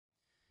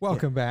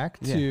Welcome back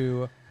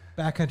to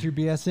Backcountry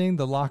BSing,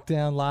 the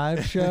Lockdown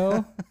Live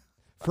show,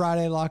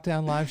 Friday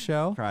Lockdown Live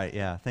show. Right,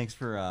 yeah. Thanks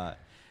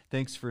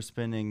for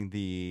spending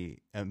the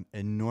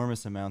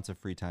enormous amounts of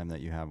free time that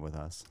you have with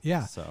us.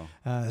 Yeah. So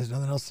there's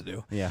nothing else to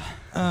do. yeah.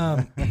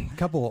 A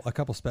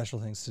couple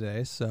special things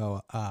today.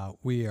 So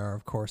we are,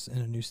 of course, in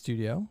a new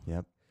studio.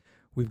 Yep.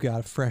 We've got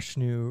a fresh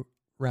new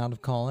round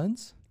of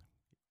call-ins.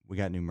 We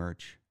got new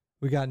merch.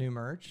 We got new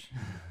merch.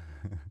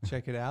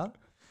 Check it out.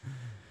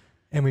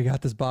 And we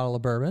got this bottle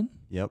of bourbon.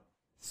 Yep.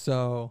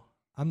 So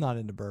I'm not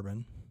into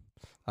bourbon.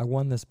 I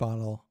won this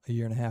bottle a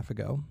year and a half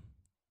ago.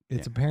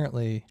 It's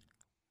apparently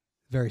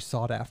very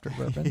sought after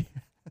bourbon.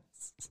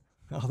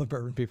 All the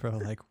bourbon people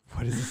are like,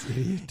 "What is this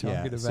idiot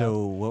talking about?"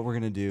 So what we're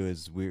gonna do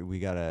is we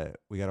got a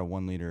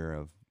 1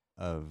 liter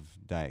of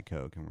Diet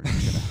Coke, and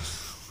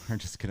we're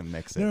just gonna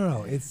mix it.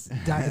 No. It's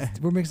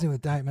we're mixing it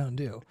with Diet Mountain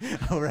Dew.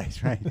 Oh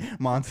right,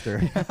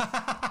 Monster.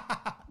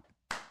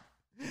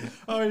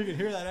 Oh, you can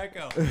hear that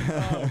echo.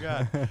 Oh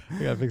god, we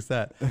gotta fix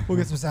that. We'll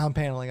get some sound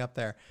paneling up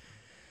there.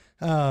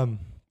 But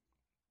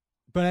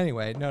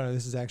anyway, no,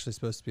 this is actually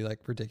supposed to be like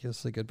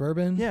ridiculously good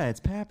bourbon. Yeah, it's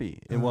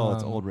Pappy. Well,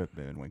 it's Old Rip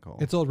Van Winkle.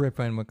 It's Old Rip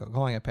Van Winkle.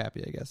 Calling it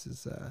Pappy, I guess,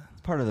 is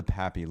it's part of the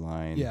Pappy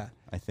line. Yeah,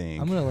 I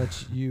think. I'm gonna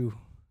let you.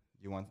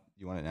 You want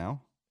it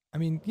now? I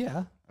mean,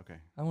 yeah. Okay.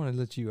 I want to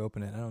let you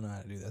open it. I don't know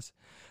how to do this.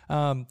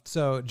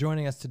 So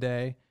joining us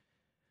today,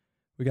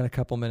 we got a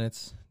couple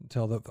minutes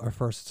until our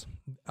first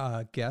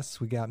guests.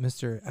 We got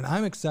Mr. And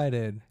I'm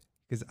excited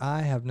because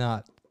I have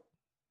not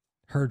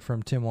heard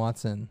from Tim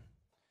Watson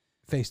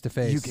face to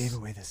face. You gave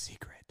away the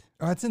secret.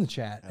 Oh, it's in the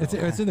chat. Oh.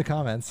 It's in the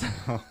comments.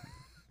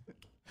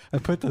 I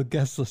put the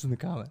guest list in the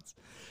comments.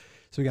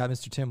 So we got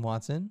Mr. Tim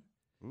Watson.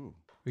 Ooh.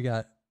 We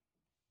got.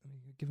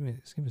 Give me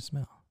a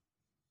smell.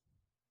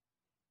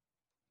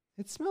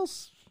 It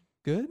smells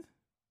good.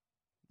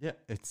 Yeah,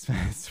 it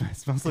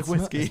smells like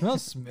whiskey.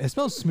 It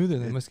smells smoother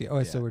than whiskey. Oh,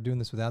 yeah. So we're doing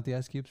this without the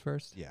ice cubes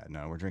first? Yeah,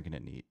 no, we're drinking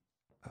it neat.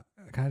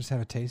 Can I just have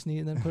a taste neat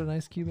and then put an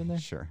ice cube in there?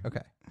 Sure.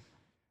 Okay.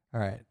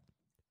 All right.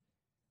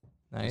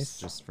 Nice.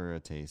 Just for a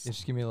taste.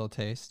 Just give me a little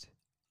taste.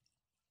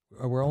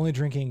 We're only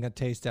drinking a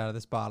taste out of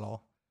this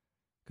bottle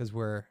because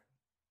we're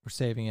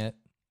saving it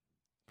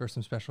for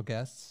some special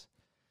guests.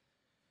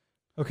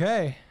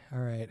 Okay. All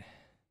right.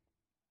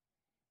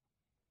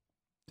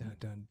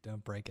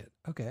 Don't break it.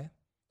 Okay.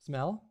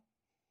 Smell?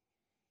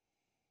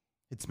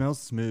 It smells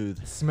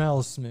smooth.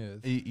 Smells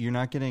smooth. You're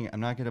not getting. I'm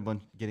not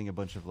getting a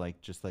bunch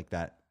of just like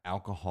that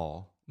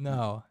alcohol.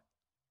 No.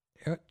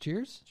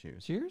 Cheers.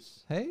 Cheers.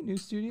 Cheers. Hey, new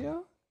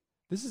studio.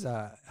 This is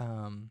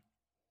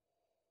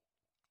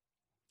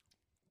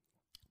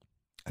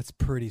it's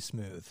pretty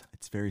smooth.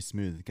 It's very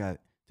smooth.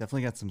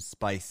 Definitely got some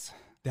spice.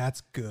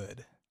 That's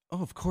good.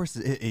 Oh, of course.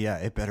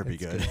 It better be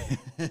good.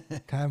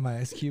 Can I have my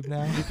ice cube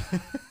now?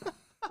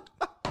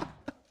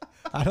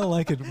 I don't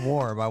like it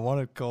warm. I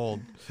want it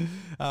cold.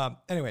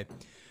 Anyway,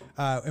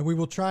 and we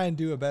will try and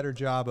do a better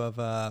job of.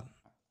 I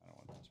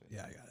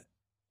got it.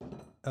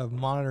 Of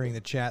monitoring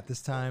the chat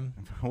this time.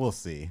 We'll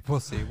see.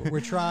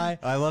 We're try.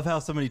 I love how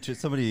somebody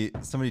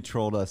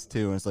trolled us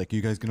too, and it's like,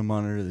 you guys gonna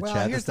monitor the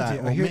chat this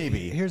time? Well,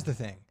 maybe. Here's the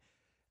thing.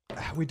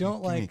 We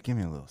don't give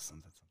me a little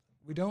something.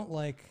 We don't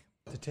like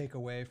to take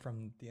away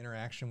from the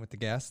interaction with the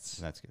guests.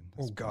 That's good.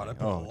 Oh God, I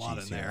put a lot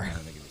in there. I'm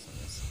gonna give you some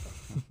of this.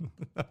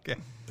 Okay.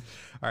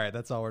 All right,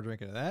 that's all we're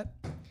drinking of that.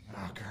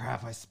 Oh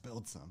crap! I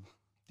spilled some.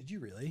 Did you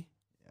really?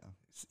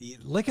 Yeah.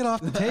 Lick it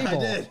off the table. I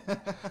did.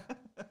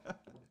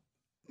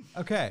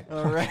 Okay.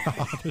 All right.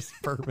 There's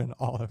bourbon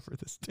all over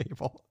this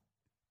table.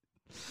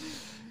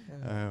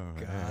 Oh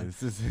God.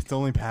 It's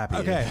only Pappy.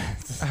 Okay.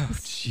 Oh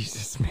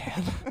Jesus,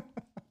 man.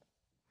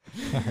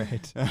 All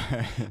right.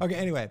 Okay.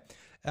 Anyway,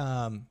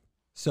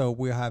 so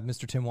we'll have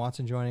Mr. Tim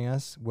Watson joining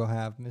us. We'll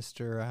have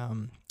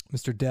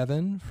Mr.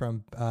 Devin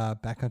from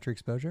Backcountry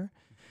Exposure,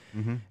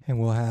 and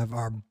we'll have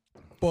our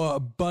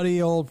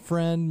buddy, old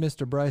friend,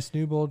 Mr. Bryce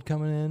Newbold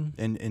coming in.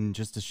 And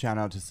just a shout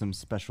out to some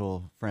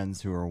special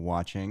friends who are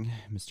watching.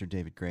 Mr.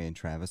 David Gray and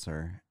Travis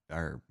are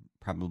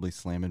probably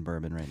slamming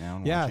bourbon right now.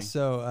 And watching.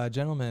 So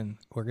gentlemen,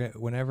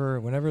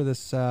 whenever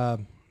this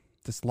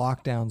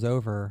lockdown's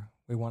over,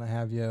 we want to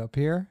have you up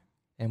here,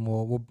 and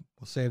we'll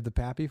save the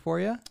Pappy for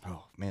you.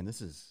 Oh man,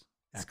 this is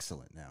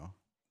excellent now.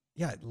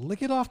 Yeah,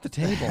 lick it off the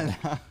table.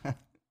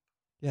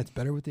 Yeah, it's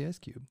better with the ice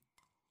cube.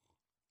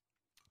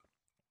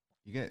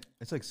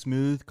 It's like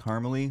smooth,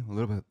 caramely, a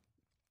little bit.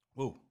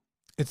 Whoa.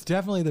 It's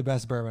definitely the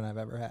best bourbon I've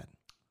ever had.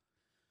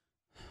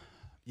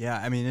 Yeah,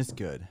 I mean, it's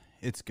good.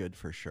 It's good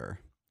for sure.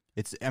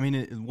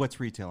 What's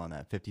retail on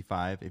that?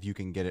 55 if you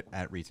can get it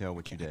at retail,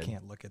 which you did. I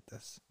can't look at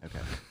this. Okay.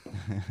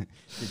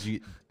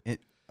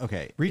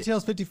 Okay.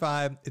 Retail's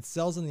 55. It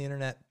sells on the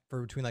internet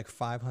for between like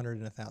 $500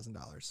 and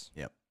 $1,000.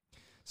 Yep.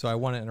 So I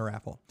won it in a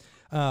raffle.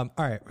 All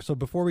right. So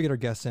before we get our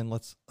guests in,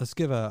 let's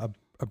give a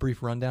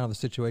brief rundown of the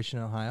situation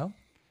in Ohio.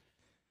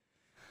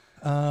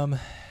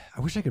 I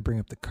wish I could bring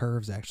up the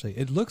curves, actually.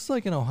 It looks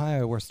like in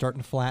Ohio we're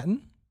starting to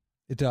flatten.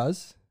 It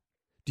does.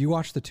 Do you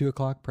watch the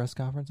 2:00 press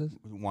conferences?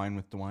 Wine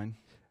with DeWine?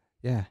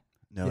 Yeah.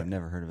 No, Yeah. I've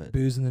never heard of it.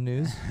 Booze in the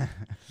news.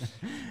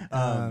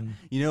 A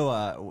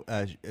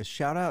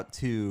shout out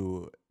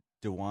to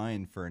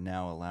DeWine for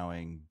now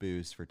allowing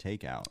booze for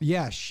takeout.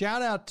 Yeah,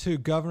 shout out to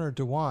Governor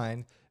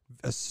DeWine,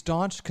 a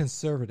staunch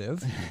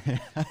conservative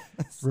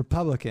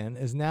Republican,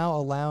 is now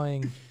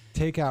allowing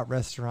takeout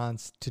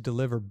restaurants to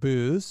deliver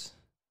booze.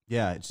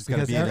 Yeah, it's just got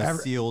to be in a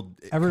sealed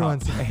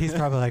Everyone's cup. he's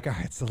probably like, all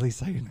right, it's the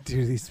least I can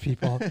do to these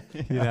people,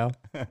 you know.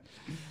 I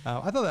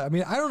thought that. I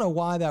mean, I don't know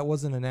why that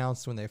wasn't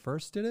announced when they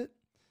first did it.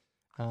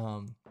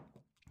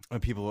 When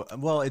people,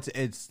 well,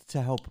 it's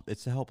to help.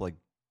 It's to help like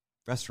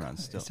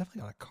restaurants still. It's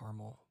definitely got a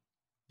caramel.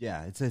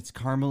 Yeah, it's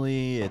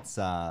caramely. It's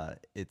a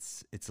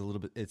little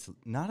bit. It's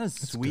not as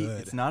sweet.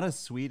 good. It's not as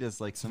sweet as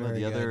like some of very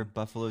the other good.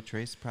 Buffalo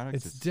Trace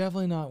products. It's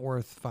definitely not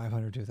worth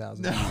 $500 to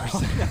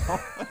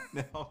 $1,000.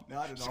 no,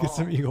 not at Just all. get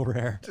some Eagle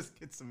Rare. Just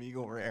get some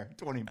Eagle Rare.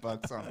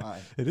 $20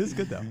 online. It is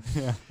good though.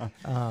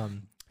 Yeah.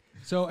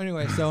 So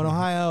anyway, so in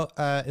Ohio,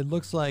 it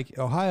looks like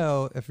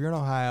Ohio. If you're in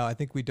Ohio, I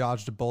think we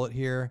dodged a bullet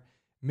here.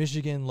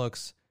 Michigan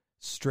looks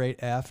straight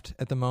effed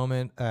at the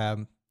moment.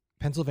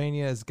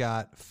 Pennsylvania has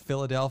got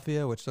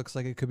Philadelphia, which looks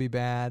like it could be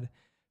bad.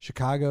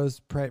 Chicago's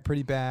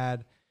pretty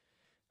bad.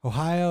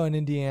 Ohio and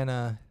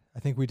Indiana, I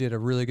think we did a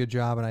really good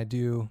job, and I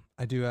do.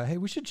 Hey,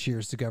 we should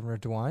cheers to Governor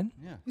DeWine.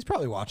 Yeah. He's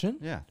probably watching.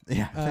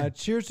 Yeah.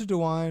 Cheers to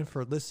DeWine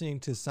for listening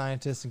to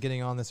scientists and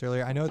getting on this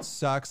earlier. I know it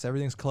sucks.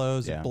 Everything's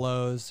closed. Yeah. It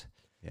blows.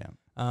 Yeah.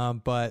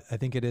 But I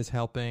think it is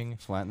helping.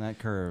 Flatten that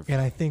curve. And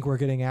I think we're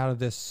getting out of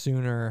this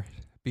sooner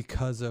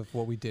because of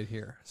what we did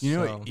here. You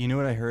know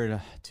what I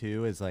heard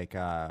too is like,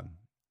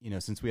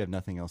 since we have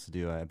nothing else to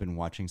do, I've been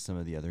watching some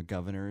of the other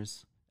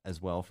governors as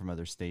well from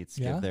other states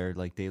Yeah? give their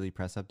like daily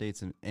press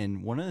updates.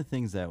 And one of the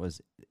things that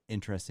was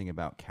interesting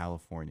about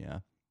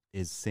California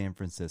is San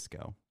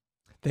Francisco.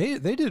 They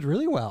did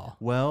really well,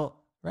 Well,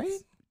 right?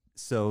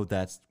 so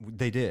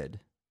they did,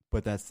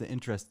 but that's the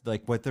interest.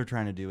 Like what they're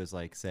trying to do is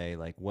like say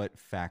like what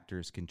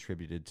factors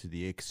contributed to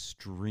the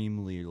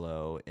extremely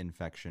low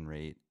infection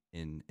rate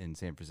in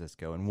San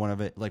Francisco. And one of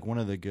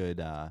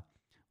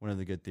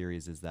the good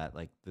theories is that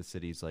like the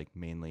city's like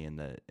mainly in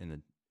the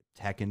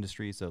tech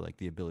industry, so like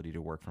the ability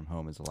to work from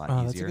home is a lot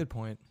easier. That's a good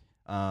point.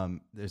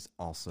 There's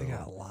also They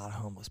got a lot of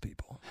homeless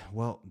people.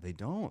 well, they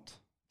don't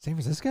San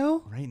Francisco?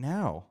 right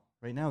now.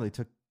 Right now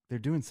they're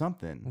doing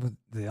something. Would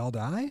they all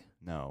die?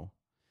 No.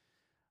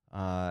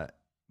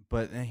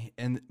 But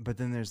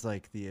then there's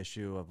like the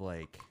issue of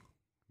like,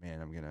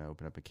 man, I'm gonna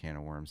open up a can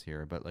of worms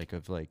here, but like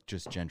of like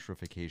just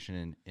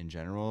gentrification in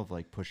general of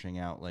like pushing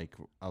out like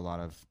a lot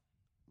of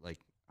like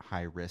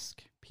high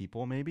risk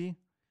people maybe,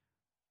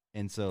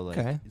 and so like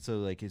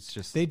it's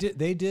just They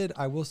did.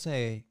 I will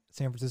say,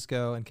 San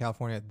Francisco and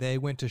California, they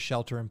went to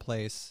shelter in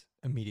place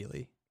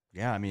immediately.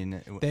 yeah. I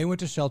mean, They went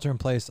to shelter in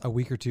place a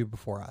week or two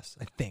before us,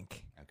 I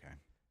think. okay.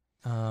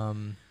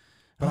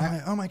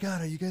 But oh my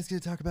God, are you guys gonna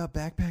talk about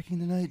backpacking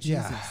tonight?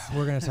 yeah, Jesus.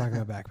 we're gonna talk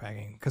about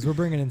backpacking because we're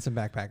bringing in some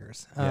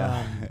backpackers.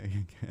 Yeah.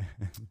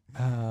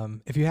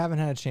 If you haven't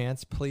had a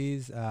chance,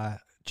 please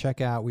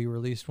check out. We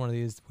released one of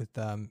these with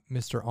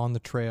Mr. On the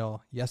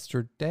Trail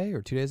yesterday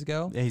or 2 days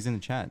ago. Yeah, he's in the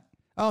chat.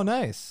 Oh,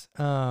 nice.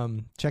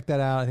 Check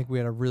that out. I think we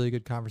had a really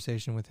good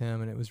conversation with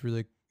him, and it was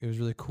really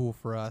cool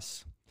for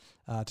us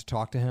to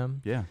talk to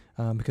him. Yeah.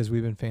 Because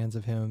we've been fans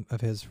of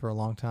his for a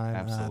long time.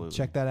 Absolutely.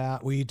 Check that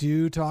out. We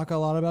do talk a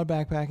lot about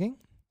backpacking.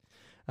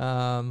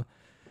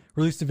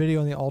 Released a video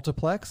on the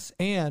Altaplex,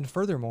 and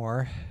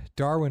furthermore,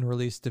 Darwin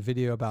released a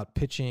video about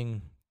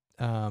pitching.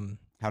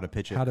 How to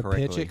pitch it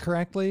Pitch it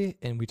correctly,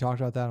 and we talked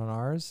about that on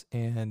ours.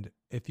 And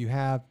if you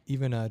have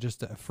even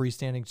just a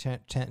freestanding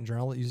tent and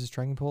journal that uses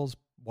trekking poles,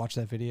 watch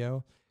that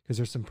video because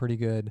there's some pretty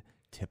good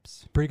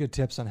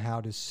tips on how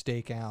to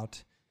stake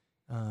out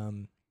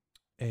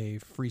a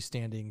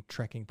freestanding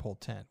trekking pole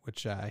tent,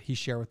 which he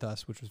shared with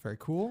us, which was very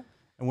cool.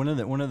 And one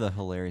of the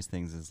hilarious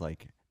things is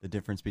like the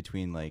difference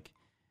between like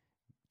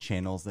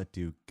channels that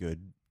do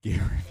good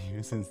gear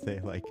reviews and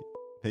say like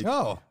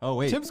oh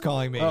wait, Tim's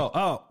calling me.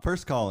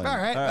 First calling. All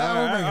right,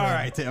 all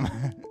right, Tim.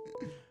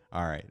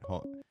 All right,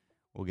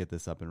 we'll get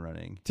this up and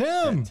running.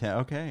 Tim.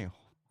 Okay.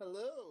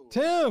 Hello.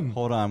 Tim.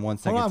 Hold on 1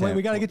 second. Hold on, Tim. wait,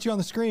 we got to get you on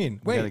the screen.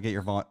 We Wait, got to get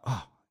your volume.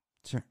 Oh,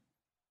 sure.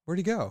 where'd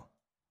he go?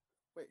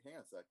 Wait, hang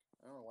on a sec.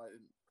 I don't know why I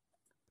didn't.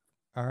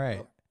 All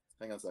right. Oh,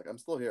 hang on a sec. I'm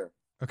still here.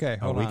 Okay,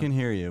 hold we on. can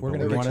hear you. We're but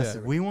gonna we get want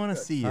you. we want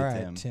to see you, All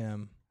right, Tim.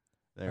 Tim.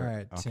 There. All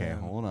right, Okay, Tim.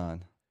 hold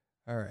on.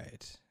 All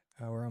right.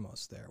 We're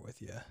almost there with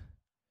you.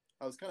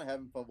 I was kind of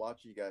having fun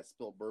watching you guys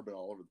spill bourbon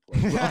all over the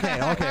place.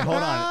 Okay, hold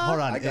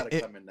on. I gotta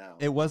come in now.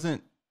 It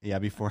wasn't. Yeah,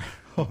 before.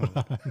 Hold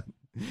on.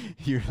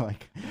 You're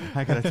like,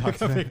 I gotta talk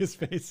to How him. big his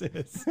face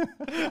is.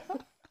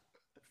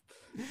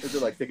 Is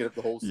it like taking up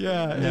the whole screen?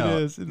 Yeah, No.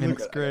 it is. It I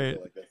looks I gotta great.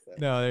 go like this then.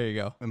 No, there you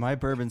go. My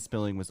bourbon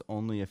spilling was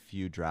only a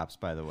few drops,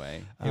 by the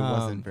way. It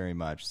wasn't very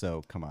much.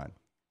 So come on.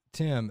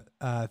 Tim,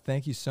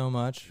 thank you so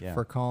much Yeah.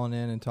 for calling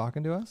in and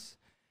talking to us.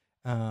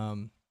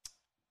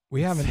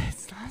 We haven't.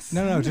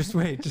 No, just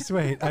wait.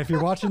 If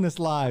you're watching this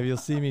live, you'll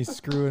see me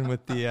screwing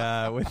with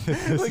the with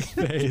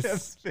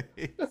his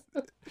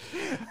face.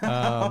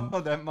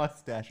 Oh, that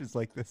mustache is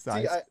like the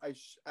size.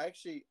 See,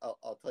 actually,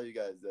 I'll tell you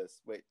guys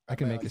this. Wait, I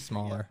can make it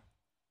smaller.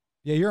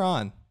 Yeah, you're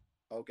on.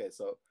 Okay,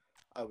 so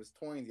I was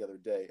toying the other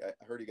day.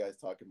 I heard you guys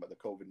talking about the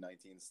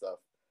COVID-19 stuff.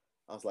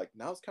 I was like,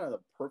 now's kind of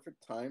the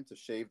perfect time to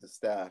shave the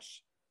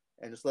stash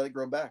and just let it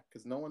grow back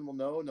because no one will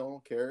know, no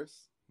one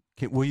cares.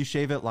 Will you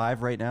shave it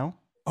live right now?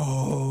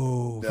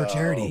 Oh, for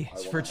charity. I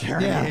will For not.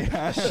 charity.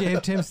 Yeah,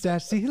 shave Tim's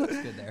stash. See, he looks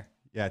good there.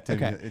 Yeah, Tim.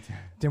 Okay.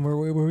 Tim,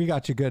 we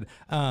got you good.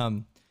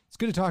 It's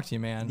good to talk to you,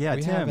 man. Yeah,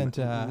 we Tim. haven't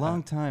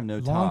Long time no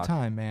talk. long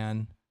time,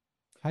 man.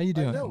 How you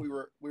doing? I know we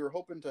were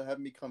hoping to have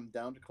me come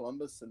down to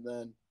Columbus, and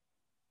then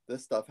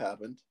this stuff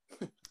happened.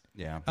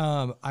 Yeah.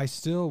 I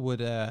still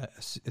would,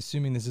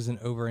 assuming this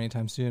isn't over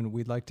anytime soon,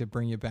 we'd like to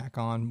bring you back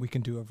on. We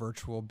can do a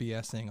virtual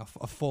BSing,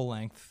 a full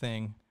length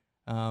thing,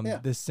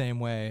 this same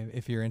way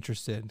if you're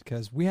interested,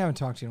 because we haven't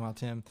talked to you in a while,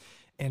 Tim.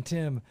 And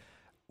Tim,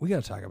 we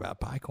got to talk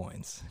about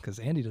PieCoins because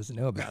Andy doesn't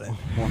know about it.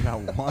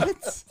 About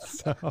what?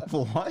 So,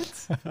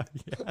 What?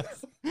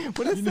 yes.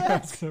 What is You knew I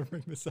that? was going to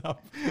bring this up.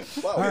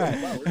 Wow, All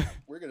right.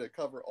 we're going to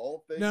cover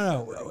all things.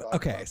 No, We're gonna talk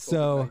okay, about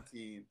so-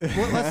 COVID-19.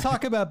 Well, let's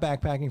talk about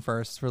backpacking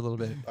first for a little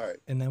bit, All right.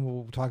 and then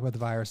we'll talk about the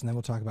virus, and then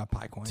we'll talk about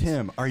PieCoins.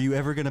 Tim, are you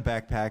ever going to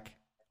backpack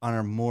on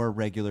a more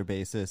regular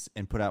basis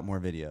and put out more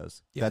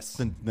videos? Yes.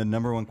 That's the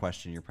number one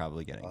question you're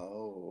probably getting.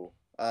 Oh,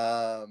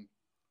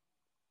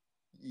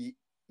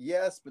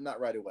 yes, but not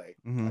right away.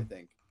 Mhm. I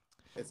think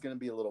it's going to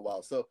be a little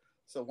while. So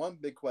one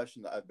big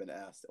question that I've been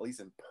asked, at least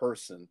in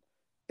person,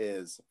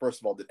 is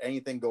first of all, did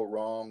anything go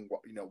wrong?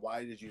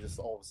 Why did you just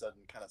all of a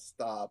sudden kind of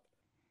stop?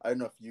 I don't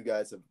know if you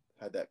guys have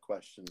had that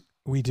question.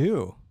 We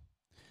do.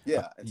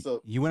 Yeah, and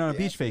so You went on a the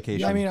beach answer is vacation.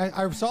 Yeah, I mean,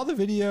 I saw the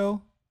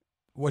video,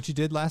 what you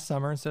did last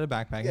summer instead of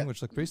backpacking, Yeah.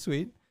 which looked pretty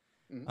sweet.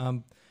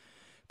 Mhm.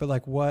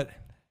 But what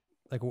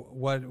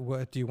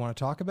do you want to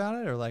talk about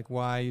it, or like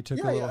why you took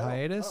a little I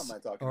hiatus, don't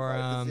mind talking or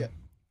about it,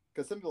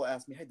 because some people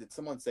ask me, "Hey, did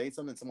someone say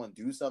something? Someone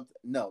do something?"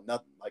 No,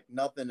 nothing. Like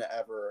nothing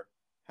ever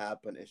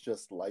happened. It's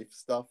just life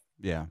stuff.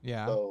 Yeah.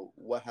 yeah, So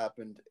what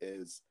happened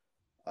is,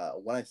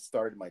 when I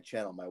started my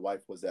channel, my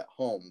wife was at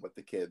home with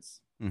the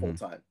kids full Mhm.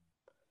 time,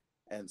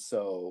 and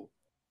so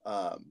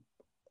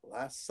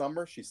last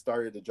summer she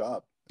started a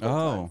job.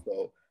 full-time. Oh.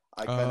 So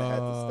I kind of had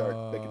to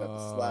start picking up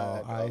the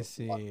slack. I of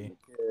see. watching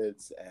the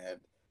kids, and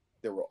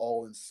they were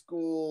all in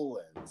school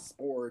and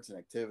sports and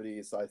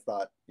activities. So I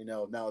thought,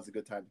 now is a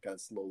good time to kind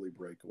of slowly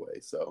break away.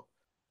 So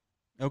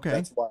Okay.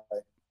 that's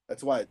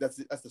why that's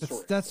the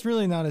short. that's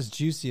really not as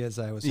juicy as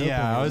I was hoping.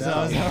 Yeah, I it was, would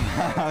I was, be.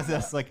 I was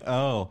just like,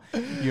 oh,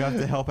 you have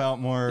to help out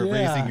more Yeah.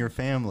 raising your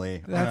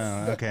family.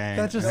 That's- Oh, okay.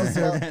 that's just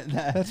a-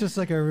 That's just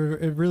like it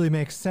really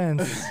makes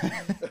sense.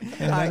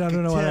 And I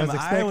don't know what I was Tim,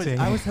 expecting.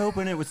 I was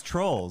hoping it was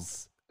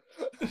trolls.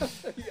 Yeah,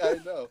 I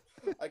know.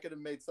 I could have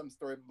made some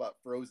story about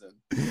Frozen.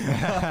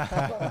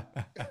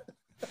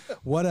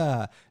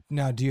 What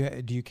now do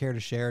you care to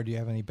share? Do you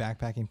have any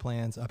backpacking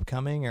plans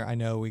upcoming? Or I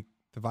know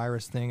the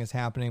virus thing is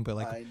happening, but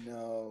like, I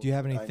know. do you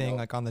have I anything know.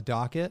 like on the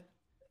docket?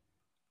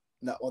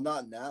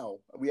 Not now.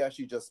 We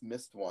actually just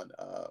missed one.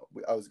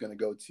 I was going to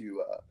go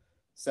to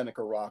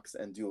Seneca Rocks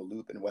and do a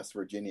loop in West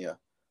Virginia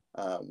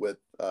with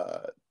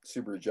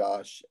Subaru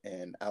Josh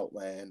and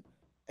Outland.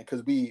 And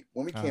because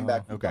when we came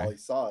back from okay. Dolly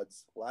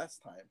Sods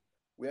last time,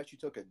 we actually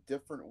took a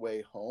different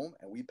way home,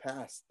 and we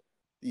passed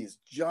these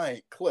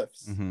giant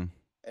cliffs. Mhm.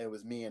 And it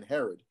was me and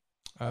Herod.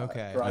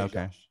 Okay. Karate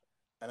Okay. Josh.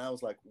 And I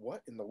was like,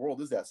 what in the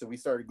world is that? So we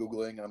started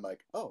Googling, and I'm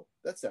like, oh,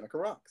 that's Seneca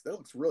Rocks. That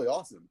looks really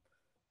awesome.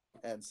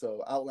 And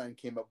so Outland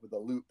came up with a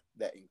loop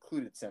that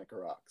included Seneca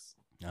Rocks.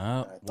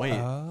 Oh, wait.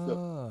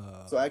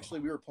 So actually,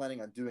 we were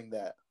planning on doing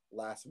that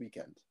last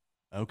weekend.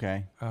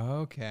 Okay.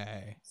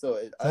 Okay. So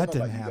I That don't know didn't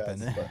about you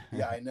guys, happen. but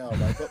yeah, I know.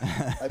 But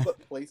I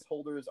put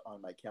placeholders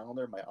on my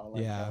calendar, my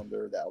online Yeah.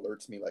 calendar, that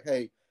alerts me like,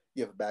 hey,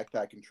 you have a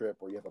backpacking trip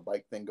or you have a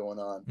bike thing going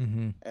on.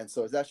 Mm-hmm. And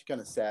so it's actually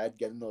kind of sad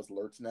getting those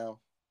alerts now.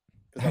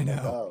 I I'm like,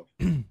 know.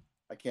 oh,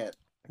 I can't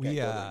go We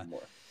there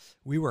anymore.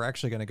 we were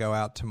actually going to go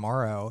out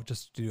tomorrow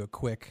just to do a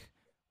quick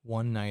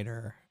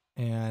one-nighter,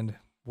 and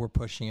we're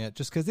pushing it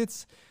just because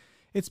it's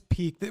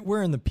peak.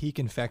 We're in the peak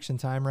infection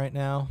time right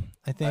now,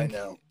 I think.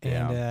 know.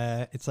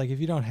 And it's like if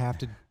you don't have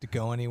to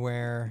go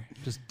anywhere,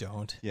 just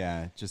don't.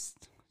 Yeah,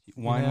 just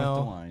wine with know,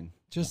 the wine.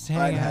 Just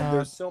hang out.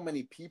 There's so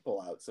many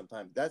people out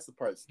sometimes. That's the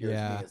part that scares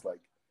Yeah. me is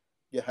like,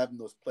 having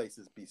those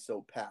places be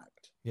so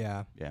packed.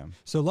 Yeah. Yeah.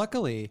 So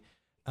luckily,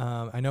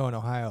 I know in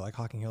Ohio, like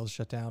Hocking Hills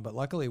shut down, but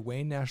luckily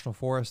Wayne National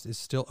Forest is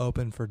still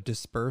open for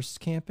dispersed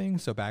camping,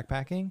 so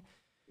backpacking,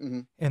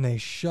 Mhm. and they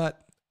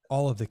shut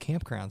all of the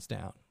campgrounds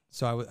down.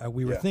 So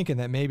we were Yeah. thinking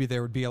that maybe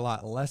there would be a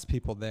lot less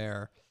people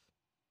there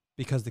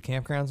because the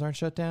campgrounds aren't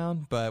shut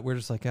down, but we're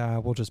just like,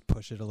 we'll just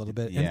push it a little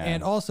bit. Yeah.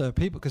 And also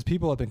because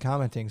people have been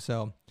commenting,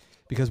 so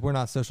because we're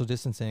not social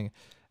distancing.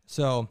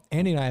 So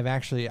Andy and I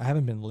I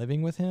haven't been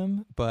living with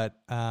him, but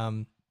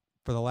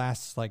for the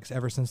last, like,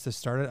 ever since this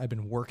started, I've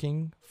been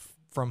working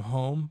from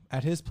home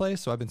at his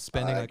place, so I've been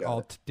spending I like got all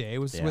it. today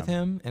with Yeah.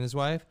 him and his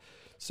wife.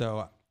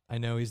 So I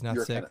know he's not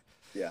You're sick.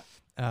 yeah.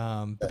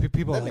 But That-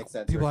 people that are like, makes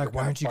sense. people are You're like,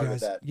 why kind aren't of you part of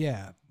guys? that-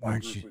 Yeah, why Our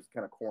aren't group you? was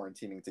kind of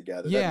quarantining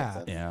together. Yeah. That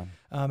makes sense.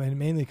 Yeah. And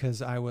mainly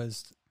because I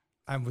was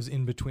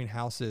in between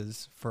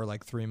houses for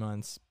like 3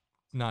 months.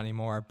 Not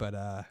anymore,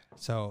 but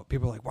so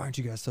people are like, why aren't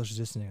you guys social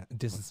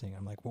distancing?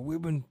 I'm like, well,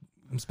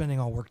 I'm spending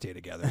all workday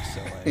together,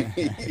 so like,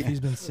 if he's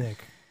been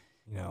sick,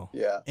 you know.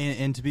 Yeah.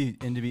 And to be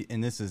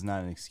and this is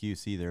not an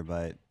excuse either,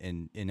 but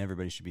and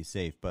everybody should be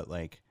safe, but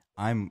like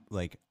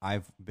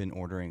I've been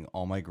ordering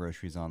all my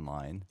groceries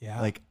online.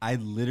 Yeah. Like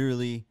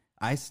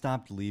I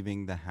stopped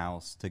leaving the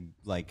house to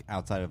like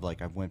outside of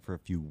like I went for a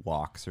few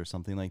walks or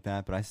something like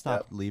that, but I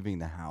stopped leaving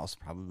the house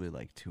probably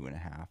like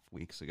 2.5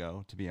 weeks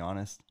ago, to be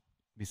honest.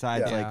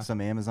 Besides Yeah. like some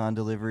Amazon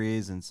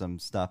deliveries and some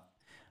stuff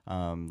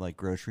like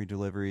grocery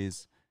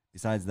deliveries.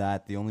 Besides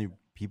that, the only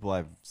people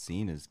I've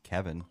seen is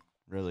Kevin,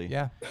 really.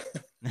 Yeah.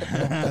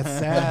 That's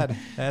sad.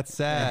 That's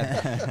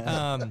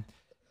sad.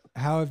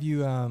 How have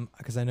you?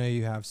 Because I know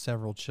you have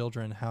several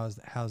children.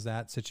 How's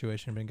that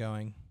situation been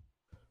going?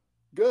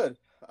 Good.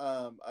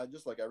 I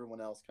just like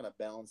everyone else, kind of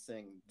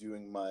balancing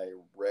doing my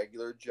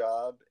regular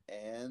job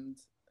and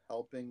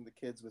helping the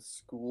kids with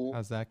school.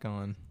 How's that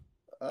going?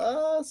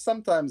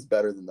 Sometimes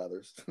better than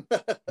others.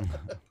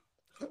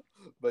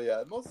 But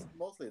yeah,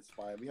 mostly it's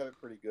fine. We have it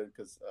pretty good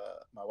because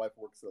my wife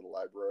works at a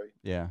library,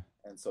 Yeah.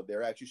 and so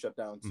they're actually shut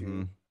down too.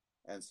 Mhm.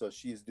 And so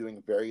she's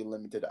doing very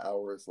limited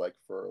hours, like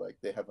for like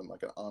they have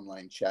like an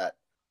online chat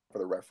for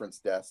the reference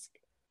desk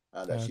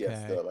that she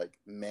has Okay. to like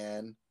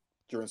man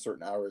during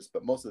certain hours.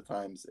 But most of the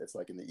times it's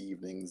like in the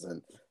evenings,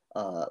 and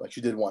like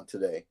she did one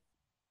today.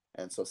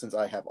 And so since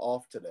I have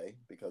off today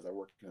because I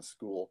work in a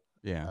school,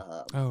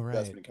 Yeah. Oh,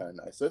 that's right. been kind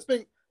of nice. So it's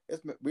been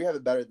we have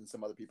it better than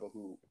some other people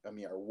who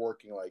are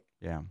working like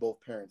Yeah.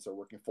 both parents are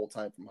working full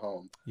time from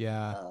home.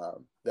 Yeah.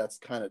 That's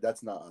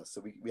not us.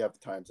 So we have the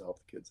time to help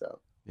the kids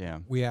out. Yeah.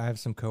 I have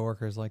some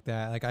coworkers like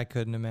that. Like I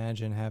couldn't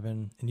imagine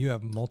having, and you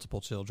have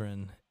multiple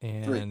children,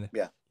 and 3,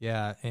 yeah.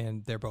 yeah,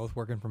 and they're both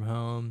working from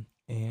home,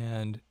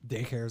 and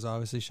daycare is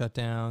obviously shut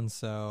down.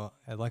 So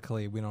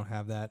luckily we don't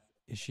have that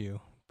issue.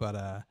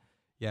 But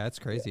yeah, it's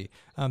crazy.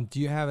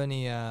 Do you have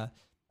any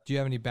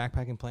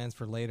backpacking plans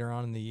for later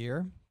on in the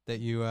year that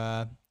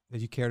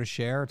you care to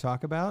share or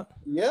talk about?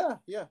 Yeah.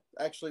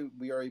 Actually,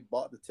 we already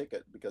bought the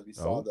ticket because we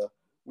saw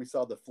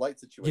the flight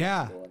situation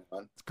Yeah. going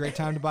on, It's a great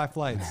time to buy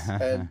flights.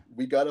 and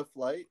we got a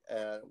flight,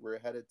 and we're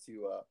headed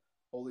to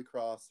Holy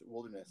Cross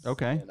Wilderness,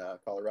 Okay. in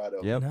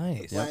Colorado. Yep.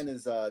 Nice. The plan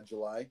is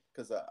July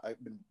because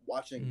I've been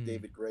watching Mm.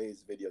 David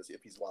Gray's videos.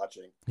 If he's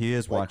watching, He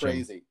is like watching.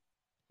 crazy.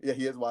 Yeah,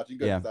 he is watching.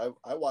 Good. Yeah. 'Cause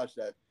I watched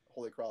that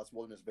Holy Cross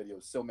Wilderness video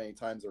so many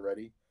times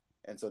already,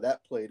 and so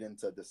that played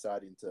into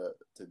deciding to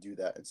do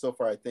that. And so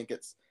far, I think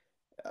it's.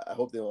 I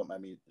hope they won't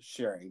mind me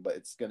sharing, but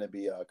it's going to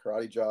be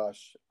Karate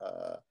Josh,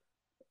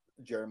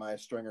 Jeremiah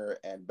Stringer,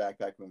 and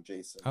Backpacking with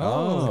Jason.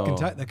 Oh, Oh.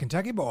 the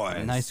Kentucky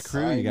boys. Nice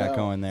crew I you got know.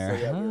 going there.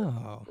 So, yeah,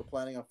 Oh. we're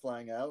planning on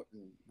flying out,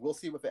 and we'll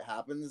see if it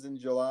happens in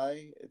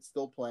July. It's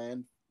still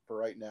planned for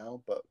right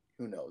now, but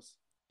who knows?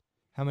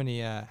 How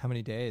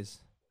many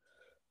days?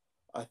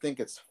 I think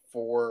it's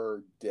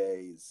 4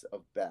 days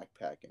of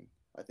backpacking.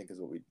 I think is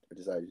what we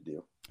decided to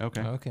do.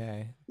 Okay.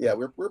 Okay. Yeah,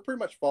 we're pretty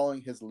much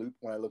following his loop.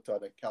 When I looked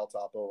at Cal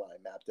Topo and I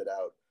mapped it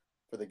out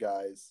for the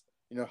guys,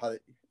 you know how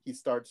he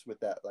starts with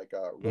that like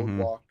road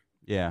Mhm. walk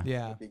Yeah.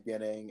 Yeah. at the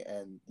beginning,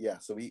 and yeah,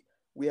 so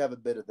we have a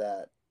bit of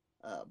that,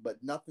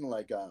 but nothing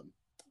like I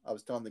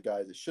was telling the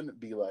guys it shouldn't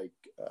be like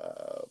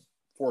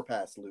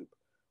 4-pass loop,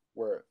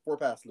 where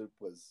 4-pass loop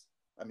was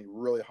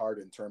really hard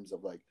in terms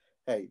of like,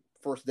 hey,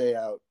 first day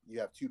out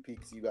you have 2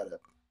 peaks,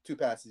 2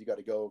 passes you got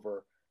to go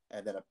over,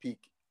 and then a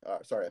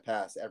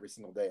pass every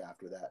single day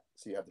after that.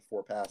 So you have the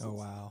 4 passes. Oh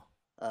wow.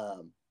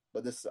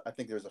 But this, I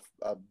think there's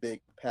a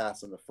big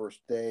pass on the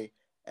first day,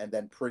 and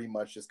then pretty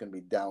much just going to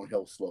be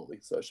downhill slowly.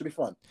 So it should be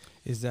fun.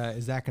 Is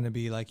that going to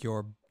be like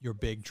your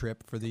big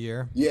trip for the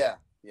year? Yeah,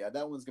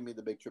 that one's going to be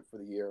the big trip for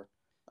the year.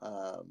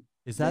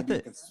 Is that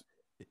maybe the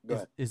you can go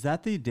ahead. is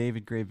that the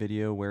David Gray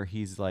video where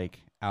he's like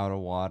out of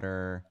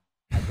water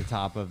at the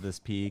top of this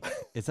peak?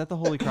 Is that the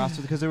Holy Cross?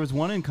 Because there was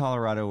one in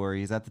Colorado where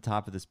he's at the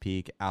top of this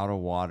peak, out of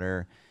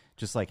water,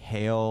 just like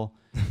hail,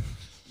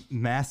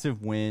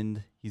 massive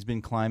wind. He's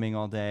been climbing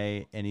all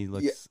day, and he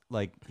looks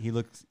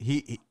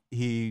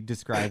he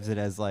describes it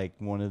as like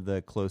one of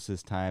the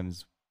closest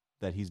times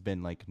that he's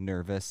been like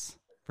nervous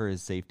for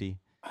his safety.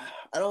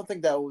 I don't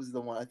think that was the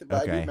one. I think,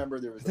 but I do Okay.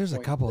 remember there was. There's a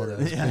point couple of where-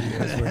 those Yeah.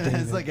 videos where It's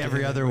David- like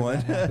every other where one.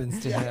 that happens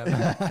to him.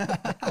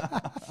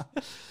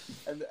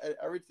 And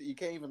everything you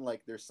can't even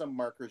like. There's some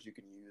markers you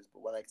can use,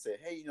 but when I say,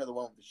 hey, the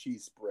one with the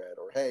cheese spread,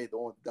 or hey, the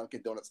one with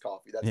Dunkin' Donuts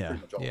coffee, that's Yeah.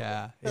 pretty much all.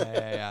 Yeah.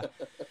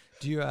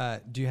 Do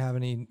you have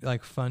any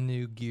like fun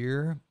new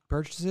gear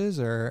purchases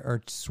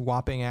or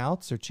swapping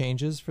outs or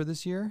changes for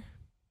this year?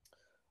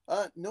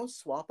 No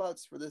swap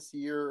outs for this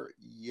year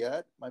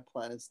yet. My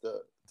plan is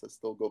to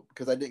still go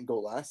because I didn't go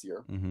last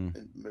year. Mm-hmm.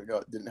 And,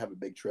 didn't have a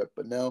big trip,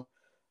 but no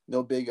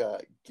big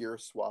gear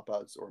swap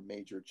outs or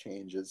major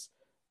changes.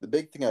 the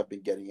big thing I've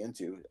been getting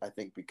into, I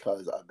think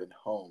because I've been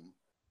home,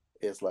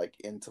 is like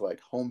into like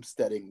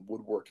homesteading,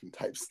 woodworking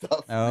type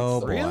stuff. Oh,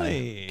 So, boy.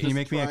 Really? Can you just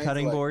make me a trying to,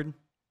 cutting like- board?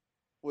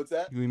 What's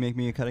that? Can you make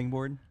me a cutting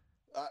board?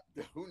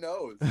 Who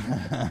knows?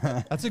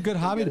 That's a good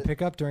hobby to get it.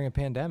 pick up during a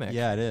pandemic.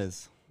 Yeah, it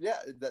is. Yeah,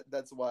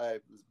 that's why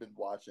I've been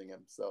watching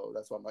him. So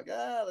that's why I'm like,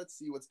 let's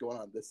see what's going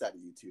on this side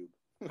of YouTube.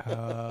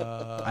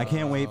 I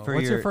can't wait for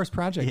what's your your- first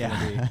project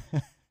gonna be?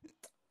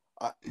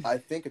 I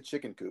think a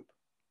chicken coop.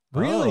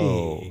 Really?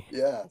 Oh.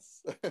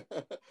 Yes.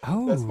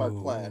 Oh, That's my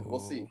plan. We'll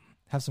see.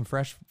 Have some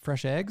fresh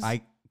eggs.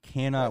 I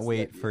cannot That's the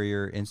wait idea. for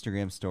your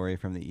Instagram story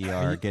from the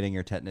ER getting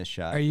your tetanus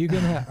shot. Are you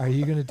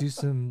gonna do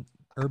some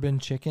urban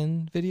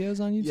chicken videos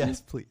on YouTube?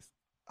 Yes, please.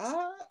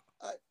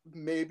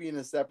 Maybe in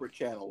a separate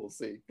channel. We'll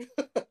see.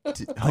 Like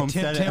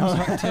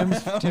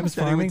Tim's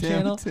farming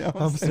channel.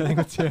 Homesteading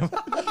with Tim.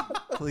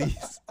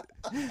 Please.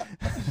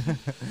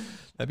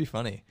 That'd be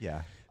funny.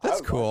 Yeah,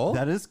 That's would cool.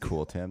 that is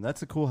cool, Tim.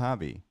 That's a cool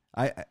hobby.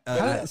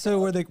 So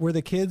were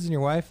the kids and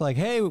your wife like,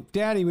 "Hey,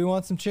 Daddy, we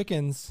want some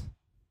chickens,"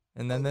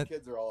 and then the that?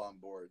 kids are all on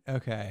board.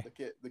 Okay.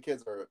 The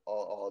kids are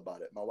all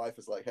about it. My wife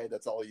is like, "Hey,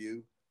 that's all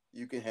you.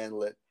 You can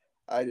handle it."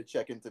 I had to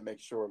check in to make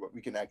sure that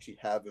we can actually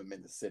have him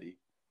in the city,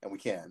 and we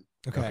can.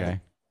 Okay.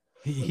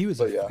 He was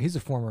But, yeah. he's a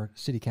former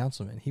city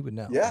councilman. He would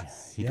know.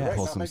 Yes, he Yeah. can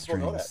pull Not some many people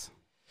know that. strings.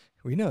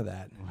 We know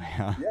that.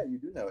 Yeah. Yeah, you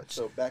do know it.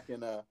 So back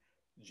in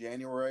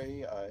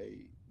January,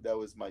 that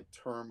was my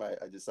term. I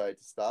decided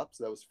to stop.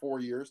 So that was 4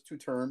 years, 2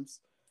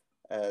 terms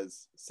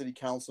as city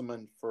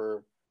councilman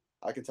for,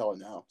 I can tell it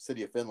now,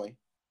 city of Findlay.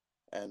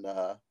 And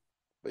but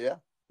yeah,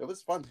 it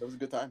was fun. It was a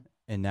good time.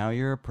 And now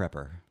you're a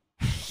prepper.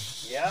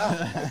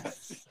 Yeah.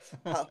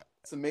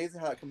 It's amazing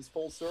how it comes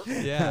full circle.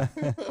 Yeah.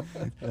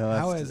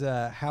 No,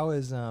 that's-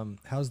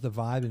 how's the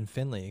vibe in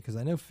Findlay? Because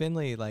I know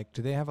Findlay, like,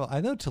 do they have?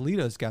 I know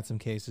Toledo's got some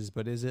cases,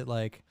 but is it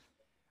like,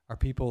 are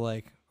people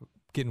like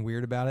getting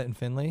weird about it in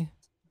Findlay?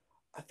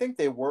 I think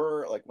they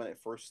were like when it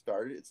first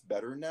started. It's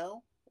better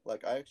now.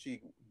 Like I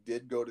actually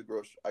did go to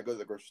I go to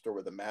the grocery store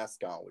with a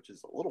mask on, which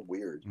is a little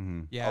weird.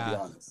 Mhm. Yeah. I'll be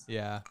honest.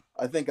 Yeah.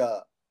 I think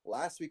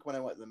last week when I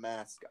went with the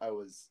mask, I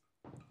was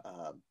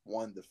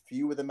one of the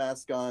few with a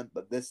mask on,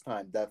 but this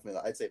time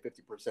definitely I'd say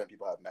 50% of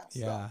people have masks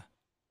Yeah. on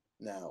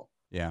now.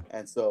 Yeah.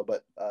 And so,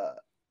 but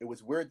it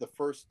was weird the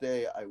first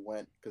day I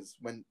went because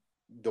when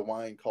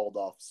DeWine called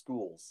off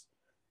schools,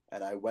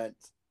 and I went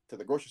to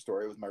the grocery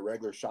store, it was my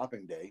regular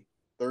shopping day,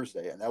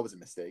 Thursday, and that was a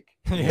mistake.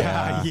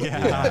 Yeah.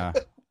 Yeah.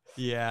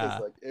 Yeah.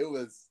 'Cause, like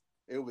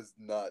it was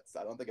nuts.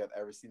 I don't think I've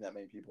ever seen that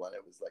many people, and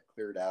it was like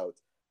cleared out.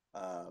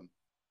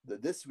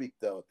 This week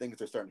though,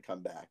 things are starting to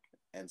come back,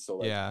 and so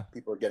like Yeah.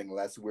 people are getting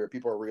less weird.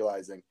 People are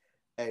realizing,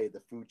 hey, the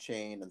food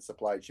chain and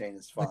supply chain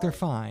is fine. Like they're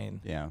fine.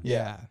 Yeah.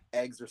 Yeah.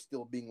 Eggs are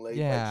still being laid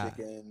Yeah. by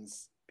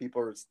chickens.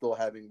 People are still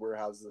having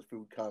warehouses of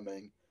food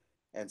coming,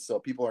 and so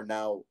people are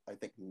now, I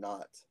think,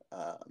 not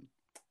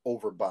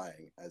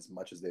overbuying as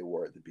much as they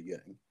were at the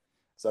beginning.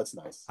 So that's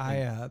nice.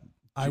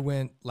 I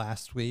went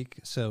last week,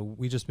 so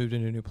we just moved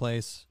into a new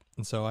place,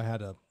 and so I had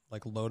to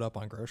like load up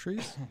on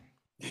groceries.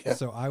 Yeah.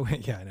 So I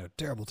went. Yeah, I know,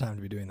 terrible time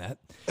to be doing that.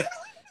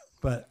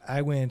 But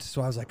I went.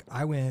 So I was like,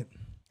 I'm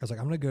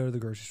gonna go to the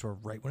grocery store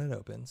right when it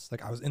opens.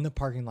 Like I was in the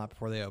parking lot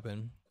before they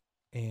open,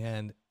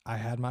 and I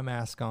had my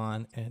mask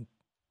on, and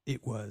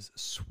it was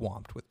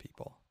swamped with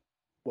people.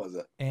 Was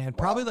it? And Wow.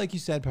 probably, like you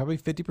said, probably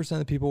 50% of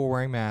the people were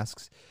wearing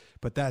masks,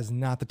 but that is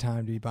not the time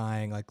to be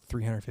buying like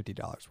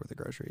 $350 worth of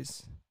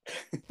groceries.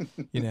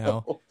 You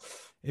know,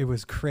 it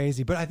was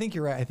crazy. But I think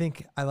you're right. I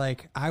think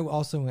I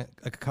also went,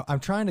 I'm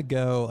trying to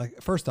go,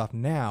 like, first off,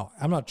 now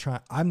I'm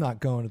not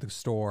going to the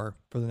store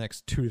for the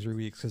next 2 to 3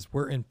 weeks because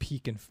we're in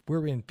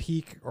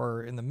peak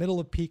or in the middle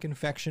of peak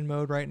infection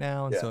mode right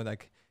now. And Yeah. so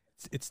like,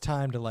 it's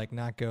time to like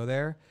not go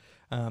there.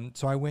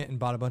 So I went and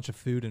bought a bunch of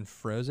food and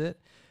froze it.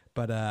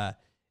 But,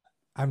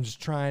 I'm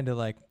just trying to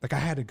like I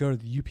had to go to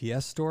the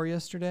UPS store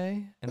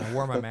yesterday and I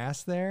wore my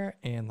mask there,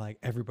 and like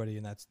everybody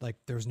in that's like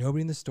there was nobody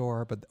in the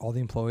store, but all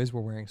the employees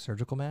were wearing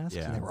surgical masks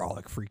and Yeah. they were all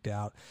like freaked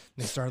out.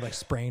 And they started like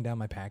spraying down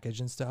my package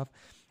and stuff.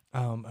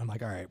 I'm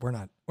like, all right, we're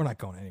not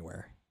going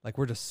anywhere. Like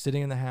we're just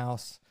sitting in the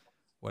house,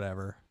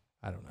 whatever.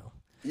 I don't know.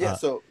 Yeah,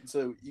 so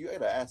you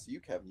gotta ask you,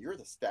 Kevin. You're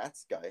the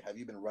stats guy. Have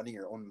you been running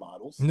your own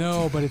models?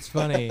 No, but it's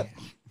funny.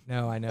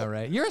 No, I know,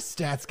 right? You're a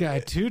stats guy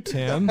too,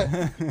 Tim.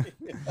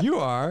 You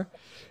are.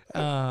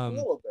 A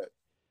little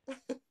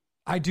bit.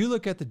 I do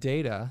look at the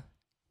data,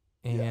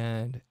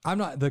 and I'm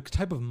not the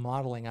type of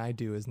modeling I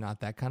do is not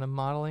that kind of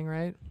modeling,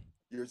 right?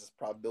 Yours is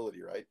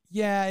probability, right?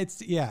 Yeah,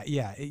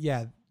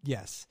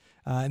 yes.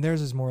 And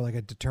theirs is more like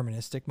a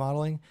deterministic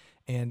modeling.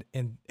 And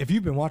if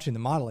you've been watching the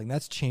modeling,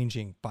 that's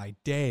changing by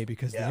day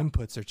because Yeah. the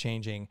inputs are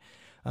changing.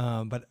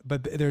 But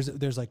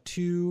there's like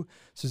two.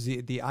 So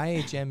the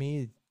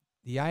IHME.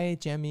 The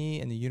IHME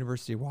and the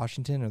University of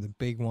Washington are the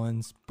big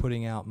ones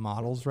putting out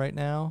models right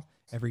now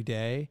every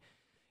day.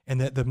 And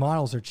the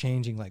models are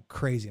changing like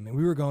crazy. I mean,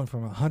 we were going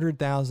from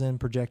 100,000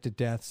 projected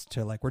deaths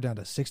to like, we're down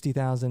to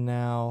 60,000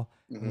 now.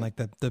 Mhm. And like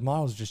the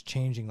models are just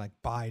changing like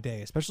by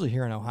day, especially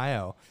here in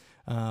Ohio.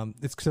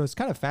 It's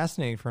kind of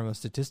fascinating from a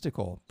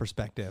statistical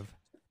perspective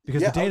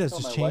because Yeah, the I data was is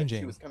telling just my wife, changing.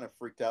 she was kind of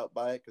freaked out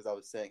by it because I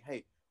was saying,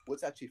 hey,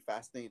 what's actually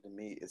fascinating to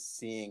me is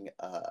seeing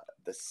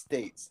the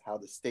states, how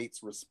the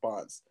states'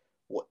 response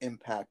will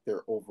impact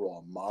their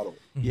overall model.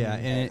 Yeah,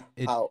 Mhm. and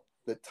it how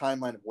the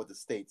timeline of what the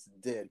states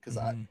did. Because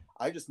Mhm.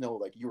 I just know,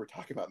 like you were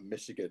talking about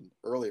Michigan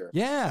earlier.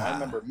 Yeah. I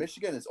remember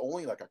Michigan is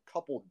only like a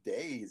couple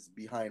days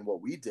behind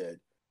what we did,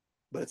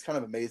 but it's kind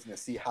of amazing to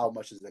see how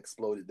much has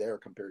exploded there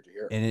compared to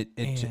here. and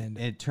And-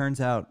 it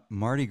turns out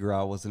Mardi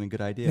Gras wasn't a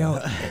good idea.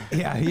 No,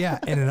 yeah.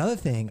 And another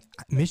thing,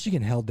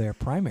 Michigan held their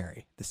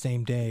primary the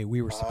same day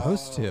we were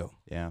supposed to. Oh.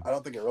 Yeah. I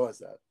don't think I realized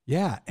that.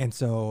 Yeah. And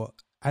so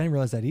I didn't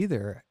realize that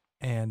either.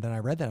 And then I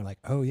read that. I'm like,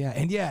 oh, yeah.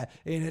 And yeah.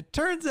 And it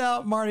turns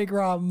out Mardi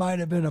Gras might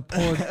have been a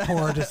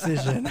poor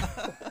decision.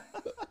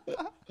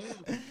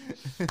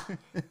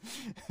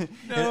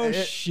 No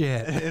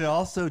shit. It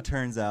also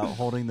turns out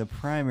holding the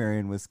primary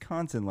in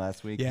Wisconsin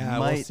last week Yeah,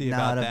 might we'll see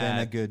not about have been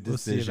that. a good We'll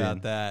decision. see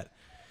about that.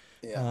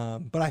 Yeah.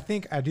 But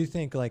I do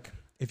think like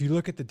if you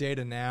look at the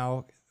data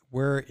now,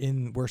 we're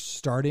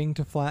starting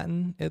to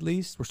flatten. At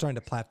least we're starting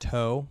to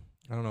plateau.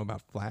 I don't know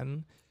about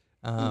flatten.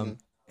 And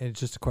it's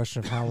just a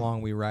question of how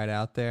long we ride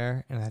out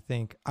there. And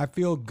I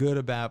feel good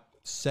about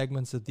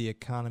segments of the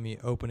economy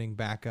opening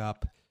back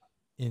up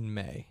in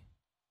May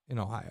in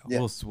Ohio. Yeah.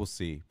 We'll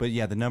see. But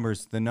yeah, the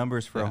numbers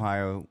for Yeah.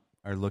 Ohio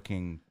are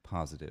looking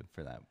positive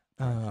for that.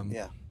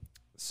 Yeah.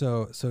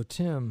 So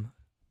Tim,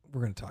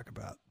 we're going to talk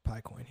about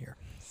PieCoin here.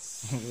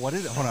 Hold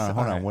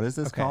on. What is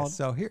this Okay, called?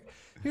 So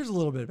here's a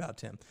little bit about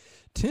Tim.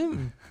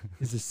 Tim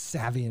is a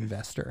savvy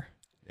investor.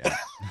 Yeah.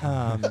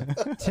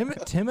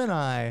 Tim and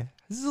I,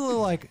 this is a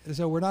little like,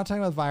 so we're not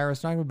talking about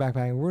virus, not talking about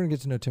backpacking. We're going to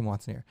get to know Tim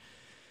Watson here.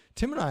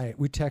 Tim and I,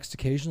 we text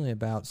occasionally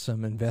about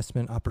some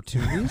investment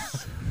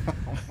opportunities Oh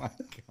my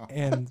God.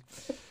 and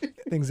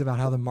things about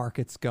how the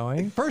market's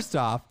going. First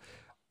off,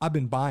 I've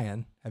been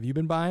buying. Have you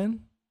been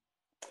buying?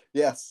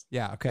 Yes.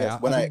 Yeah. Okay. Yes,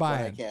 I've when been I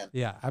buying. can.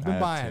 Yeah. I've I been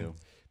have buying too.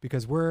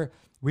 because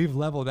we've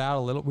leveled out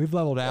a little. We've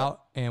leveled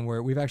out and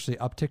we've actually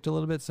upticked a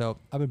little bit. So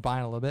I've been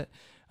buying a little bit.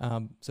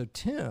 So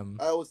Tim,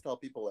 I always tell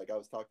people, like I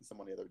was talking to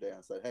someone the other day, and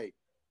I said, hey,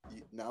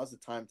 now's the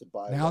time to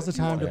buy. Now's Like, the if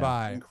you time to wanna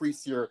buy.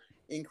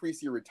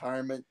 Increase your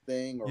retirement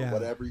thing or Yeah.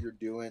 whatever you're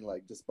doing,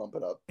 like just bump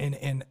it up.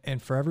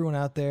 and for everyone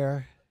out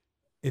there,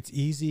 it's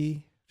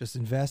easy. Just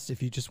invest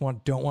if you just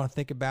don't want to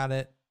think about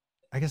it.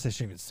 I guess I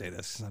shouldn't even say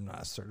this because I'm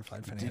not a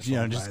certified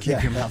financial Just advisor.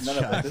 keep your Yeah, mouth none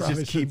of shut. it. Probably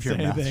Just keep your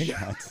shouldn't mouth say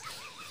shut.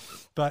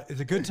 But it's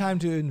a good time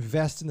to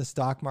invest in the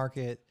stock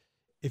market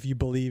if you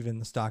believe in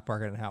the stock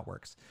market and how it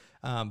works.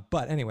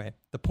 But anyway,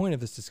 the point of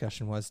this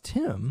discussion was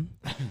Tim,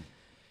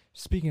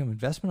 speaking of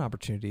investment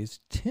opportunities,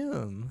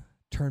 Tim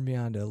turned me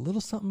on to a little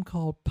something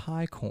called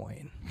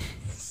PieCoin.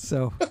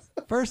 So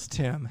first,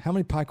 Tim, how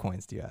many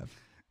PieCoins do you have?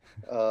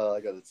 I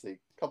gotta see,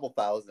 a couple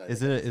thousand. I Is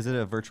think. it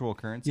a virtual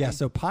currency? Yeah,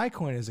 so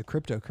PieCoin is a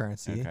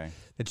cryptocurrency Okay.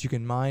 that you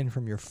can mine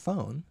from your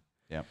phone.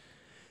 Yep.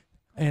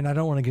 And I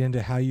don't want to get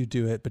into how you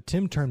do it, but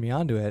Tim turned me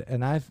onto it,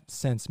 and I've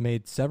since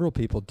made several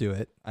people do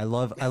it. I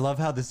love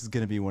how this is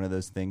going to be one of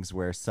those things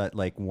where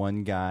like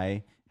one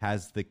guy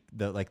has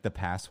the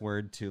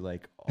password to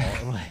like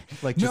all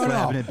like just No, what no.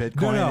 happened in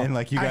Bitcoin No. and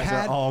like you I guys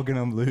had- are all going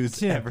to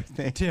lose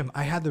everything. Tim,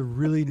 I had the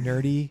really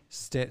nerdy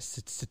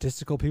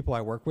statistical people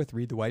I work with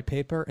read the white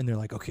paper, and they're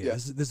like, "Okay, Yeah.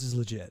 this is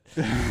legit."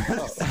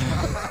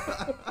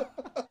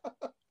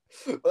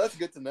 Well, that's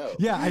good to know.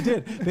 Yeah, I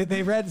did.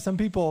 They read a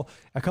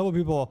couple of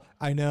people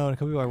I know and a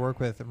couple of people I work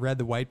with read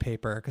the white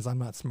paper because I'm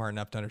not smart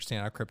enough to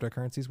understand how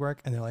cryptocurrencies work.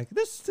 And they're like,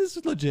 this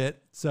is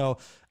legit. So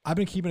I've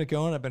been keeping it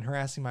going. I've been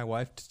harassing my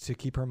wife to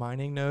keep her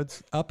mining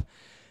nodes up.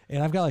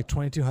 And I've got like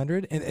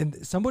 2,200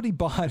 and somebody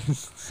bought.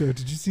 So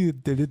did you see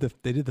they did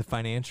the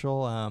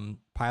financial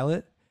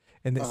pilot?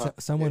 And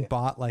someone Yeah.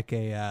 bought like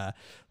a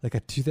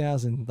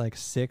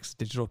 2006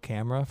 digital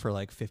camera for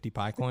like 50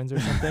 PieCoins or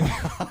something.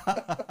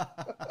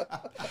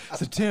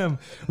 So Tim,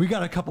 we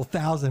got a couple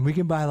thousand. We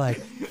can buy like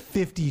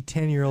 50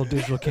 10-year-old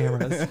digital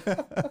cameras.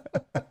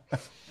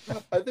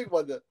 I think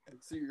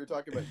so you're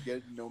talking about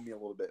getting to know me a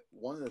little bit.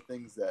 One of the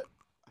things that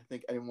I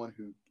think anyone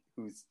who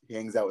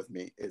hangs out with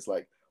me is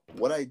like,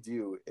 what I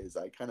do is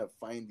I kind of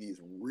find these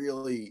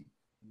really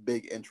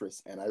big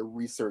interests and I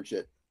research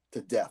it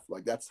to death.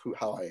 Like that's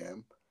how I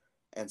am.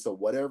 And so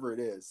whatever it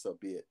is, so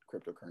be it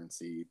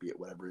cryptocurrency, be it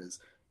whatever it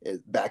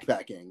is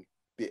backpacking.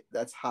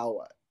 That's how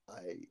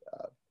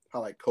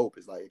I cope.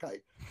 Is like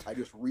I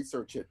just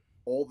research it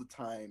all the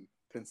time,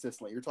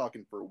 consistently. You're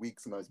talking for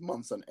weeks, sometimes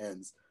months on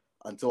ends,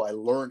 until I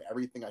learn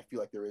everything I feel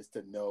like there is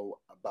to know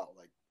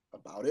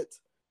about it.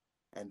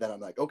 And then I'm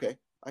like, okay,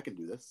 I can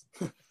do this.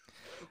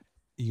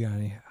 You got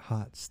any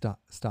hot stock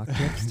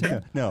tips,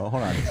 Tim? No,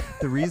 hold on.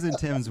 The reason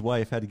Tim's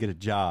wife had to get a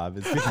job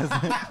is because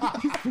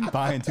he's been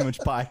buying too much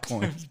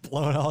PieCoin. He's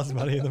blowing all his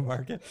money in the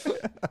market.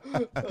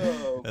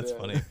 Oh, That's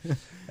man.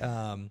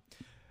 funny.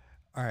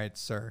 All right,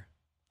 sir.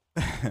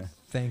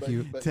 Thank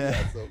you. But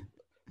yeah, so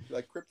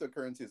like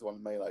cryptocurrency is one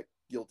of my like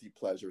guilty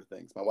pleasure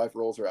things. My wife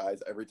rolls her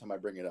eyes every time I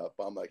bring it up.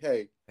 But I'm like,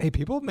 hey, Hey,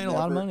 people have made a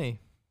lot of Never- money.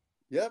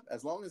 yep.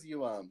 As long as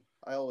you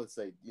I always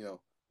say,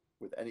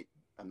 with any,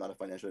 I'm not a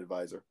financial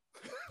advisor,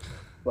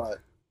 but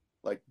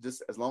like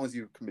just as long as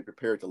you can be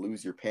prepared to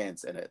lose your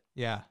pants in it.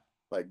 Yeah.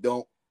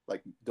 Don't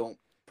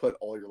put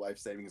all your life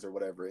savings or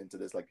whatever into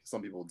this like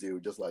some people do.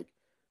 Just like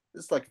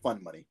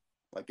fun money.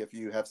 Like if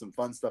you have some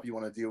fun stuff you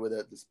want to do with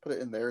it, just put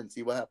it in there and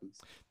see what happens.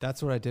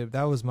 That's what I did.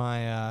 That was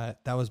my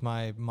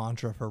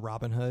mantra for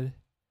Robinhood.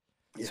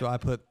 Yeah. So I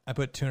put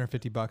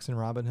 $250 in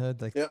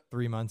Robinhood like Yep.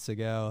 3 months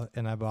ago,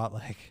 and I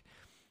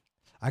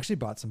actually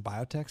bought some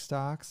biotech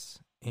stocks,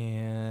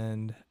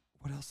 and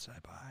what else did I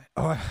buy?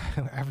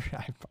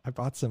 Oh, I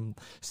bought some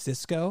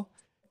Cisco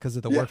because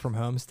of the work from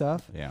home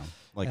stuff. Yeah,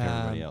 like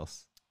everybody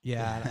else.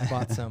 Yeah, and I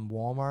bought some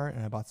Walmart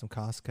and I bought some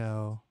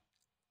Costco.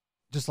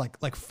 Just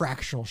like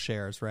fractional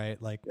shares,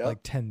 right? Like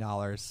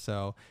 $10.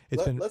 So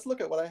Let's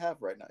look at what I have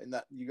right now. And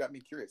that you got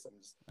me curious. I'm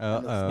just Yeah?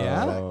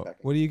 backpacking.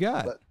 What do you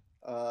got?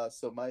 But,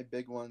 so my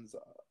big ones.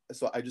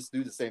 So I just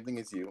do the same thing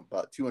as you,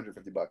 about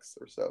 $250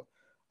 or so.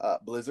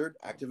 Blizzard,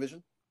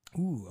 Activision,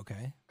 Ooh,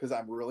 okay. because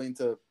I'm really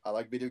into. I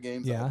like video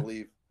games. Yeah. I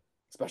believe,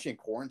 especially in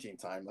quarantine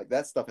time, like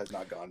that stuff has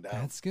not gone down.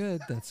 That's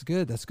good. That's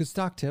good. That's a good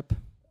stock tip.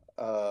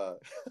 Uh,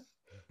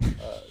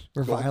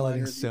 We're Gold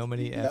violating miners, so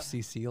many yeah.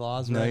 FCC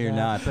laws. No, right you're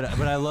now. not.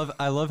 But I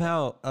love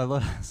how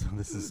so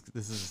this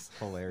is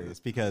hilarious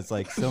because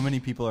like so many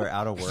people are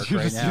out of work You're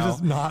right just, now. You're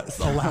just not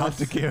allowed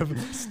to give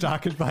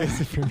stock advice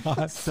if you're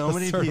not So a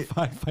many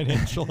certified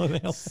financial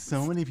analyst.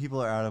 So many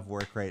people are out of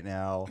work right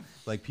now.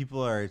 Like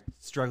people are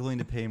struggling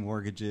to pay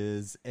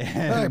mortgages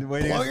and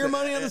blow your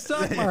money on the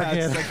stock Yeah, market.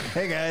 it's like,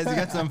 hey guys, you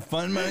got some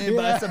fun money to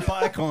buy some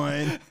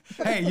Picoin.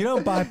 Hey, you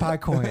don't buy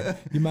Picoin.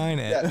 You mine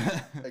it. yeah,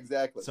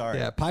 exactly. Sorry.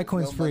 Yeah, There's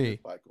Picoin's no money free.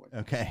 with Picoin.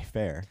 Okay,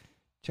 fair.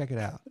 Check it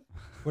out.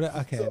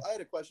 Okay. So I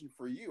had a question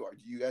for you.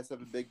 Do you guys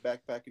have a big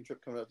backpacking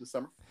trip coming up this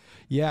summer?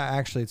 Yeah,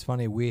 actually, it's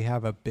funny. We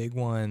have a big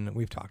one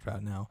we've talked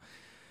about now.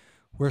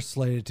 We're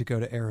slated to go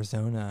to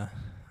Arizona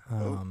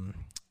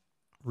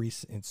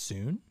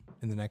soon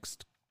in the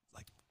next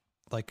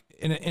like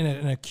in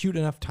an acute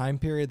enough time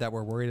period that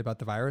we're worried about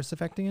the virus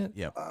affecting it.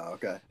 Yep.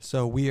 Okay.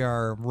 So we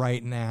are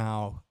right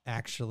now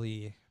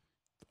actually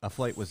A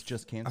flight was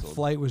just a canceled.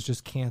 flight was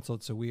just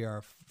canceled, so we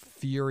are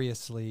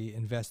furiously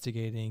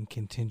investigating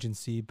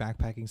contingency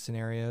backpacking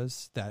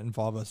scenarios that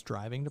involve us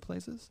driving to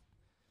places.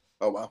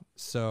 Oh wow.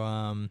 So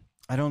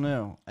I don't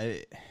know.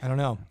 I don't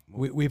know.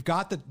 We've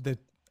got the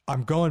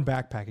I'm going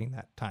backpacking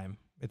that time.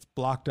 It's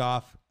blocked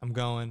off.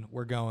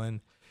 We're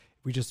going.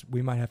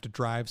 We might have to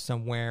drive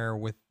somewhere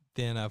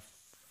within a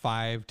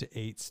 5 to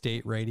 8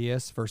 state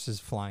radius versus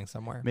flying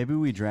somewhere. Maybe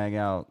we drag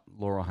out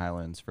Laurel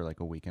Highlands for like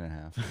a week and a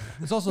half.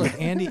 It's also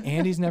like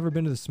Andy's never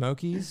been to the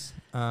Smokies.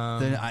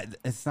 Then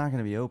it's not going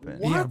to be open.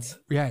 What?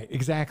 Yeah,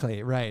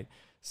 exactly. Right.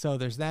 So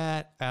there's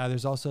that.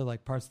 There's also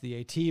like parts of the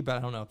AT, but I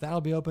don't know if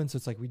that'll be open. So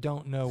it's like we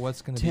don't know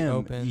what's going to be Tim,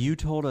 open. you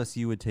told us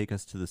you would take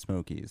us to the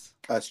Smokies.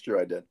 That's true.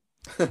 I did.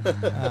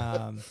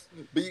 Um,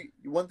 But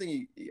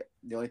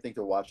the only thing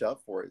to watch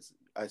out for is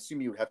I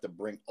assume you would have to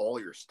bring all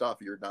your stuff.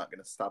 You're not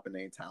going to stop in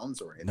any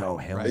towns or anything. No,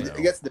 hell Right. no.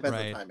 I guess it depends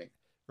Right. on timing.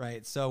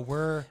 right. So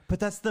we're But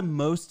that's the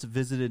most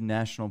visited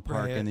national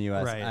park Right, in the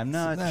U.S. right. I'm So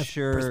not that's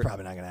sure.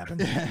 probably not going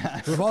to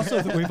happen.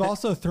 We've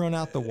also thrown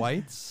out the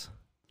whites.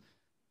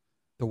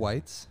 The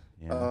whites.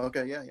 Yeah.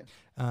 Okay.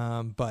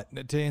 Yeah.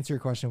 But to answer your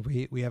question,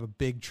 we have a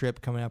big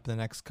trip coming up in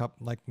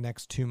the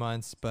next 2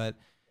 months. But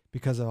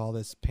because of all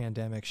this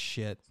pandemic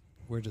shit,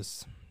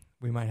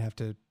 we might have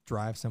to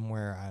drive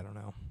somewhere. I don't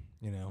know.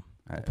 We'll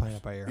plan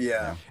it by ear.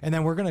 Yeah. And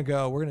then we're gonna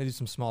do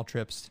some small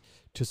trips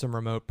to some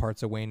remote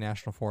parts of Wayne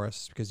National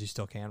Forest because you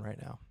still can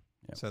right now.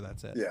 Yep. So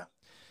that's it. Yeah.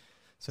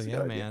 So That's a yeah,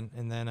 good idea. man.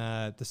 And then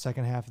the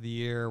second half of the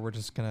year, we're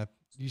just gonna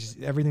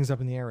everything's up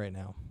in the air right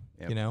now.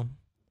 Yep.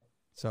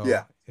 So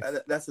Yeah.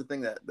 if- That's the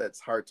thing that's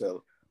hard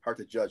to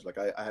judge. Like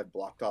I have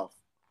blocked off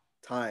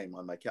time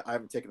on my I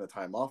haven't taken the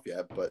time off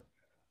yet, but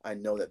I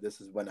know that this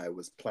is when I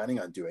was planning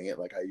on doing it.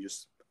 Like I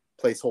just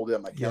placeholder it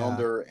on my Yeah.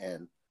 calendar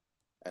and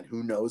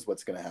who knows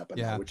what's going to happen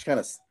now, Yeah. which kind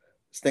of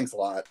stinks a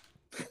lot.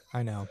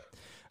 I know.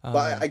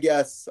 But I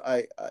guess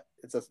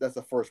that's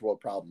a first world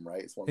problem,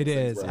 right? It's one of It those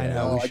things is. where, I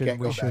know. oh, We I should can't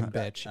go we should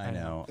back. bitch. I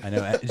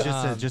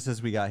know. Just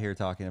as we got here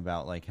talking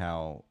about like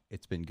how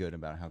it's been good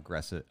about how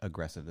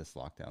aggressive this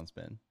lockdown's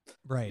been.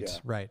 Right. Yeah.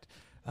 Right.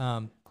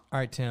 All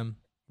right, Tim.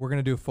 We're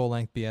gonna do full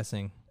length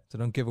BSing, so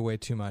don't give away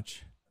too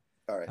much.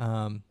 All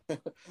right.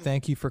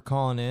 Thank you for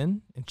calling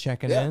in and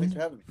checking Yeah, in thanks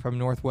for having me. from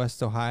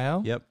Northwest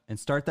Ohio. Yep. And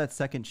start that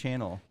second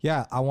channel.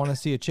 Yeah, I want to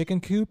see a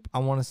chicken coop. I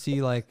want to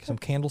see like some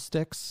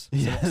candlesticks,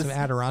 Yes. some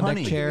Adirondack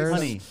Honey. chairs.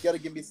 Honey. You got to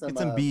give me some Get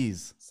some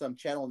bees. some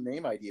channel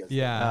name ideas.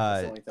 Yeah.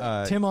 That's the only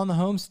thing. Tim on the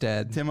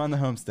homestead. Tim on the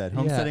homestead.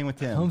 Homesteading with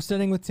Tim.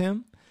 Homesteading with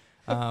Tim.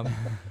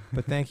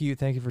 But thank you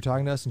for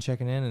talking to us and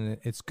checking in, and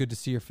it's good to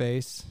see your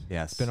face.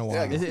 Yes. It's been a while.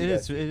 Yeah, It you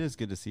guys. is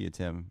good to see you,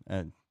 Tim.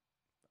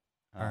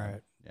 All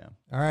right. Yeah.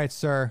 All right,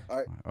 sir. All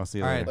right. I'll see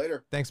you All later. right.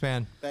 Later. Thanks,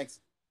 man. Thanks.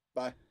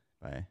 Bye.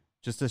 Bye.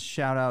 just a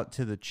shout out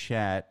to the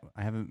chat.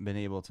 I haven't been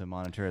able to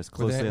monitor as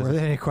closely Were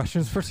there any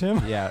questions for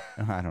Tim? yeah,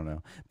 I don't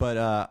know, but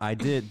I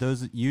did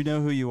those. You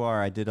know who you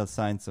are. I did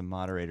assign some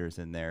moderators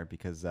in there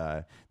because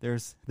there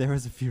was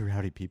a few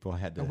rowdy people I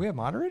had to. Oh, we have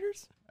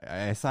moderators?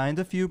 I assigned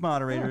a few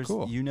moderators.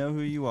 cool. You know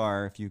who you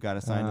are if you got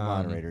assigned a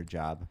moderator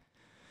job.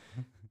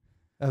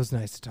 That was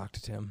nice to talk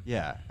to Tim.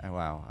 Yeah.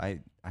 Wow. I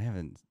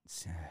haven't.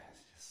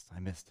 I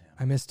missed him.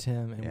 I missed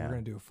him, and Yeah. we're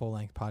going to do a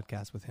full-length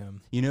podcast with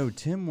him. You know,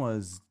 Tim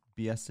was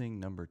BSing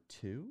number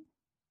 2,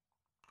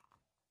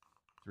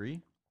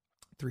 3.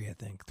 3, I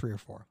think. 3 or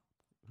 4.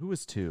 Who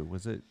was 2?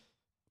 Was it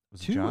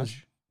 2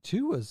 Josh?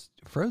 2 was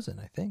Frozen,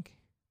 I think.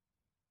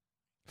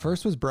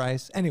 First was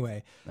Bryce.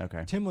 Anyway,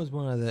 Okay. Tim was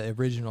one of the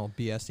original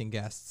BSing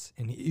guests,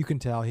 and you can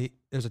tell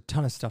there's a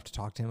ton of stuff to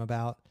talk to him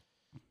about,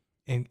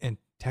 and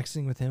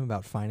texting with him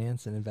about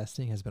finance and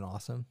investing has been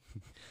awesome.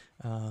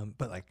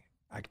 But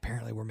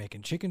apparently we're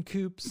making chicken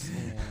coops,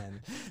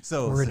 and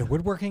So we're into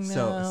woodworking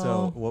now.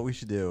 So what we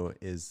should do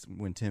is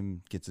when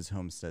Tim gets his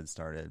homestead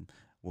started,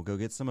 we'll go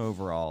get some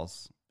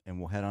overalls and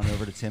we'll head on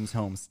over to Tim's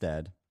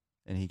homestead,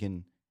 and we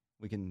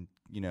can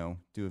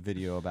do a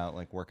video about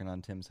like working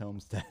on Tim's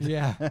homestead.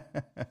 Yeah.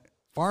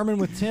 Farming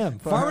with Tim.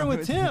 Farming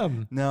with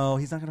Tim. No,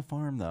 he's not gonna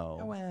farm though.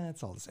 Oh, well,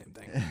 it's all the same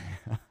thing.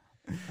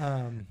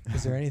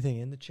 Is there anything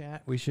in the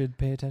chat we should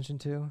pay attention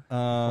to for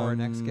our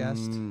next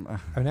guest?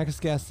 Our next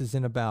guest is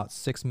in about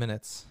 6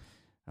 minutes.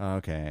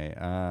 Okay.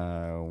 We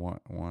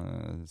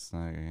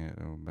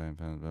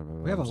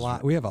have a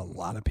lot. We have a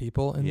lot of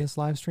people in this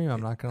live stream.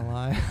 I'm not gonna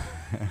lie.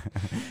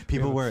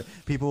 People were.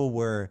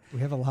 We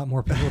have a lot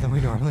more people than we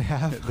normally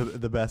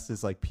have. The best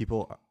is like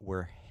people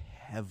were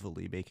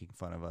heavily making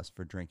fun of us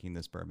for drinking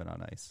this bourbon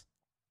on ice.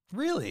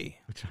 Really?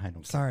 Which I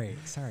don't. Sorry,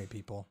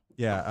 people.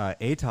 Yeah.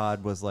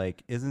 Todd was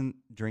like, "Isn't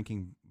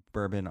drinking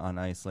bourbon on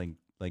ice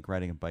like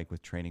riding a bike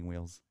with training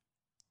wheels?"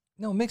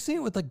 No, mixing it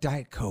with like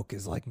Diet Coke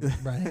is like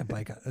riding a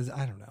bike.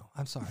 I don't know.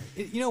 I'm sorry.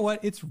 You know what?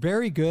 It's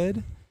very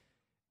good.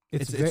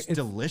 It's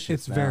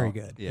delicious. It's now. very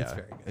good. Yeah, it's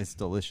very good. It's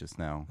delicious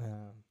now.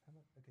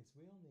 Okay,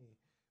 so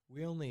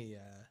we only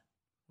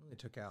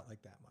took out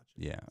like that much.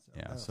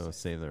 Yeah. So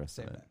save the rest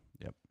of it. That.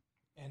 Yep.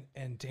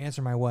 And to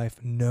answer my wife,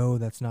 no,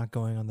 that's not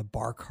going on the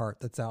bar cart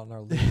that's out in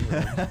our living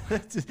room.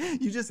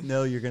 You just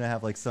know you're gonna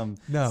have like some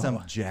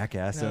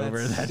jackass over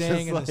that's that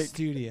staying in just the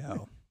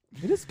studio.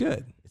 It is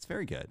good. It's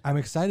very good. I'm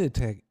excited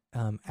to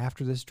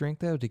after this drink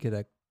though to get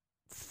a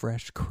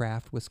fresh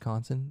craft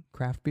Wisconsin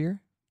craft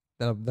beer.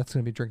 That's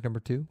going to be drink number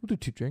 2. We'll do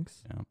 2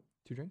 drinks. Yeah.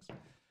 2 drinks.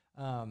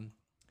 What else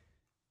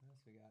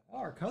we got? Oh,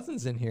 our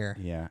cousin's in here.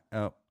 Yeah.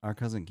 Oh, our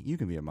cousin, you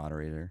can be a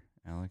moderator,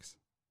 Alex.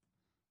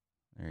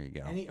 There you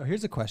go.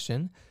 Here's a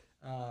question.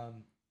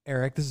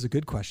 Eric, this is a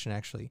good question,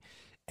 actually.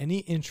 Any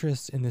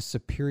interest in the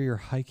Superior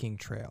hiking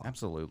trail?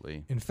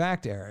 Absolutely. In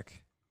fact,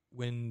 Eric,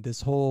 when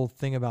this whole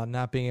thing about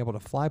not being able to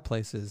fly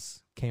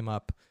places came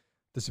up,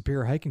 the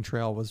Superior hiking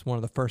trail was one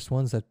of the first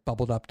ones that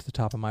bubbled up to the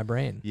top of my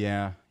brain.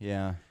 Yeah.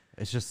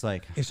 It's just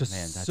like, it's just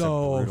man, that's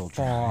so a brutal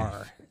far.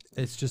 drive.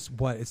 It's just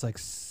it's like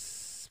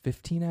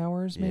 15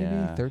 hours,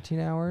 maybe 13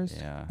 hours.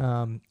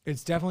 Yeah.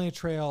 It's definitely a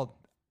trail,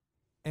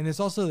 and it's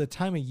also the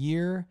time of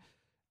year.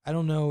 I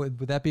don't know.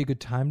 Would that be a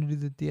good time to do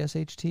the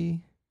DSHT?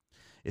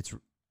 It's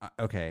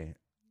okay.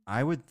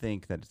 I would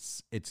think that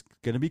it's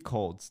going to be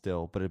cold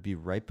still, but it'd be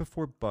right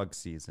before bug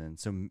season.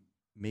 So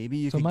maybe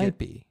you could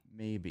maybe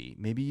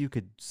you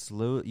could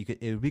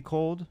it would be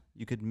cold.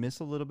 You could miss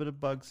a little bit of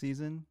bug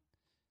season.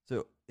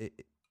 So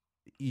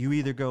you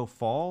either go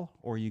fall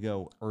or you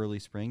go early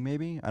spring,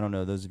 maybe. I don't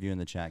know. Those of you in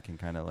the chat can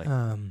kind of like.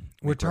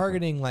 We're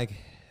targeting like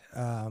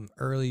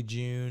early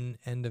June,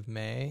 end of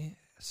May.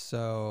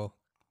 So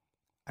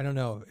I don't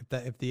know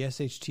if the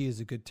SHT is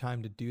a good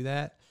time to do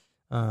that.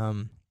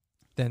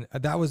 Then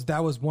that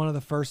was one of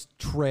the first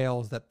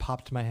trails that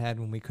popped to my head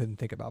when we couldn't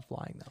think about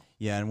flying though.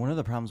 Yeah, and one of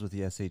the problems with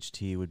the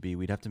SHT would be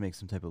we'd have to make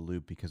some type of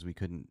loop because we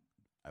couldn't.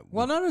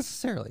 Well, not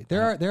necessarily.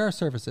 There are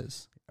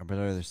services. But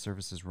are there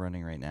services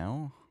running right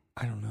now?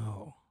 I don't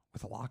know.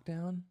 With a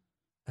lockdown?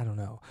 I don't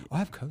know. I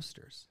have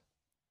coasters.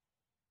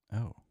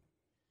 Oh.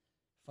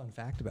 Fun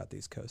fact about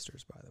these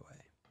coasters, by the way.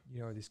 You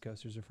know where these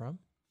coasters are from?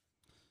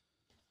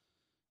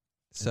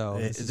 So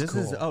this is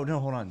cool. Oh no,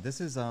 hold on.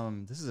 This is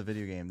a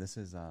video game. This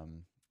is No.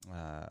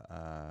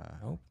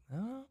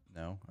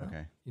 No?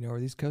 Okay. You know where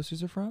these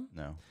coasters are from?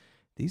 No.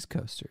 These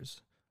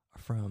coasters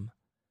are from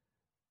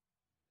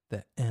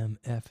the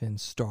MF in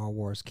Star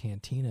Wars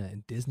Cantina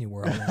in Disney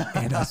World,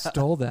 and I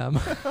stole them.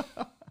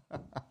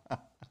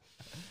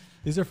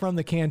 These are from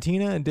the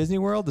Cantina in Disney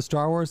World, the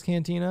Star Wars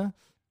Cantina.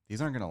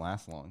 These aren't going to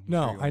last long.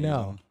 No, I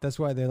know. That's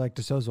why they like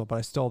disposable, but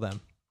I stole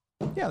them.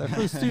 Yeah, they're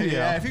from the studio.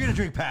 Yeah, if you're going to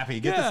drink Pappy,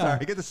 get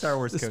the Star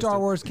Wars coaster. Star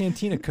Wars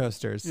Cantina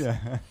coasters.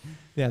 Yeah.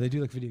 Yeah, they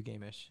do look video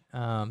game-ish.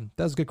 That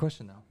was a good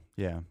question, though.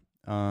 Yeah.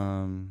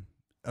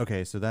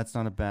 Okay, so that's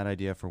not a bad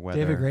idea for weather.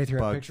 David Gray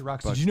threw out Picture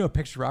Rocks. Did you know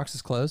Picture Rocks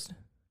is closed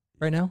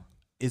right now?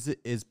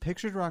 Is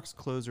Picture Rocks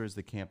closed or is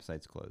the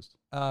campsites closed?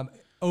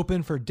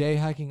 Open for day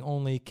hiking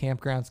only,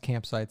 campgrounds,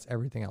 campsites,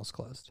 everything else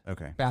closed.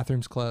 Okay.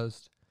 Bathrooms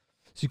closed.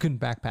 So you couldn't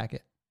backpack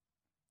it.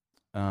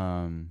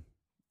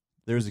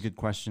 There's a good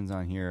questions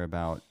on here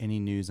about any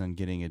news on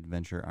getting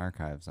Adventure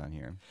Archives on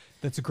here.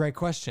 That's a great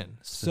question.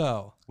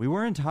 So We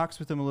were in talks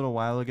with them a little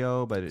while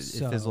ago, but it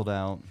fizzled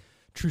out.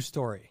 true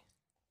story.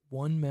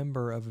 One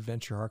member of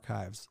Adventure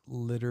Archives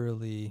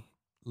literally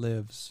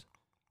lives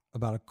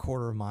about a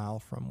quarter mile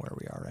from where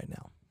we are right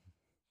now.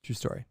 True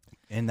story.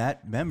 And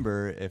that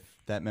member, if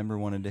that member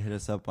wanted to hit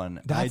us up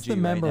on That's IG the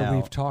member right now,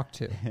 we've talked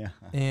to. yeah,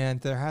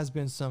 And there has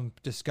been some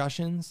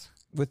discussions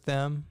with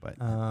them. but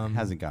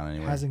hasn't gone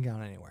anywhere. Hasn't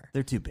gone anywhere.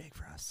 They're too big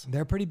for us.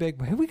 They're pretty big.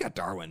 But we got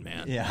Darwin,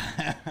 man.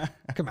 Yeah.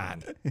 Come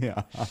on.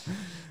 Yeah.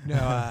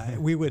 No,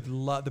 we would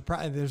love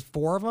there's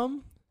 4 of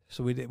them.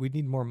 So we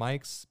need more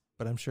mics,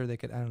 but I'm sure they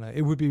could. I don't know.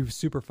 It would be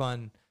super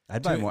fun.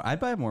 I'd buy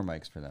more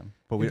mics for them.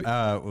 But we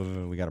got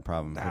a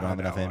problem. We don't have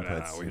enough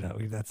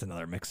inputs. That's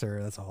another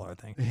mixer. That's a whole other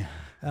thing.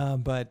 Yeah.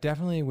 But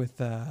definitely with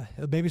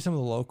maybe some of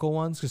the local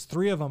ones, because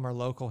 3 of them are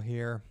local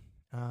here.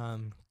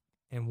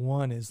 And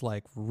one is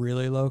like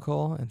really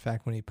local. In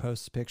fact, when he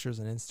posts pictures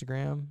on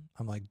Instagram,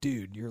 I'm like,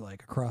 dude, you're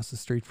like across the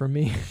street from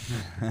me.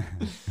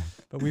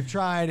 But we've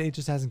tried. It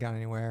just hasn't gone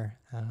anywhere.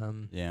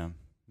 Yeah.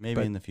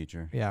 Maybe in the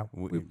future. Yeah,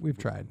 we've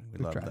tried.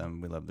 We love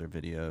them. We love their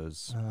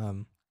videos.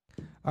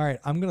 All right,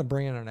 I'm going to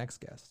bring in our next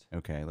guest.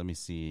 Okay, let me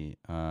see.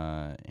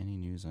 Any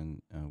news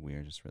on? We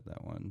just read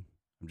that one.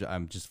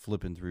 I'm just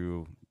flipping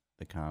through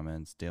the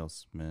comments. Dale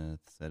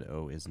Smith said,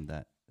 "Oh, isn't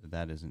that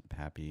isn't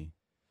Pappy?"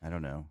 I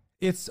don't know.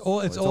 It's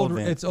old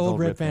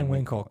Rip Van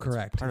Winkle.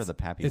 Correct. It's part of the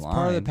Pappy line. It's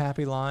part of the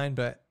Pappy line,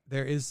 but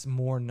there is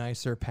more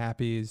nicer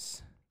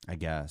Pappies, I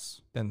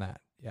guess, than that.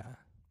 Yeah,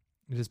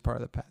 it is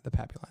part of the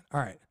Pappy line. All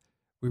right,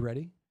 we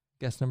ready?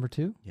 Guest number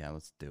 2. Yeah,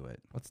 let's do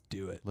it. Let's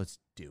do it. Let's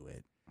do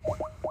it.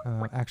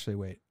 Actually,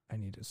 wait.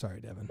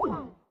 Sorry, Devin.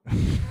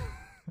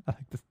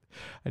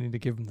 I need to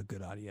give him the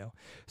good audio.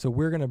 So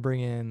we're gonna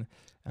bring in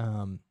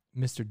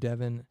Mr.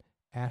 Devin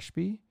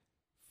Ashby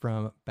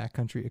from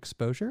Backcountry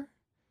Exposure.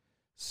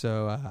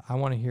 So I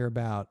want to hear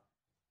about.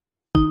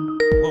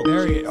 Whoa,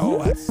 there he is.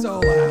 Oh, that's so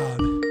loud.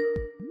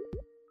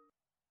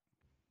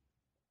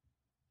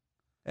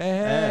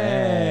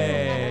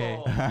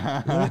 Hey.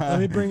 let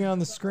me bring it on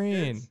the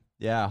screen.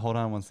 Yeah, hold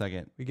on one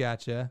second. We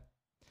got you.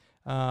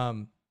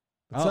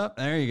 What's up?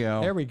 There you go.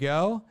 There we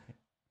go.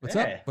 What's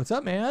up? What's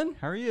up, man?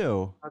 How are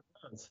you?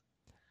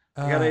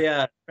 I got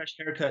a fresh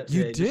haircut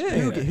today. You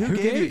did. Who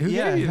gave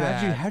you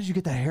that? How did you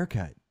get that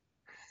haircut?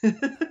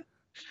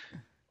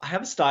 I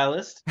have a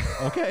stylist.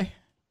 Okay.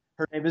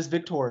 Her name is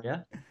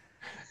Victoria.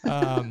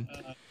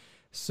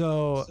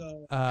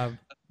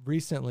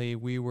 Recently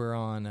we were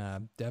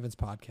on Devin's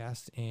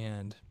podcast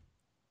and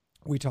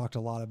we talked a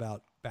lot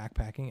about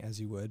backpacking,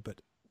 as you would, but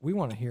we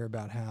want to hear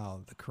about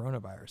how the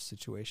coronavirus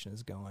situation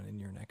is going in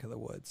your neck of the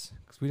woods,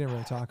 because we didn't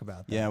really talk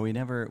about that. Yeah,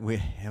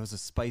 it was a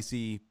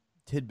spicy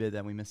tidbit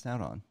that we missed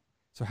out on.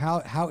 So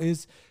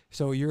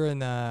so you're in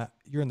the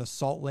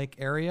Salt Lake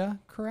area,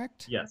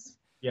 correct? Yes.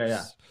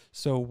 Yeah.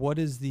 So what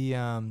is the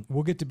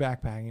we'll get to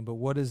backpacking, but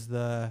what is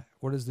the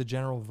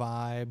general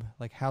vibe?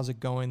 Like, how's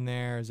it going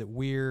there? Is it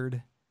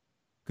weird?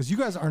 Because you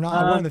guys are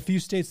not one of the few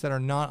states that are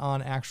not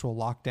on actual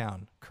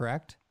lockdown,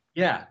 correct?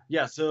 Yeah.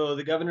 So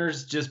the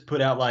governor's just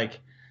put out like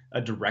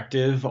a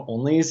directive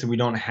only, so we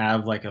don't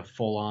have like a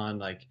full on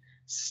like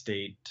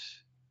state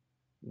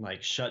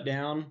like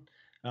shutdown.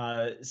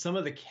 Some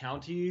of the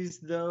counties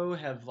though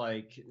have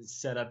like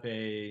set up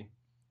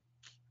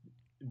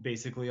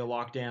basically a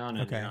lockdown,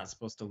 and you're not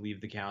supposed to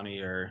leave the county,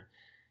 or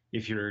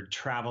if you're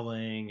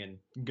traveling and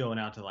going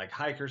out to like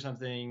hike or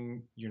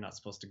something, you're not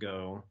supposed to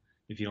go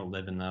if you don't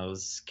live in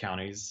those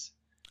counties.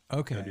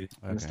 Okay.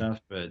 And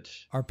stuff, but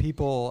are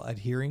people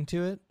adhering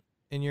to it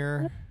in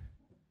your?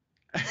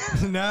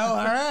 No,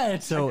 all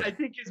right. So I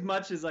think as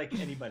much as like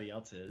anybody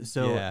else is.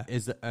 So yeah.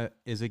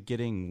 Is it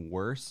getting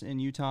worse in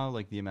Utah?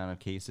 Like the amount of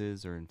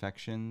cases or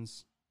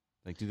infections?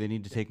 Like, do they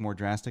need to take more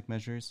drastic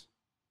measures?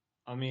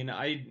 I mean,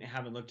 I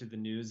haven't looked at the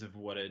news of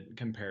what it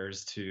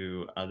compares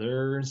to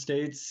other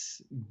states,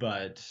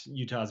 but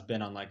Utah's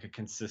been on like a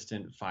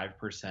consistent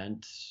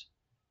 5%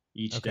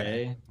 each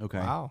day. Okay.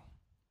 Wow.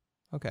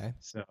 Okay.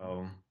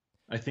 So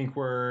I think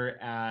we're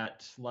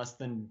at less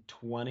than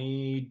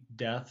 20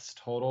 deaths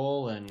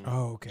total, and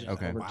over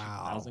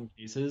 2,000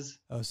 cases.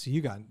 Oh, so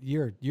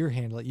you're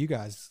handling. You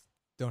guys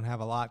don't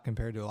have a lot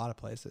compared to a lot of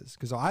places,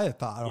 because I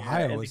thought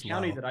Ohio was the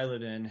county low. that I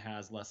live in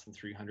has less than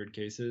 300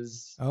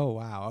 cases. Oh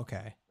wow.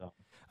 Okay. So.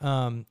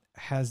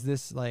 Has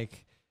this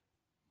like,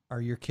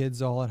 are your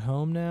kids all at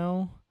home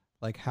now?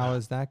 Like, how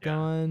is that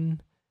going?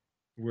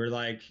 We're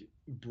like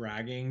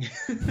bragging.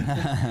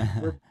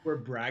 we're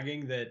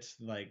bragging that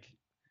like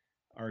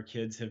our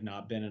kids have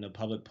not been in a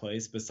public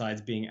place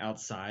besides being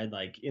outside,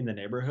 like in the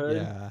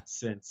neighborhood,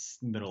 since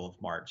middle of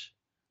March.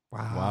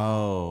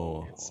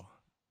 Wow.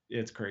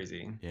 It's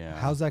crazy. Yeah.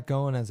 How's that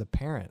going as a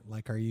parent?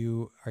 Like, are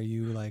you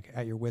like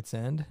at your wit's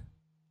end?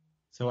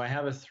 So I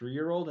have a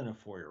 3-year-old and a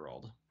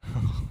 4-year-old.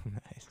 Oh,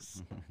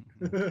 nice.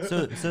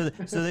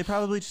 so they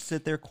probably just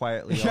sit there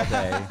quietly all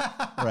day,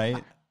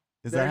 right?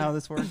 Is that how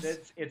this works?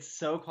 It's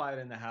so quiet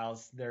in the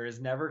house. There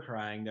is never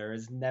crying. There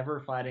is never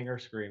fighting or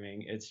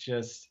screaming. It's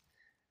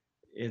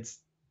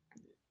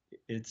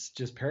it's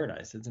just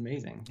paradise. It's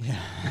amazing.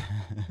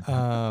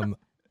 Yeah.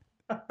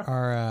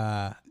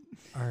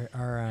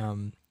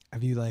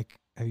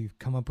 Have you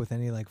come up with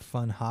any like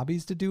fun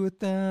hobbies to do with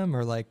them,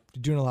 or like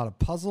doing a lot of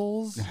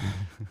puzzles?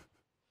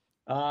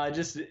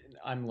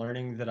 I'm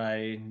learning that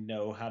I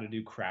know how to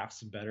do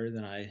crafts better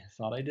than I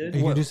thought I did.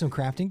 You can do some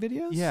crafting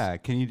videos? Yeah.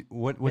 Can you?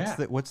 What's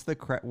Yeah.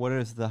 what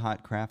is the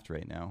hot craft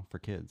right now for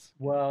kids?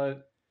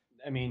 Well,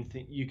 I mean,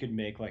 you could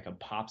make like a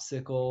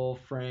popsicle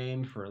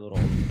frame for little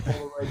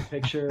Polaroid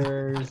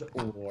pictures,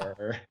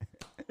 or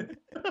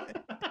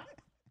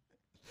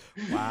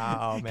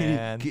Wow, Can you-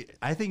 man.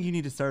 I think you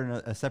need to start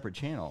a separate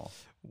channel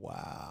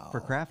Wow. for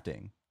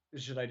crafting.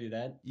 should I do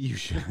that? You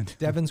should.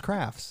 Devin's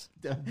Crafts.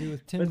 Do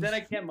with Tim's. But then I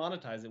can't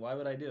monetize it. Why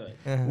would I do it?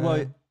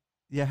 Well,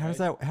 yeah. How does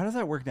Right.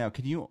 that work now?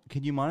 Can you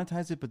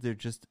monetize it, but there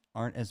just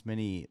aren't as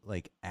many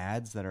like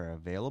ads that are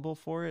available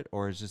for it,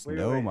 or is just Wait,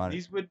 no wait,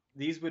 money?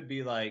 these would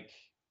be like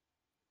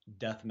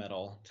death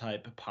metal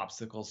type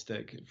popsicle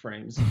stick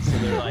frames, so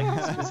they're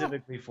like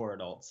specifically for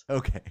adults.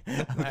 Okay.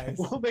 Nice.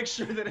 We'll make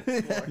sure that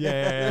it's for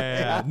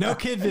Yeah. No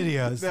kid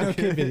videos. No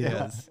kid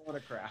videos. What a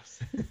crafts.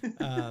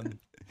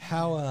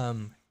 How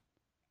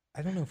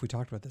I don't know if we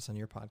talked about this on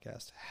your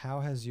podcast. How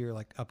has your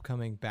like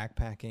upcoming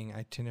backpacking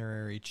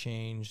itinerary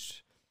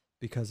changed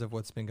because of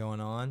what's been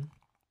going on,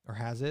 or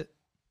has it?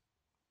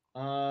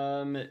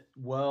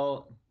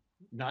 Well,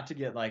 not to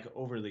get like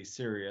overly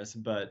serious,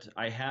 but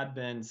I had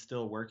been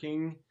still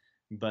working,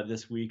 but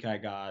this week I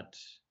got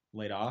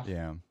laid off.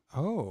 Yeah.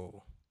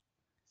 Oh,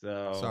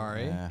 So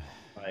sorry.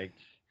 like,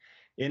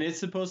 and it's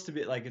supposed to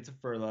be like it's a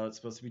furlough. It's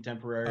supposed to be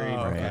temporary.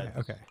 Oh, okay. but,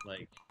 Okay.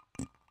 Like,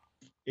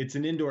 it's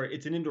an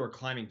indoor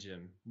climbing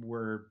gym.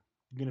 We're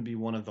gonna be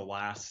one of the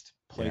last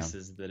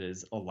places that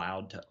is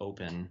allowed to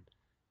open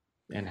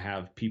and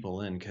have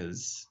people in,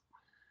 because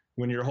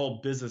when your whole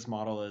business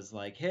model is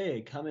like,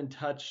 hey, come and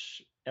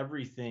touch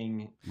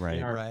everything Right.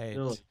 in our Right.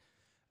 facility.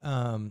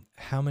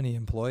 How many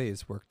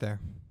employees work there?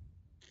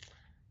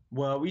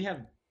 Well, we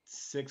have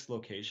 6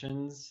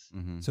 locations.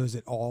 Mm-hmm. So is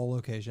it all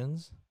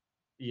locations?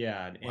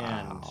 Yeah, and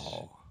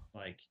Wow.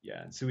 like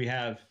so we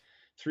have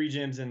 3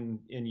 gyms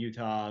in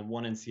Utah,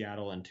 1 in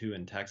Seattle, and 2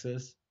 in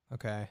Texas.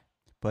 Okay.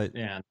 But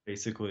And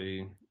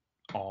basically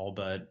all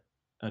but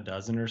a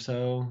dozen or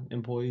so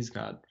employees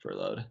got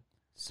furloughed.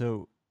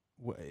 so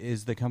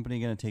is the company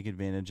going to take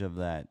advantage of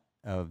that,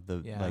 of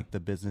the Yeah. like the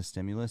business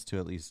stimulus, to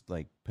at least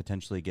like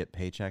potentially get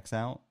paychecks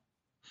out?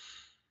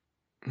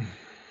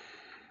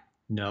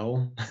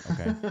 No.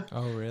 Okay.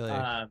 Oh, really?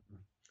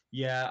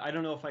 Yeah, I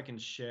don't know if I can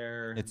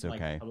share. It's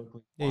like, okay.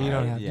 publicly Yeah, you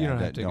don't why, have- you don't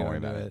have to don't go worry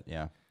into about it.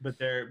 Yeah. but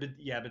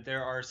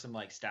there are some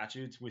like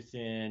statutes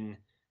within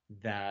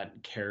that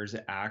CARES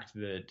Act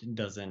that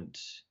doesn't,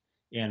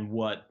 and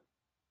what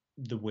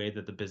the way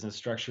that the business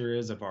structure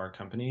is of our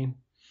company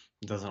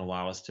doesn't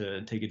allow us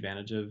to take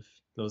advantage of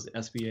those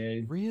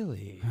SBA.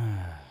 Really?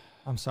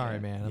 I'm sorry,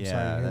 man. I'm yeah,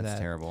 sorry to hear that's that.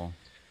 terrible.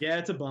 Yeah,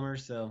 it's a bummer.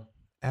 So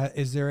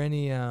Is there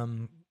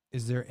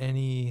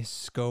any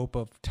scope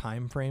of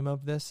time frame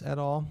of this at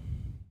all?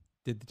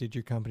 Did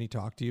your company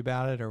talk to you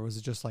about it, or was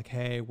it just like,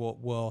 hey,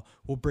 we'll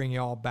bring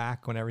you all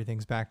back when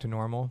everything's back to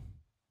normal?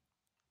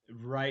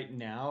 right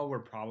now we're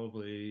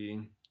probably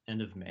end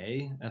of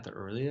May at the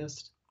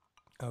earliest.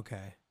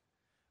 Okay.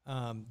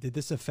 Did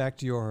this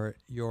affect your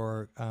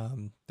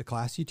the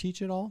class you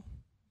teach at all?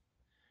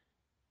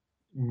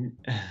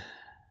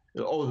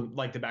 Oh,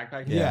 like the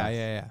backpacking?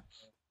 Yeah.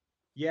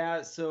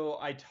 Yeah, so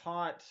I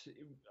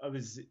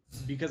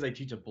because I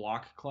teach a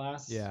block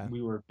class. Yeah.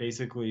 We were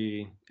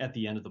basically at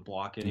the end of the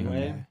block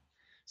anyway. Okay.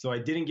 So I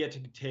didn't get to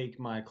take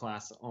my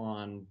class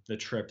on the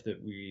trip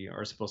that we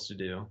are supposed to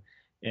do.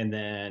 And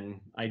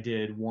then I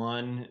did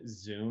one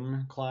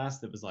Zoom class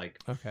that was like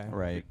Okay.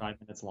 Right. 5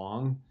 minutes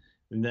long.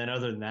 And then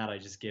other than that, I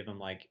just gave them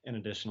like an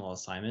additional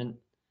assignment.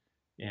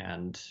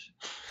 And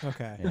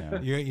Okay. Yeah.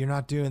 You're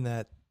not doing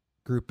that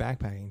group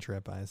backpacking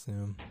trip, I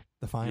assume.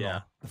 The final.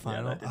 Yeah. The Yeah,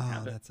 final. that didn't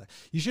happen.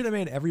 You should have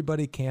made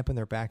everybody camp in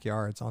their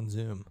backyards on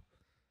Zoom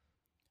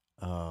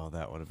Oh,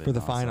 that would have been for the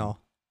awesome.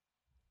 final.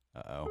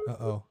 Uh-oh.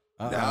 Uh-oh.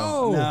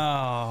 Uh-oh.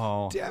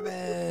 No.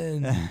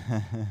 Devin,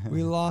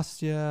 we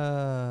lost you.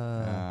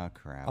 Oh,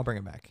 crap. I'll bring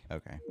it back.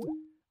 Okay.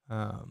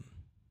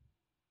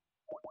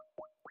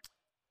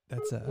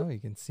 That's oh, you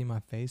can see my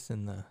face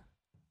in the.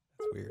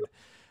 That's weird.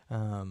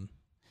 Oh,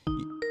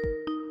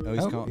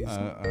 he's Oh, calling.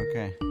 he's-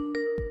 Okay.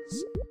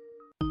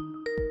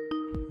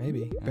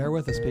 Maybe. Bear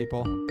with us,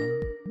 people.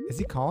 Is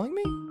he calling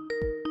me?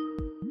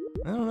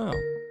 I don't know.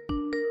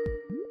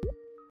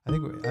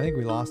 I think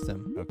we lost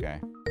him. Okay.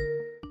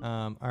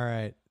 All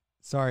right.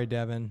 Sorry,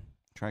 Devin.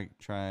 Try.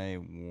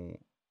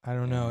 I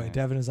don't know. Yeah.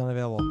 Devin is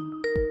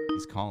unavailable.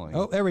 He's calling.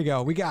 Oh, there we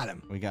go. We got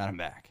him. We got him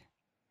back.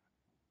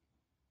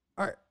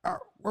 All right.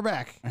 We're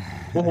back.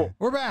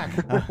 We're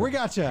back. We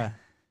got you.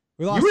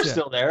 We lost you you. were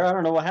still there. I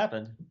don't know what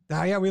happened.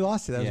 Oh, yeah, we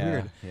lost you. That was Yeah,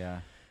 weird.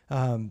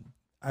 Yeah.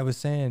 I was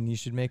saying you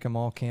should make them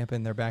all camp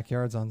in their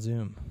backyards on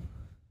Zoom.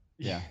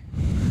 Yeah.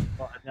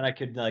 Well, and then I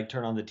could like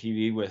turn on the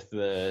TV with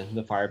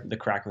the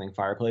crackling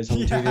fireplace on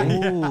the Yeah.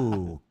 TV.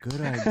 Oh,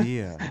 good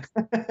idea.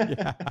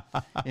 Yeah.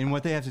 And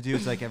what they have to do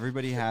is like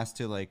everybody has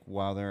to like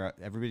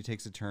everybody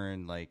takes a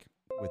turn like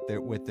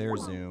with their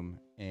Zoom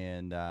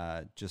and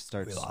just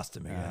starts. We lost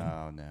him again.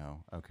 Oh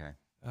no. Okay.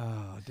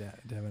 Oh,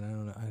 Devin,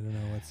 I don't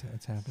know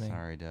what's happening.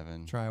 Sorry,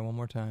 Devin. Try one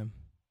more time.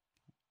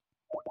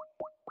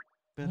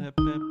 All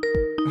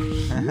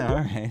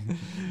right.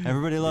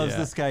 Everybody loves Yeah.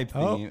 the Skype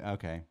Oh. theme.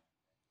 Okay.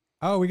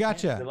 Oh, we Is it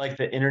gotcha. like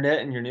the internet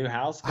in your new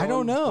house? I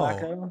don't going know.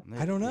 wacko?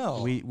 I don't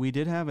know. We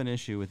did have an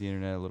issue with the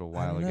internet a little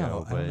while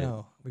ago, I but don't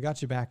know. We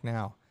got you back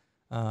now.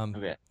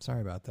 Okay.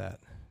 Sorry about that.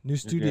 New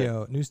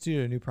studio,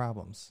 new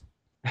problems.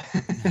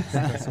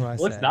 That's what I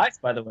Looks say. nice,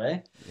 by the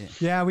way.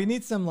 Yeah, we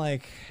need some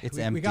like It's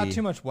we got empty.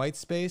 too much white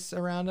space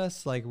around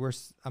us. Like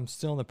I'm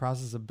still in the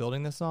process of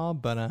building this all,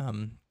 but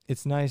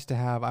it's nice to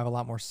have. I have a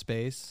lot more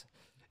space,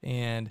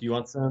 and Do you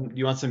want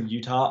some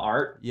Utah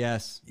art?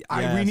 yes.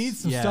 we need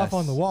some stuff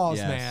on the walls,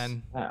 yes.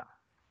 man. Yeah.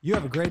 You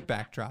have a great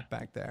backdrop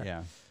back there.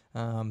 Yeah.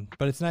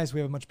 But it's nice. We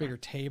have a much bigger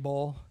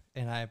table,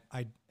 and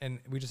and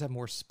we just have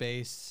more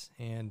space.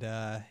 And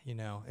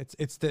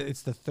it's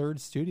the third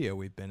studio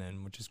we've been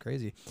in, which is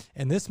crazy.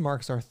 And this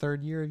marks our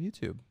 3rd year of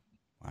YouTube.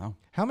 Wow.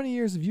 How many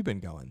years have you been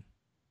going?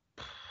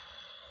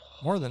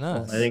 More than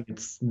us. I think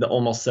it's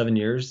almost 7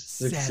 years.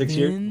 6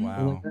 years. Seven?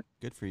 Wow.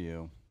 Good for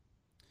you.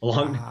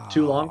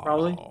 Too long,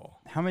 probably. Wow.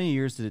 How many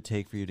years did it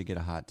take for you to get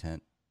a hot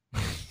tent?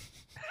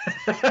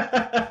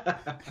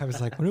 I was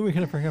like, when are we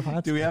going to bring up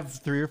hot Do we have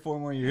 3 or 4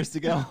 more years to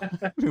go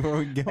before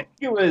we go?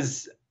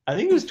 I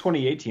think it was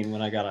 2018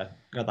 when I got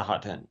the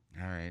hot tent.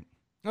 All right.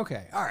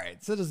 Okay. All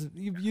right. So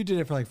you did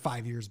it for like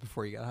 5 years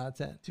before you got a hot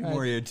tent. Two All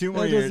more right. years. 2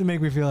 more That years. doesn't make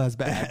me feel as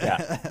bad.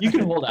 Yeah, you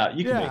can hold out.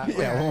 You can Yeah. make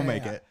it. Yeah, we'll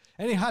make it.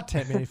 Any hot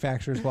tent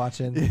manufacturers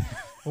watching,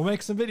 we'll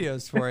make some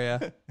videos for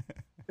you.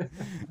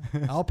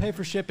 I'll pay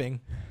for shipping.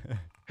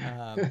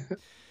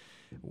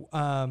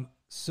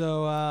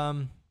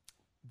 So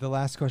the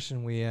last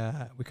question we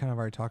kind of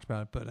already talked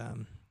about it, but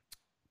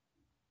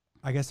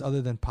I guess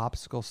other than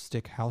popsicle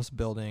stick house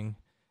building,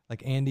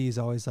 like Andy's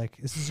always like,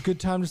 this is a good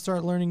time to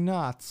start learning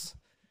knots.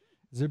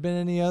 Has there been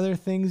any other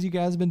things you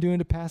guys have been doing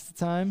to pass the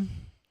time?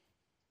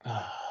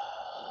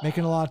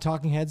 Making a lot of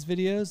Talking Heads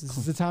videos. This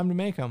is the time to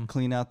make them.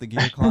 Clean out the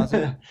gear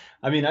closet.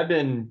 I mean, I've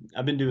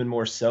been doing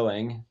more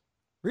sewing.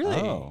 Really?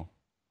 Oh,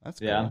 that's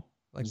cool. Yeah.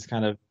 Like- Just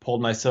kind of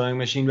pulled my sewing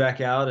machine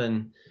back out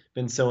and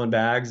been sewing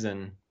bags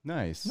and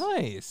Nice.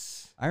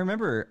 Nice. I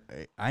remember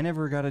I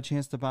never got a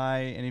chance to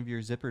buy any of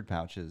your zippered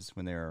pouches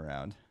when they were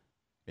around.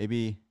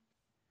 Maybe.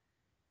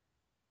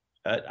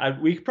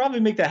 we could probably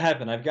make that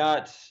happen. I've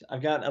got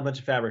a bunch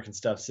of fabric and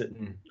stuff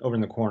sitting over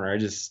in the corner.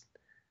 Nice.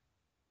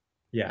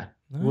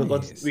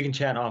 We can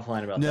chat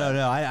offline about No,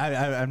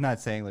 that. no, I'm not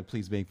saying like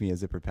please make me a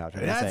zippered pouch.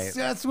 I'm just saying,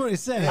 That's what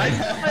he's saying. I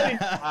saw it in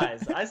your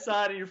eyes. I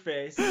saw it in your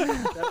face.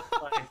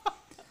 That's like,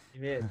 you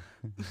did.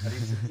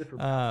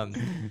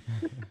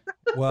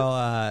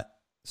 Well,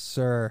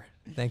 sir,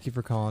 thank you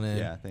for calling in.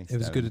 Yeah, thanks, It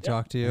was Devin. good to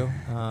talk to you.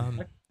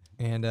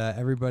 And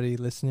everybody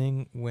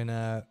listening,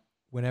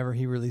 whenever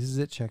he releases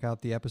it, check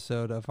out the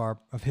episode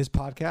of his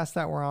podcast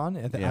that we're on.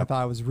 I Yep.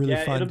 thought it was really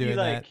fun it'll doing be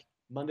like that.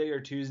 Monday or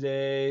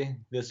Tuesday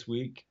this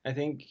week, I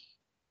think.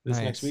 This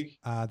next Nice. week.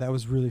 That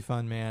was really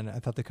fun, man. I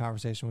thought the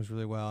conversation was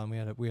really well, and we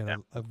had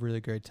a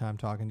really great time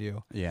talking to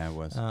you. yeah, it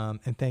was.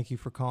 And thank you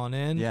for calling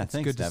in. Yeah, it's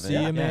thanks, good to Devin. see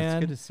Yeah, you, man. it's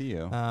good to see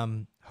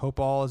you. Hope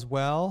all is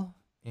well.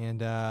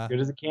 And all Good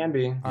as it can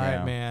be. right,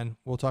 Yeah. man.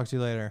 We'll talk to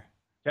you later.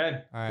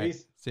 Okay. All right.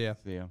 Peace. See ya.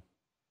 See you.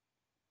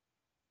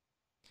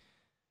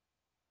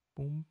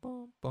 Boom,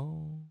 boom,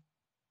 boom.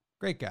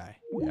 Great guy.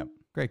 Yep.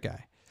 Great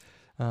guy.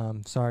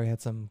 Sorry, I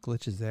had some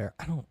glitches there.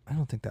 I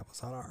don't think that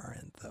was on our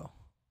end though.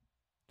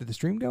 Did the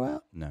stream go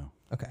out? No,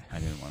 Okay. I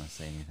didn't want to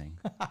say anything.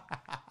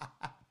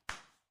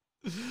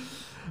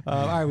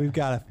 All right, we've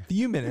got a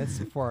few minutes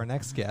before our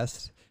next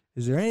guest.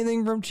 Is there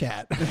anything from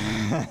chat?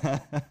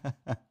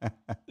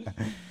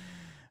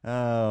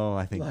 Oh,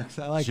 I think Lux,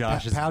 I like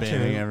Josh is pouching.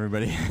 banning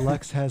everybody.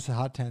 Lux has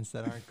hot tents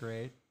that aren't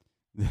great.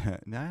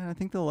 No, I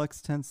think the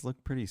Lux tents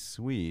look pretty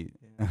sweet.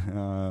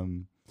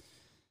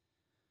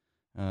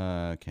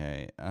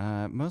 Okay.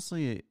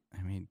 Mostly,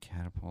 I mean,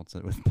 catapults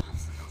it with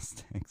popsicle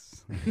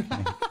sticks.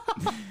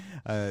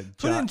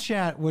 Put in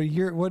chat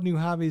what new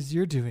hobbies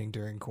you're doing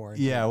during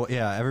quarantine. Yeah, well,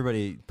 yeah.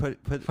 Everybody, put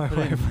My put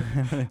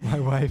in. my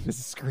wife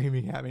is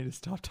screaming at me to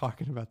stop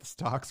talking about the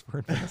stocks we're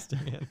investing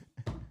in.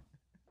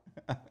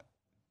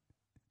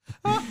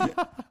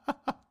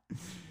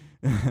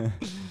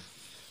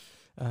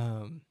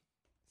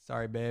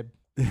 Sorry, babe.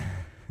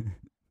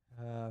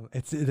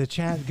 It's the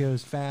chat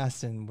goes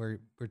fast, and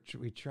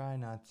we try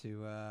not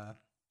to.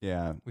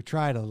 Yeah, We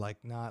try to like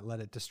not let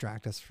it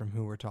distract us from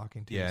who we're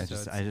talking to. yeah.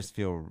 so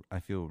I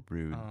feel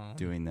rude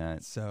doing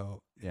that.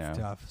 so it's Yeah.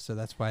 tough. So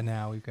that's why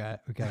now we've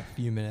got a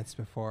few minutes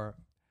before.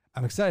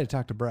 I'm excited to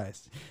talk to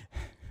Bryce.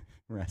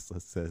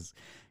 Restless says,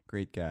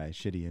 "Great guy,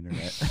 shitty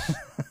internet."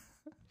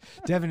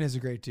 Devin is a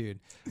great dude.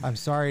 I'm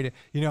sorry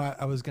to,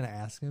 I was going to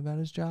ask him about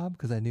his job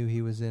because I knew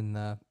he was in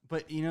the.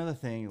 But you know the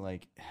thing,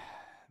 like,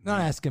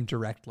 Not ask him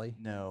directly.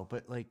 No,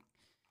 but like,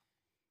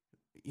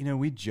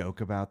 we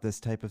joke about this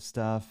type of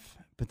stuff,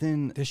 but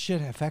then This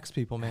shit affects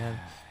people, man.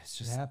 it's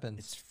It just happens.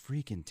 It's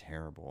freaking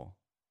terrible.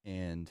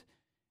 And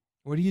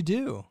What do you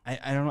do?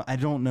 I don't know. I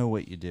don't know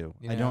what you do.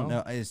 You I don't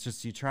know? know. It's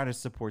just you try to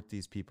support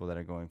these people that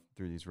are going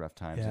through these rough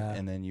times, Yeah.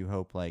 and then you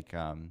hope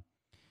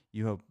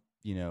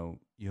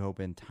you hope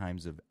in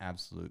times of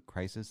absolute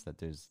crisis that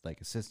there's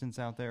like assistance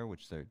out there,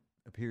 which there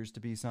appears to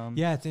be some.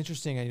 Yeah, it's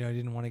interesting. I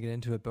didn't want to get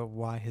into it, but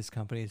why his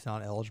company is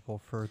not eligible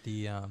for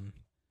the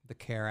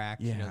CARE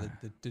Act, Yeah.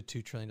 the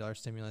 $2 trillion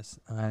stimulus.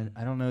 I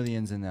don't know the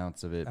ins and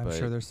outs of it, I'm but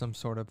sure there's some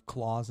sort of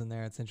clause in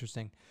there. It's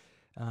interesting.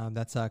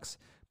 That sucks.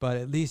 But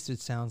at least it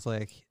sounds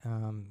like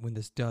when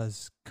this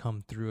does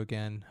come through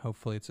again,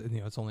 hopefully it's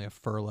it's only a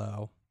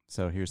furlough.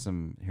 so here's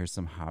some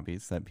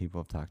hobbies that people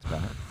have talked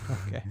about.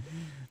 Okay.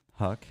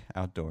 Huck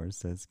Outdoors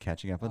says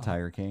catching up on Oh.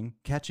 Tiger King.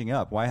 Catching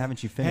up. Why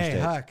haven't you finished Hey,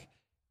 it? Huck.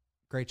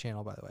 Great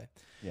channel, by the way.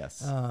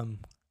 Yes.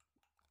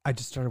 I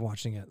just started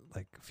watching it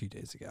like a few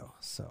days ago.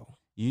 So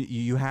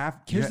You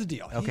have. here's you the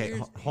deal. Okay,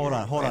 Here's- hold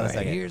on a wait,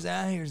 second. Here's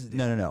the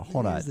deal. No.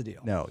 Hold on. Here's the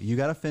deal. No, you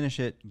got to finish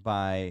it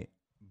by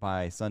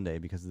Sunday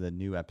because the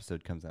new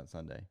episode comes out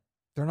Sunday.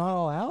 They're not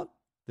all out?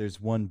 There's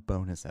one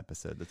bonus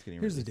episode that's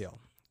getting Here's the released. deal.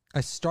 I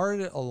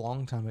started it a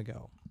long time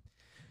ago.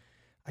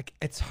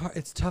 It's hard.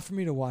 It's tough for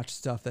me to watch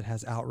stuff that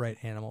has outright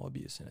animal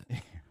abuse in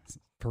it,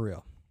 for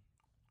real.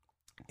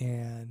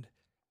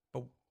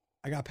 But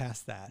I got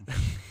past that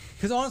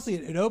because honestly,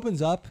 it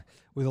opens up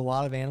with a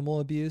lot of animal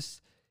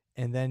abuse,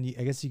 and then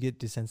I guess you get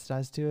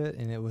desensitized to it.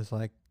 And it was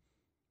like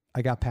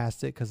I got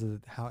past it because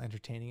of how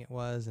entertaining it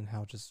was and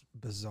how just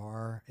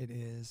bizarre it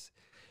is.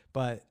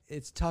 But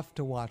it's tough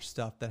to watch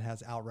stuff that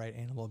has outright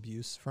animal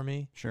abuse for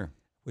me, Sure.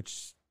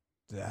 which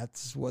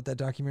that's what that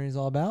documentary is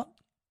all about.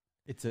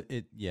 It's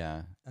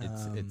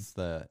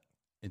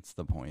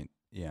the point.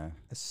 Yeah.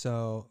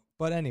 So,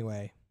 but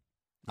anyway,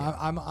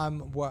 Yeah.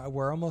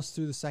 we're almost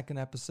through the second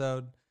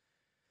episode.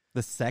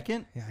 The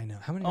second? Yeah, I know.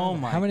 How many? Oh are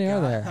there? my How many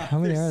are there? God. How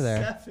many There's are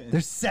there? 7.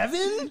 There's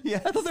 7?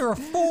 Yes. I thought there were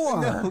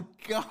 4. No,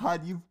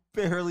 God, you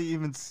barely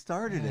even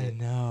started I it.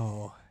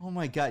 know. Oh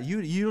my God,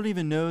 you don't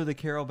even know the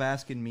Carol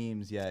Baskin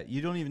memes yet.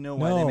 You don't even know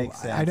why they make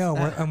sense. I know.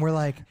 We're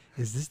like,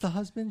 is this the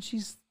husband?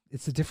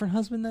 It's a different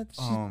husband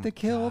that they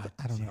killed. God,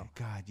 I don't know.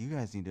 God, you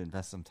guys need to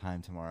invest some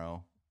time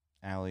tomorrow.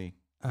 Allie,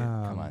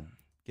 come on.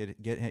 Get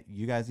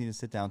you guys need to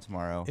sit down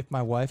tomorrow. If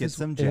my wife Get is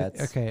some Jets.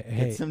 okay. Get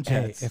Hey, some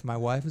hey. Jets. If my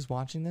wife is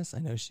watching this, I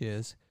know she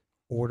is.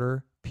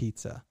 Order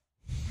pizza,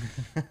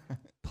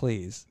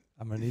 please.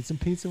 I'm gonna need some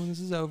pizza when this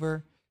is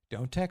over.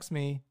 Don't text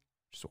me.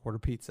 Just order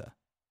pizza.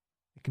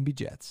 It can be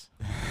Jets.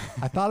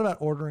 I thought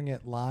about ordering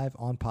it live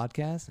on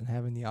podcast and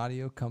having the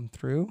audio come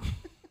through,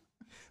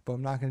 but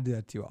I'm not going to do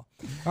that to you all.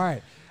 All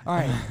right.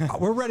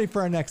 We're ready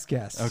for our next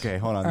guest. Okay,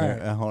 hold on. All There,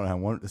 right. hold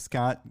on.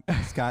 Scott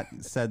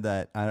said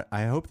that.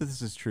 I hope that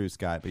this is true,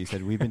 Scott. But he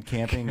said we've been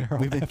camping.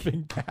 Carol we've been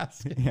effing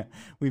Baskin. yeah,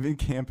 we've been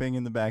camping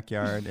in the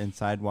backyard and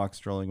sidewalk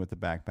strolling with the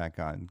backpack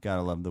on.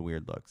 Gotta love the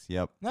weird looks.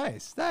 Yep.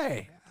 Nice.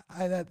 Hey,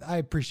 I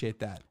appreciate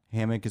that.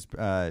 Hammock is.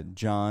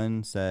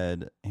 John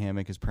said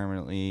hammock is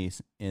permanently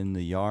in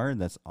the yard.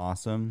 That's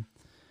awesome.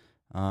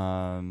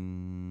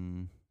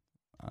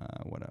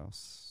 What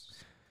else?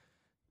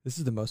 This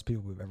is the most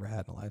people we've ever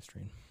had in a live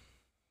stream.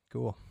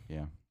 Cool.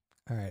 Yeah.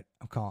 All right.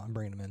 I'm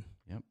bringing them in.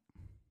 Yep.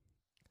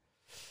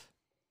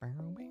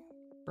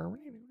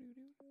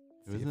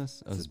 Who is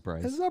this? Oh, this is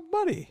Bryce. This is our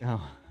buddy.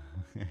 Oh.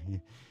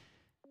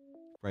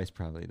 Bryce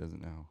probably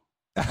doesn't know.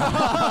 Wait,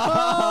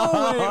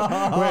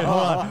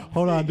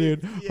 hold on,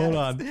 dude. Hold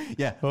on.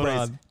 Yeah, Hold Bryce,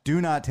 on.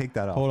 do not take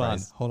that off. Hold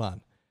Bryce.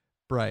 on.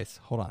 Bryce,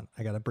 hold on.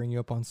 I got to bring you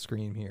up on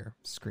screen here.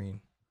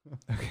 Screen.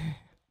 Okay.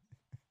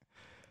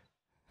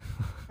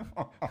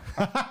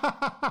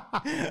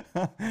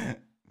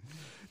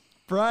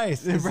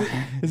 Bryce, is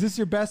this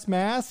your best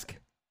mask?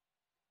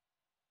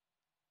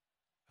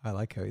 I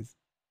like how he's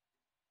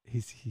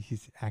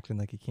acting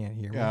like he can't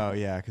hear me. Oh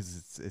yeah,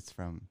 because it's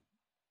from.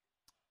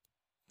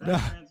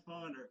 That's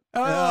transponder.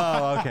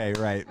 Oh, okay,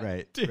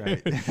 right.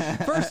 Dude.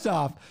 First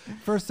off,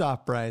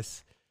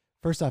 Bryce.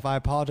 First off, I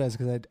apologize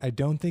because I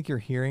don't think you're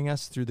hearing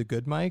us through the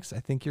good mics. I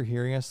think you're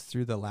hearing us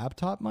through the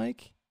laptop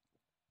mic.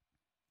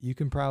 You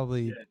can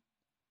probably, Yeah.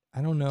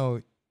 I don't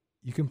know.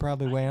 You can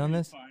probably weigh in on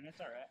this. Fine, it's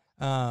all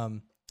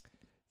right.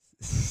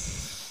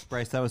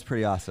 Bryce, that was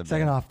pretty awesome.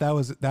 Second man. off, that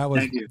was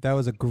Thank you. that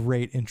was a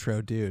great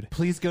intro, dude.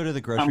 Please go to the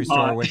grocery I'm store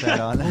hot. with that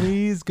on.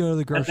 Please go to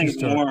the I grocery think it's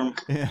store. warm.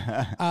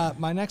 Yeah.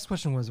 My next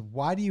question was,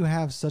 why do you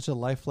have such a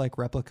lifelike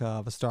replica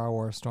of a Star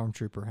Wars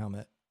Stormtrooper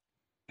helmet?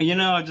 You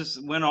know, I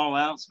just went all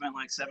out, spent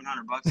like $700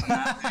 on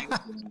that thing.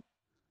 and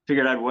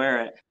figured I'd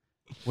wear it.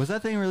 Was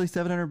that thing really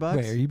 $700?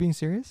 Wait, are you being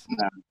serious?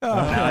 No. Oh.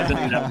 No, I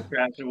didn't have to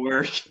crash at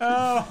work.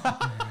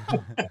 Oh.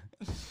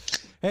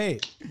 Hey,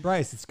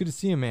 Bryce, it's good to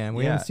see you, man.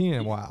 We Yeah. haven't seen you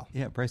in a while.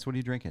 Yeah, Bryce, what are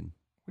you drinking?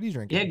 What are you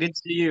drinking? Yeah, good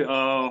to see you.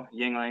 Oh,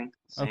 Yingling.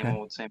 Same Okay.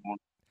 old, same old.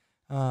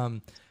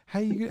 How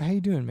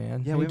you doing,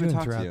 man? Yeah, how we you haven't doing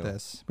talked to throughout you.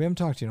 this? We haven't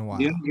talked to you in a while.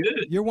 Doing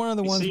good. You're one of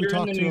the You ones see we you're in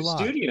talk the to a new lot.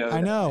 studio.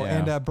 I know.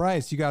 Yeah. And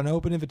Bryce, you got an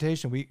open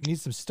invitation. We need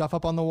some stuff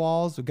up on the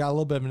walls. We got a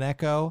little bit of an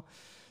echo.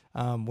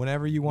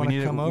 Whenever you want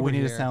to come over we need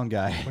here, a sound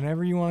guy.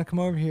 whenever you want to come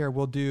over here,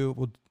 we'll do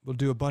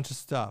a bunch of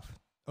stuff.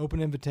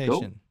 Open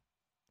invitation.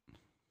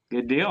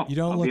 Good deal. You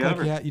don't I'll look be like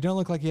over. you don't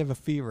look like you have a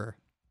fever,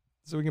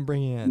 so we can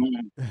bring you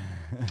in.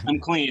 I'm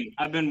clean.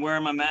 I've been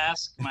wearing my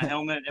mask, my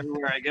helmet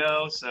everywhere I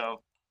go,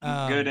 so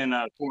I'm good in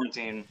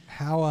quarantine.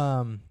 How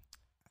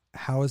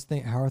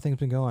are things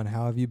been going?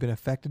 How have you been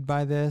affected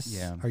by this?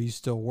 Yeah. Are you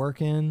still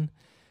working?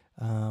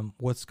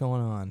 What's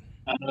going on?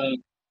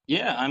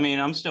 Yeah, I mean,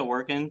 I'm still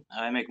working.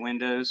 I make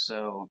windows,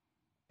 so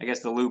I guess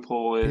the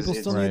loophole is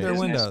People still need their business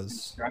windows.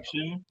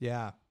 construction.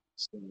 Yeah.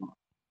 So,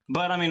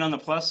 but I mean, on the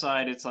plus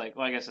side, it's like,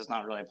 well, I guess it's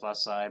not really a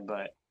plus side,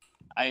 but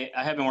I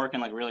have been working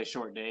like really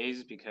short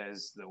days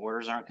because the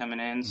orders aren't coming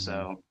in.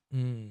 So,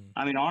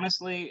 I mean,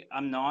 honestly,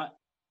 I'm not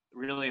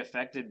really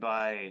affected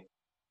by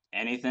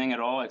anything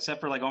at all,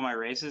 except for like all my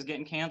races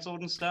getting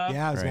canceled and stuff.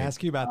 Yeah, I was gonna Right.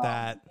 ask you about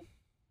that.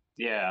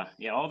 Yeah,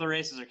 all the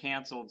races are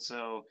canceled,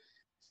 so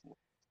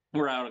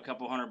we're out a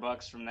couple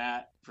 $100 from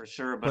that for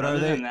sure. But But are other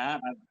they- than that,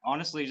 I've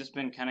honestly just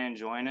been kind of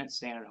enjoing it,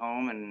 staying at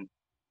home and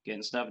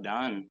getting stuff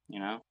done, you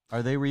know?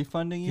 Are they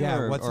refunding you Yeah,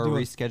 or, what's the or deal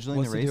with- rescheduling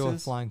What's the the deal with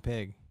races? Flying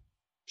Pig?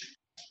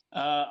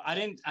 I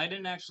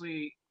didn't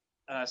actually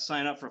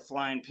sign up for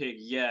Flying Pig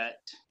yet.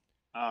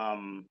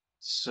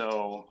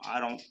 So I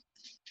don't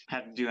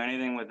have to do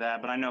anything with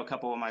that, but I know a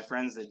couple of my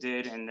friends that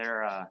did, and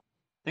they're I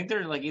think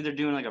they're like either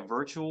doing like a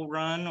virtual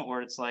run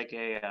or it's like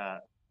a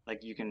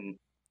like you can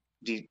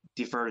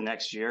defer to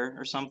next year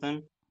or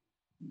something.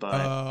 But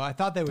I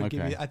thought they would give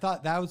Okay. you. I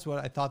thought that was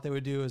what I thought they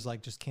would do is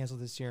like just cancel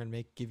this year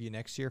and give you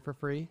next year for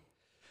free.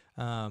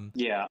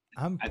 yeah,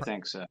 I I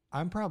think so.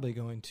 I'm probably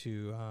going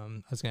to. I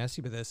was going to ask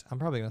you about this. I'm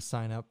probably going to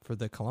sign up for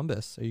the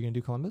Columbus. Are you going to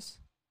do Columbus?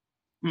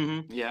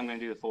 Yeah, I'm gonna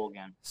do the full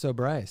again. So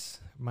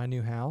Bryce, my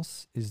new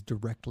house is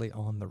directly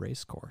on the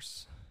race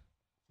course.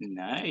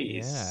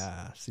 Nice.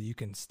 Yeah, so you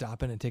can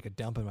stop in and take a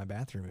dump in my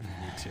bathroom if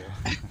you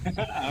need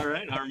to. All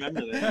right, I'll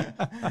remember that.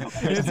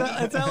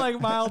 it's at like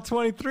mile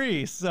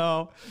 23,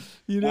 so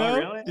you know.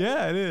 really?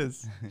 Yeah, it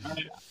is.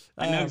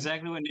 I know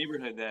exactly what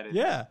neighborhood that is.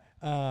 Yeah,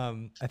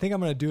 I think I'm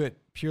gonna do it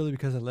purely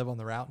because I live on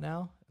the route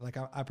now. Like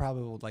I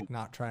probably will like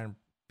not try and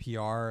PR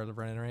or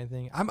run it or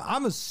anything.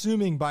 I'm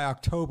assuming by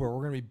October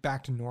we're gonna be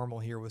back to normal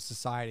here with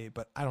society,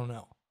 but I don't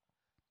know.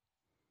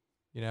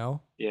 You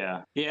know?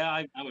 Yeah,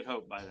 I would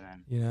hope by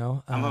then. You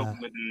know? I'm hoping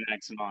within the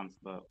next month,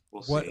 but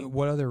we'll see.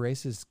 What other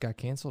races got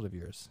canceled of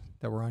yours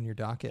that were on your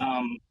docket?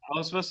 I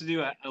was supposed to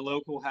do a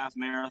local half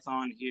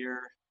marathon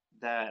here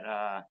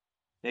that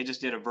they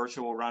just did a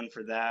virtual run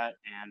for that,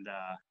 and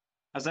I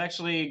was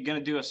actually gonna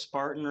do a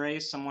Spartan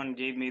race. Someone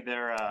gave me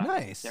their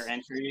Nice. their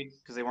entry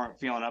because they weren't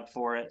feeling up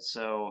for it,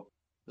 so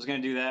I was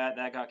gonna do that.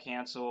 That got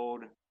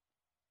canceled,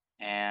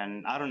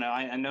 and I don't know.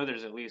 I know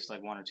there's at least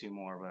like one or two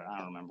more, but I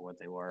don't remember what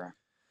they were.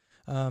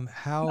 Not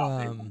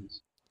big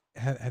ones.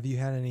 Have you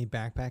had any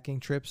backpacking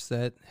trips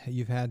that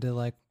you've had to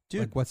like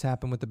what's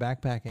happened with the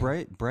backpacking?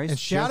 Bryce, And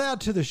shout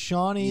out to the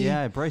Shawnee.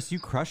 Yeah, Bryce, you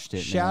crushed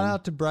it. Shout man.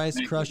 out to Bryce,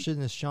 Thank crushed it in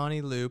the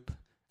Shawnee Loop.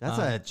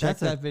 That's Check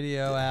that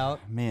video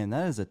out. Man,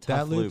 that is a That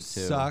tough loop loop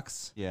too.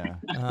 sucks. Yeah.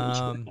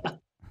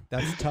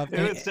 That's tough.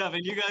 It was tough,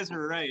 and you guys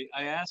were right.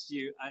 I asked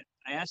you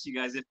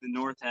guys if the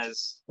north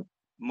has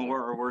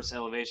more or worse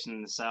elevation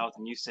than the south,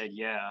 and you said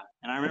yeah.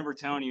 And I remember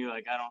telling you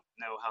like I don't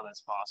know how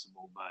that's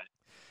possible,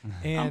 but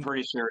I'm And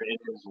pretty sure it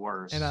is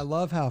worse. and I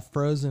love how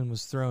Frozen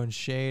was throwing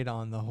shade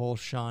on the whole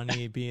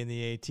Shawnee being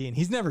the AT, and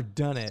he's never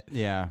done it.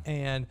 Yeah.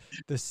 And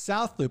the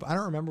South Loop, I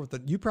don't remember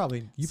what you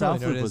probably South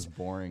know Loop it was is.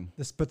 boring.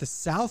 But the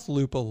South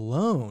Loop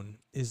alone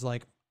is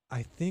like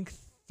I think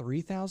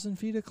 3,000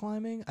 feet of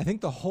climbing. I think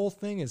the whole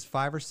thing is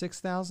 5,000 or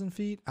 6,000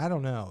 feet. I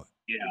don't know.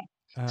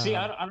 Yeah. See,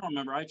 I don't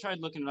remember. I tried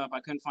looking it up.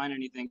 I couldn't find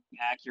anything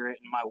accurate,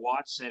 and my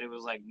watch said it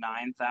was like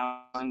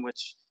 9,000,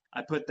 which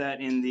I put that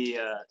in the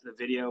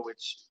video.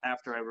 Which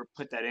after I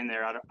put that in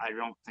there, I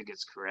don't think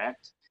it's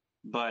correct.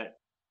 But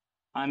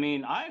I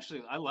mean, I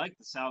like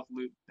the South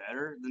Loop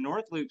better. The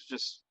North Loop's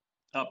just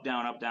up,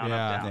 down, up, down,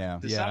 Yeah, up, down. yeah,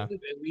 The yeah. South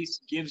Loop at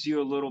least gives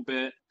you a little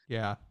bit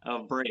Yeah.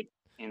 of break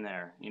in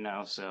there, you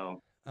know.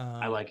 So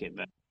I like it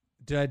better.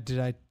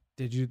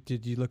 Did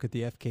you look at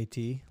the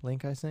FKT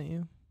link I sent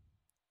you?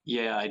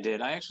 Yeah, I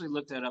did. I actually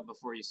looked that up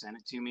before you sent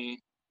it to me.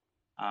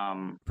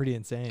 Pretty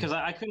insane. Because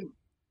I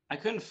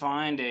couldn't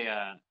find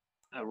a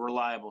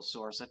reliable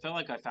source. I felt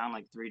like I found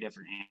like 3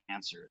 different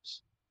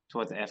answers to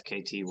what the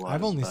FKT was.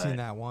 I've only but, seen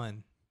that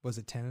one. Was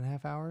it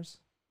 10.5 hours?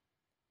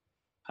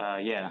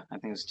 Yeah, I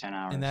think it was 10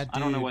 hours. And that I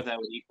don't know dude- what that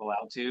would equal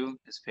out to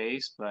as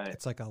pace, but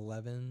It's like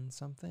 11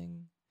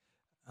 something.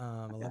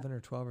 11 or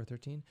 12 or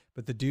 13.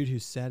 But the dude who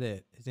said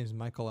it, his name's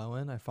Michael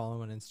Owen. I follow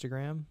him on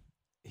Instagram.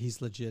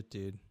 He's legit,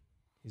 dude.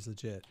 He's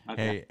legit.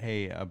 okay.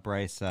 Hey,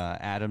 Bryce.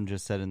 Adam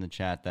just said in the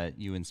chat that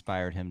you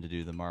inspired him to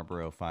do the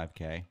Marlboro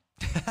 5K.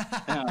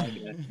 Oh,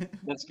 okay.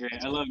 That's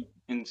great. I love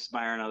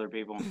inspiring other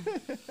people.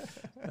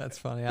 That's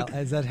funny.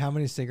 Is that how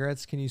many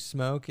cigarettes can you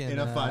smoke in In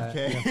a 5K?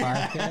 In a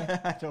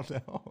 5K? I don't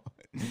know.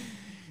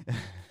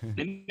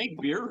 They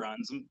make beer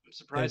runs. I'm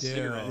surprised They do.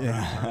 cigarette runs.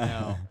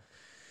 Yeah.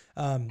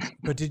 I know.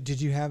 But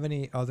did you have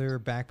any other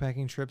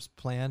backpacking trips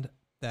planned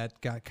that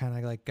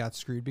got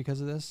screwed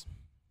because of this?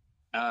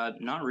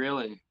 Not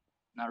really.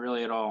 Not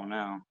really at all,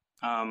 no.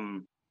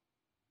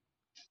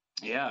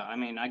 Yeah, I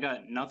mean, I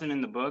got nothing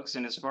in the books,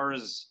 and as far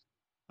as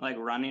like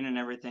running and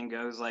everything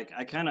goes, like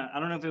I don't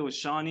know if it was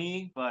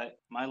Shawnee, but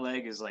my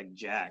leg is like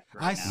jacked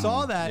right I now.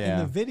 saw that in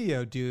Yeah. the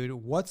video, dude.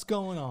 What's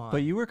going on?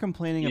 But you were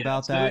complaining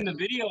about so that. in the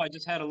video, I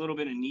just had a little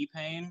bit of knee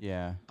pain.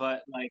 Yeah.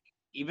 But like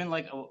even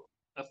like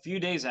a few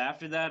days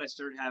after that, I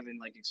started having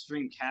like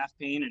extreme calf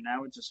pain, and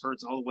now it just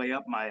hurts all the way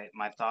up my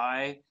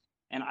thigh.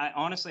 And I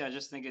honestly, I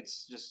just think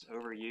it's just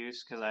overuse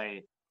because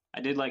I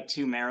did like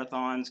 2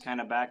 marathons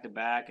kind of back to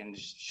back, and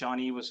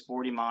Shawnee was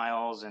 40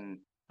 miles, and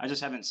I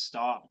just haven't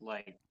stopped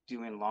like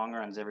doing long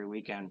runs every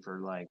weekend for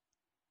like,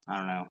 I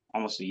don't know,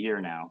 almost a year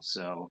now.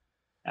 So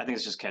I think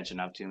it's just catching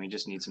up to me.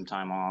 Just need some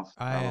time off.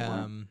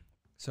 Probably.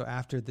 So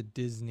after the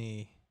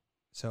Disney,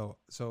 so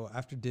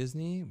after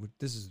Disney,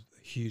 this is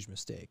a huge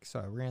mistake. So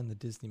I ran the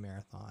Disney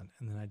marathon,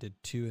 and then I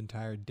did 2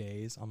 entire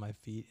days on my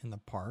feet in the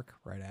park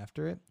right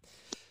after it,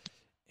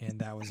 and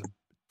that was a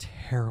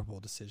terrible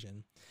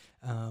decision.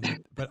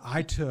 But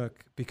I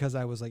took, because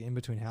I was like in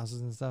between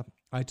houses and stuff,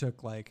 I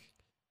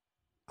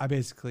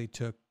basically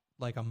took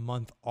like a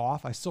month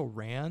off. I still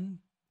ran,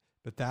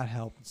 but that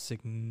helped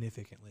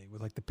significantly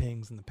with like the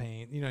pings and the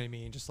pain, you know what I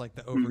mean? Just like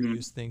the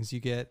overuse things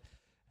you get.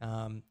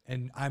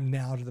 And I'm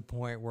now to the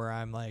point where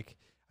I'm like,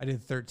 I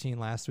did 13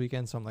 last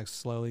weekend, so I'm like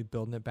slowly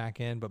building it back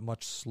in, but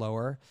much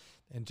slower,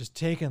 and just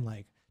taking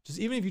like,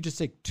 even if you just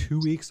take 2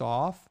 weeks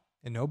off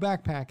and no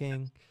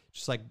backpacking,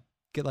 just like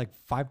get like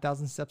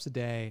 5,000 steps a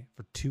day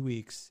for 2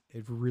 weeks,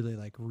 it really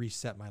like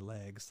reset my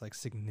legs like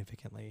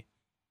significantly.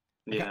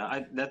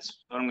 Yeah, that's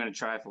what I'm going to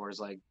try for is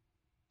like,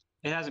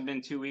 it hasn't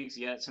been 2 weeks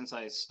yet since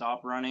I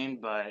stopped running,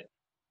 but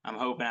I'm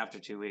hoping after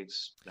 2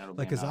 weeks that'll be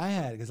Like, cause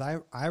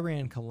enough. I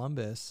ran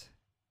Columbus,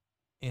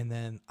 and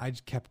then I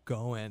just kept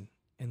going.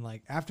 And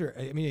like after,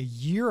 I mean, a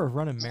year of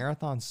running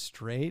marathons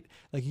straight,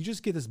 like you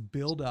just get this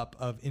buildup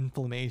of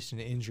inflammation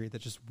and injury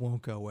that just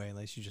won't go away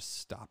unless you just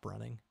stop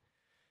running.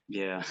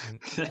 Yeah.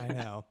 And I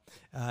know.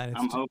 And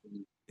I'm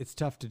hoping. it's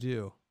tough to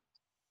do.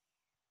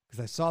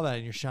 Because I saw that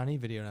in your Shawnee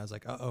video, and I was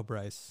like, "Uh-oh,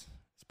 Bryce.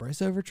 Is Bryce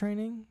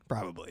overtraining?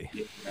 Probably."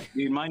 Yeah.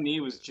 Dude, my knee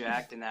was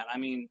jacked in that. I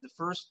mean, the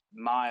first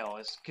mile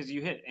is because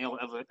you hit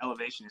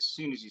elevation as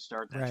soon as you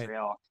start that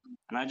trail,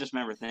 and I just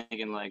remember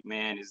thinking, like,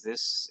 man, is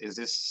this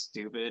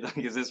stupid? Like,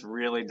 is this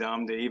really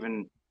dumb to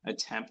even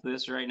attempt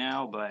this right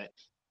now? But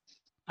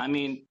I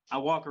mean, I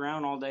walk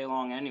around all day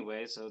long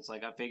anyway, so it's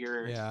like I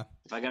figure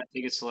if I got to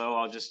take it slow,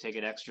 I'll just take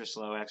it extra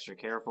slow, extra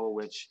careful,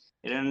 which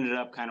it ended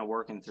up kind of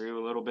working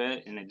through a little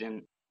bit, and it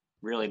didn't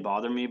really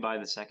bother me by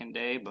the second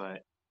day,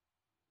 but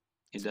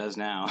it does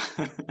now.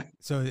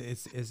 So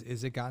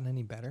is it gotten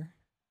any better?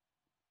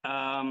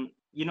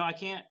 You know, I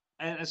can't,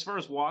 as far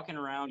as walking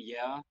around,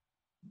 yeah,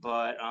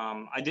 but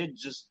I did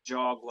just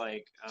jog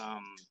like a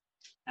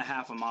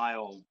half a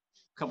mile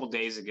a couple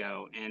days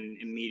ago and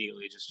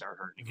immediately just start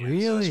hurting again.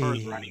 Really? So as far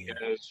as running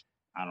goes,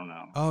 I don't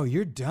know. Oh,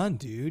 you're done,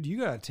 dude. You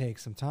got to take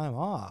some time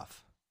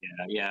off.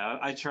 Yeah.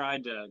 I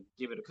tried to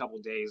give it a couple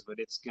days, but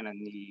it's gonna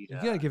need. You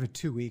got to give it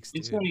 2 weeks,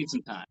 dude. It's gonna need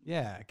some time.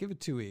 Yeah, give it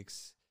 2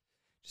 weeks.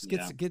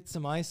 Just get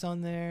some ice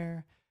on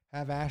there.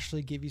 Have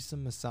Ashley give you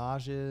some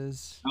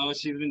massages. Oh,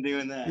 she's been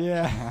doing that.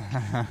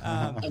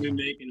 Yeah. I've been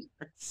making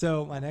her.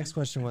 So my next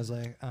question was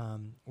like,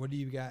 what do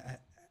you got?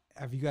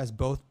 Have you guys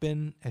both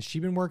been? Has she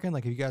been working?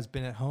 Like, have you guys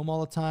been at home all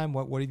the time?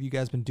 What have you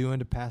guys been doing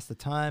to pass the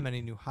time?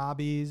 Any new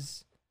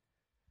hobbies?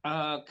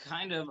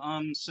 Kind of.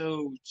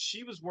 So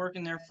she was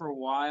working there for a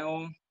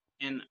while,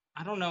 and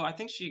I don't know. I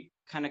think she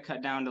kind of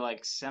cut down to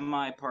like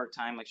semi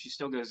part-time. Like she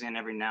still goes in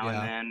every now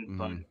and then,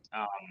 but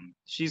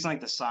she's like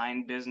the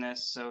sign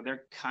business, so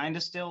they're kind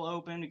of still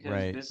open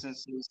because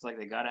businesses like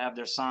they got to have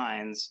their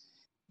signs.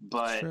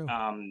 But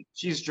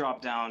she's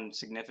dropped down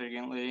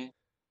significantly,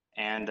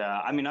 and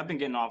I mean I've been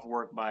getting off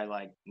work by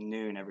like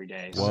noon every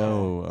day.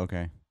 Whoa,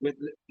 okay. With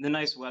the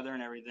nice weather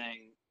and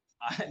everything,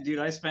 dude,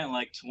 I spent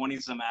like 20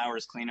 some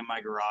hours cleaning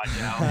my garage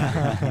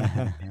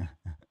out.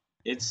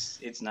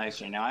 It's nice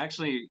right now. I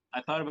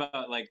thought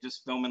about like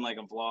just filming like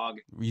a vlog.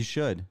 You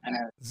should. And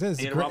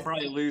I'll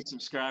probably lose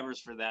subscribers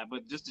for that,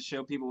 but just to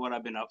show people what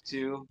I've been up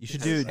to. You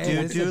should do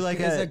like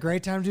it's a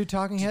great time to do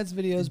Talking Heads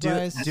videos,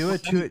 Bryce.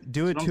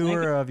 Do a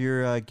tour of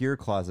your gear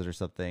closet or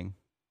something.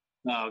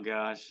 Oh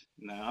gosh,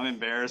 no, I'm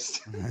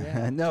embarrassed.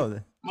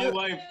 No.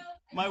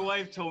 My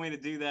wife told me to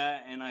do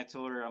that, and I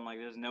told her, I'm like,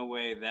 there's no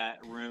way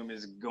that room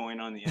is going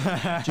on the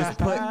internet. Just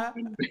put.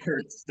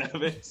 Embarrassed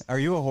of it. Are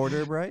you a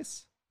hoarder,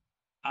 Bryce?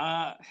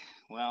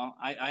 Well,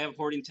 I have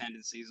hoarding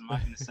tendencies. I'm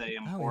not going to say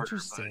I'm a hoarder,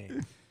 interesting.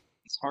 but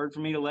it's hard for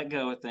me to let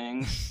go of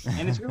things.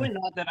 And it's really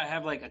not that I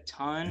have like a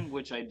ton,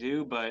 which I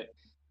do, but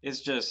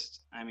it's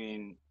just, I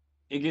mean,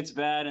 it gets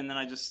bad, and then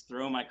I just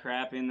throw my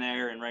crap in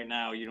there. And right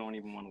now, you don't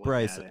even want to look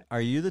Bryce, at it.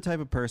 are you the type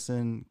of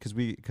person,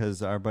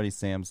 because our buddy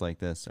Sam's like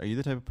this, are you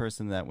the type of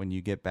person that when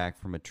you get back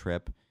from a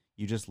trip,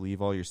 you just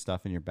leave all your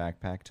stuff in your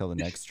backpack till the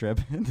next trip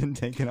and then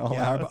take it all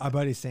Yeah, out? our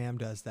buddy Sam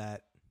does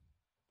that.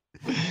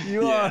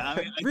 You Yeah, are I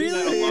mean, I do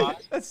that a really?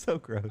 lot. That's so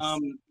gross.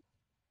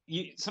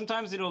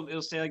 Sometimes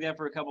it'll stay like that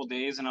for a couple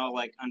days, and I'll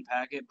like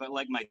unpack it. But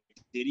like my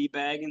Diddy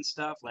bag and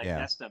stuff, like Yeah.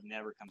 that stuff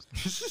never comes.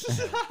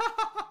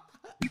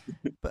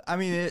 But I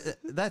mean,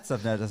 that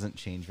stuff that doesn't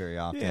change very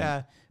often.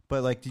 Yeah.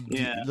 But like,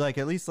 like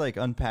at least like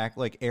unpack,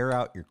 like air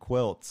out your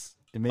quilts.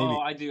 And maybe Oh,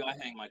 I do. I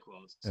hang my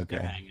quilts. Okay.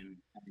 They're hanging.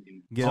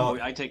 Get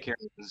all- I take care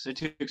of them. They're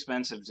too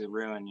expensive to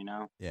ruin, you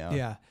know? yeah.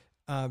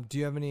 Yeah. Do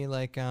you have any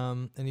like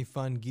any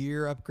fun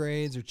gear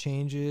upgrades or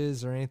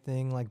changes or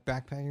anything like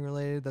backpacking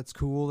related that's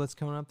cool that's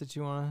coming up that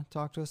you want to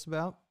talk to us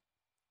about?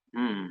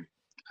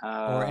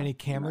 Or any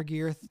camera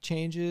gear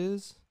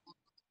changes?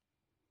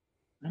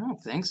 I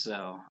don't think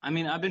so. I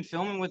mean, I've been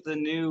filming with the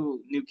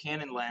new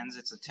Canon lens.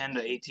 It's a 10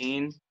 to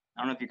 18.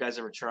 I don't know if you guys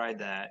ever tried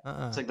that.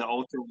 It's like the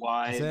ultra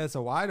wide. It's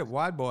a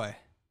wide boy.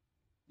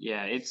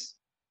 Yeah,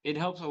 it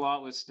helps a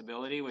lot with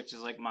stability, which is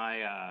like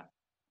my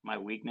my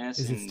weakness.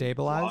 Is it in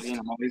stabilized? vlogging.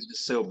 I'm always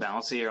just so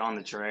bouncy or on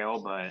the trail,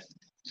 but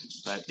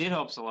it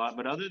helps a lot.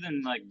 But other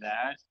than like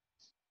that,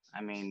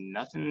 I mean,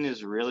 nothing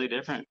is really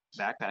different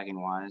backpacking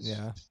wise.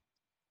 Yeah.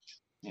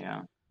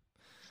 Yeah.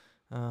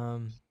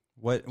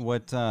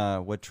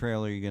 What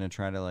trail are you gonna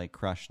try to like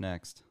crush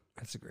next?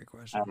 That's a great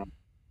question.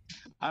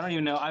 I don't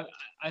even know.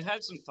 I've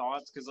had some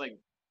thoughts because like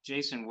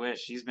Jason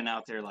Wish, he's been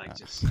out there like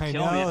just I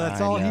killing know, it.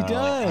 that's all he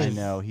does. I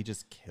know. He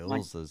just kills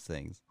Like- those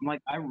things. I'm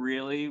like, I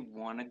really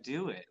want to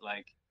do it.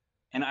 Like,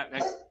 and I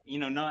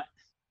not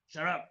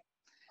shut up.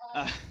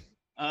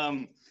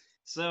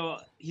 So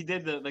he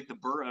did the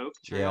Burr Oak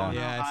Trail. Yeah. in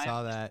Yeah, I Ohio.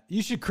 saw that.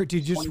 You should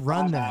dude, just 25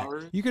 run that.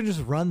 hours. You could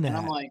just run that. And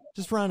I'm like,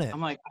 just run it.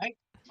 I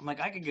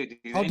could go do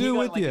that. I'll And do he it got,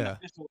 with like, you. An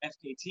official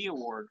FKT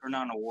award, or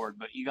not an award,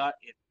 but you got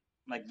it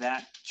like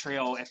that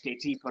trail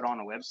FKT put on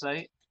a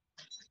website.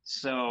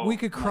 So We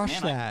could I'm like,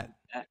 crush man,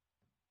 that.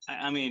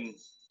 I mean,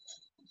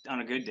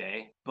 on a good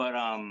day, but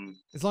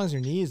As long as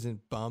your knee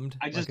isn't bummed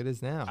I just- like it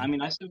is now. I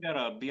mean, I still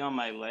gotta be on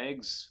my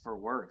legs for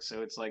work,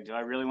 so it's like, do I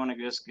really want to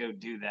just go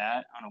do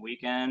that on a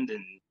weekend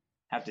and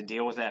have to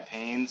deal with that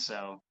pain?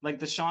 So, like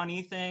the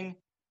Shawnee thing,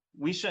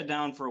 we shut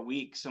down for a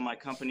week so my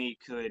company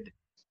could,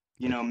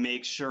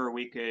 make sure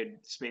we could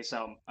space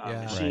out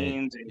Yeah.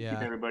 machines and Yeah. keep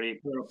everybody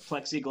put up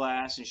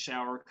plexiglass and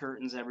shower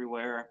curtains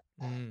everywhere.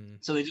 Mm.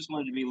 So they just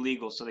wanted to be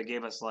legal, so they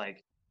gave us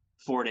like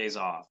 4 days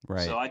off.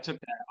 Right. So I took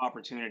that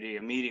opportunity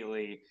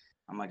immediately.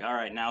 I'm like, all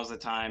right, now's the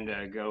time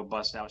to go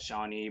bust out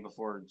Shawnee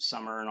before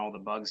summer and all the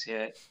bugs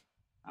hit.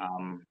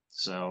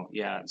 So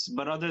yeah,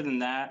 but other than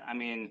that, I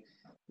mean,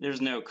 there's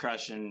no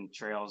crushing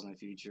trails in the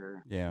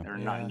future. Yeah. Or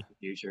not in Yeah. the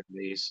future, at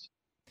least.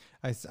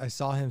 I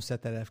saw him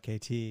set that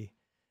FKT,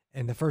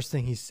 and the first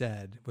thing he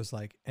said was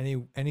like,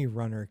 any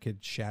runner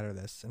could shatter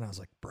this. And I was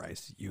like,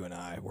 Bryce, you and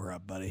I, we're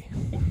up, buddy.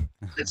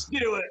 Let's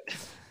do it.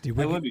 Dude,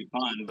 That we would be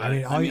fun. But I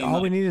mean,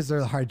 all we like, need is the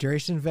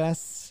hydration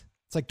vests.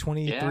 It's like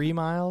 23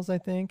 miles, I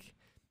think.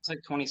 it's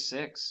like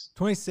 26.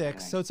 26, Okay.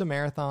 so it's a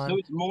marathon. So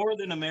it's more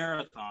than a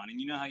marathon, and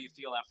you know how you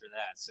feel after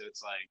that. So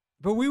it's like,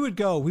 But we would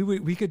go.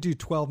 We could do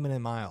 12-minute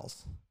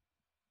miles.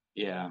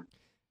 yeah,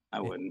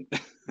 I wouldn't.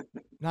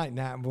 Not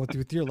now.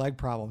 With your leg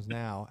problems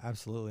now,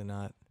 absolutely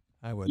not.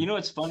 I would. You know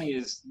what's funny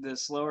is the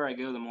slower I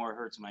go, the more it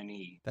hurts my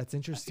knee. That's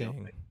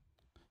interesting. like-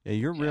 Yeah,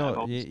 you're Yeah, I real.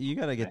 hope You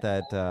got to get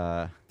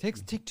that.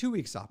 Take 2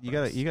 weeks off. You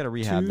Bryce. got to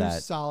rehab 2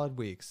 that. solid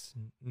weeks,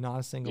 not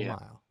a single Yeah.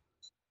 mile.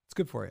 It's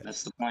good for you.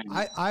 That's the point.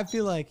 I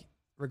feel like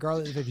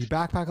regardless if you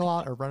backpack a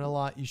lot or run a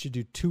lot, you should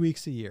do 2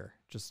 weeks a year.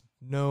 Just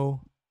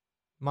no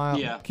mile.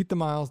 Yeah. Keep the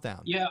miles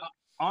down. Yeah,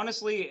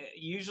 honestly,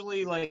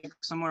 usually like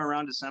somewhere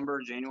around December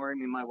or January,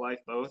 me and my wife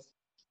both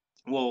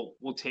will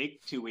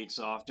take 2 weeks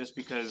off just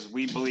because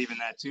we believe in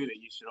that too, that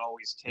you should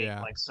always take Yeah.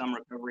 like some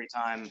recovery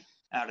time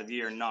out of the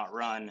year and not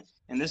run.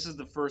 And this is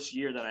the first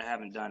year that I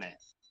haven't done it,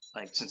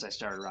 like since I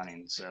started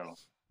running. So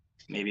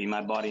maybe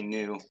my body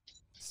knew.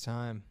 It's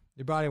time.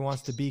 Your body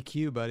wants to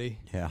BQ, buddy.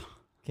 Yeah.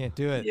 Can't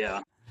do it.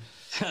 Yeah.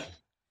 I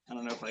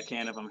don't know if I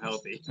can if I'm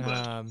healthy,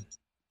 but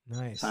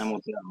Nice. time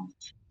will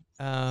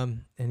tell.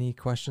 Any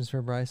questions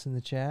for Bryce in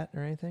the chat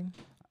or anything?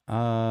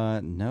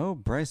 No,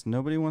 Bryce.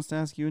 Nobody wants to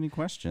ask you any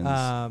questions.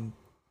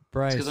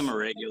 Bryce. Because I'm a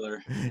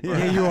regular.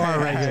 Yeah, you are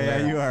a regular.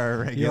 Yeah, you are a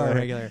regular. You are a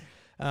regular.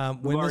 I've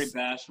When already this-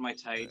 bashed my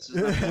tights.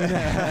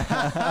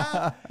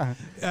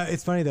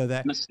 it's funny though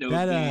that My stove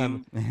that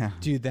game. Yeah.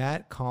 dude,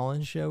 that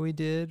Colin show we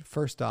did.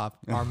 First off,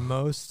 our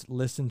most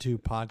listened to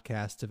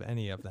podcast of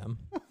any of them.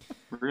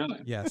 Really?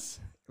 Yes,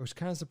 which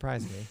kind of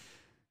surprised me,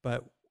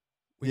 but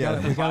we Yeah,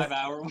 got the we got 5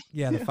 hour one?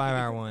 yeah, the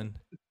 5-hour one.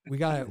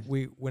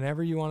 We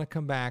whenever you want to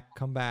come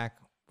back.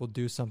 We'll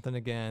do something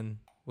again.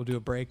 We'll do a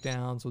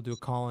breakdowns. We'll do a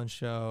call-in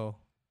show.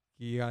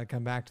 You got to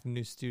come back to the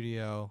new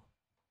studio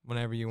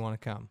whenever you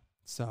want to come.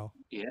 So,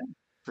 Yeah,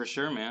 for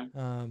sure, man.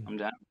 I'm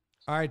down.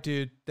 all right,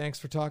 dude. Thanks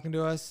for talking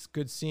to us.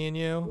 Good seeing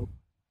you.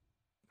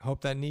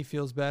 Hope that knee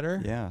feels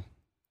better. Yeah.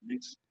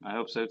 Thanks. I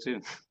hope so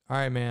too. All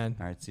right, man.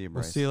 All right, see you,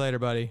 We'll Bryce. see you later,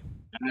 buddy.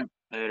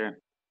 Later.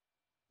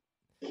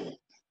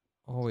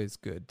 Always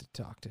good to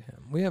talk to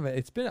him. We have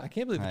it's been I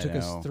can't believe it took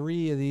us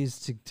 3 of these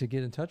to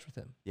get in touch with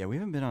him. Yeah, we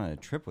haven't been on a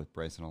trip with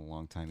Bryce in a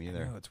long time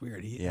either. No, it's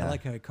weird. Yeah. I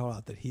like how he called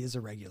out that he is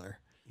a regular.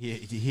 He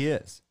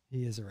is.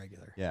 He is a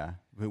regular. Yeah,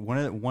 but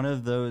one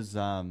of those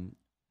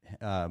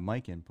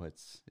mic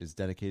inputs is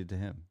dedicated to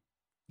him.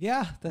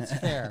 Yeah, that's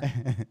fair.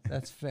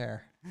 That's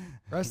fair.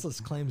 Restless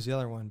claims the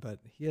other one, but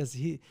I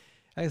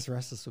guess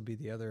Restless would be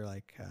the other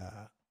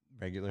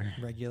Regular.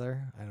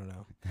 I don't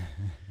know.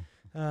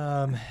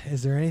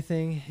 Is there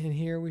anything in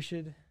here we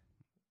should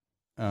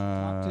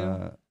talk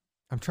to?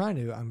 I'm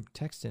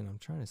texting. I'm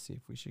trying to see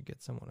if we should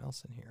get someone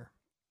else in here.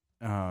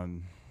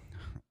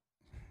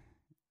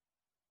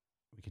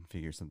 We can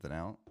figure something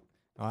out.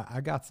 Oh,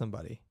 I got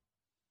somebody.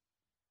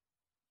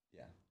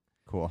 Yeah.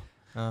 Cool.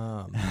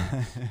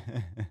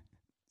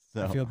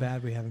 So I feel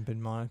bad we haven't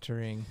been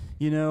monitoring.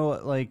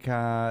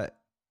 The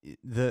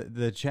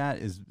chat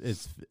is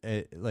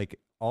like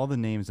all the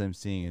names I'm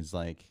seeing is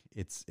like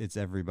it's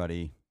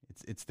everybody.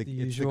 It's the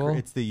usual.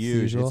 It's the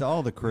usual. It's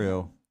all the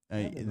crew.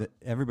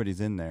 Everybody's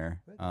in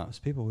there.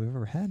 Most people we've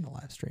ever had in the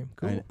live stream.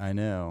 Cool. I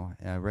know.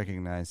 I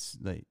recognize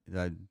that.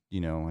 I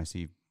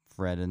see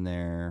Fred in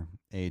there.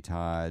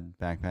 Todd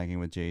backpacking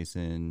with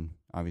Jason.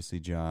 Obviously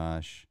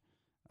Josh.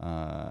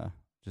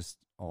 Just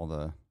all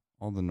the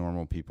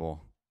normal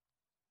people,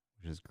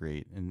 which is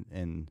great.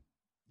 And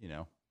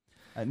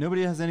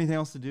nobody has anything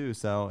else to do.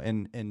 So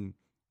and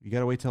you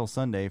gotta wait till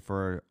Sunday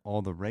for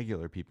all the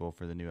regular people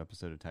for the new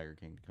episode of Tiger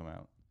King to come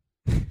out.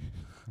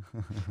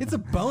 It's a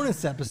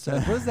bonus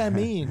episode. What does that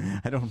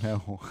mean? I don't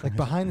know. Like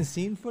behind the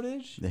scene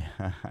footage?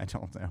 Yeah, I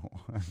don't know.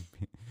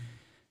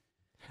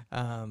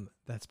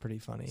 That's pretty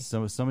funny.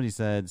 So somebody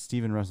said,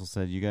 Stephen Russell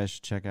said, you guys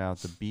should check out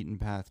the Beaten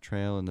Path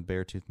Trail in the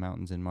Beartooth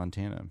Mountains in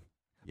Montana.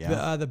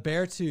 Yeah, the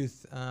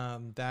Beartooth.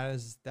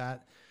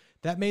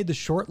 That made the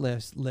short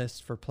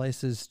list for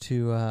places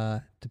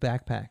to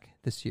backpack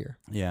this year.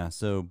 Yeah.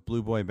 So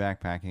Blue Boy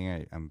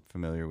Backpacking, I'm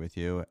familiar with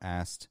you.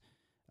 Asked,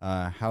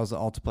 how's the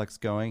Altiplex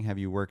going? Have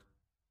you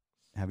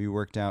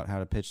worked out how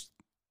to pitch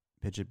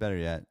it better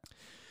yet?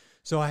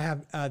 So I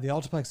have the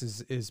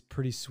Altiplex is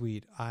pretty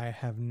sweet. I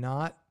have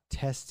not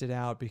tested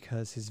out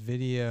because his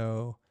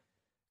video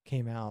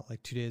came out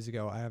like 2 days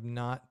ago. I have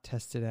not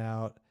tested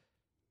out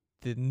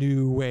the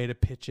new way to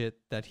pitch it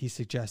that he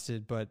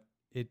suggested, but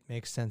it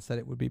makes sense that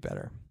it would be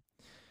better.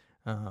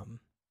 But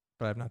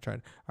I've not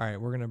tried. All right,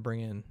 we're gonna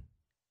bring in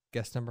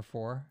guest number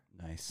 4.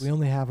 Nice. We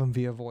only have him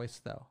via voice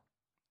though.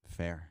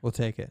 Fair. We'll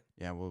take it.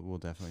 Yeah, we'll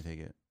definitely take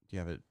it. Do you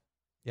have it?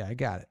 Yeah, I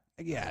got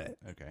it.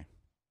 Okay.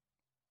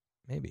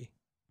 Maybe.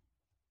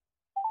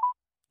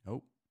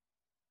 Oh,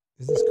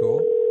 Isn't this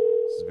cool?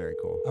 this is very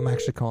cool. I'm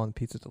actually calling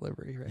pizza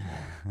delivery right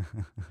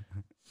now.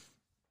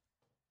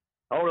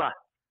 Hola.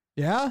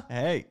 Yeah?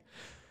 Hey.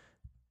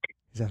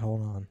 He said,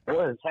 hold on.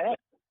 What is that?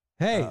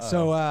 Hey,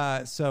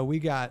 so we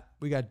got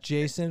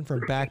Jason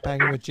from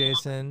Backpacking with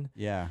Jason.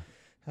 Yeah.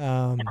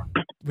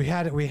 We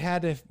had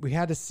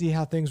to see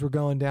how things were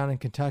going down in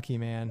Kentucky,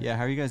 man. Yeah.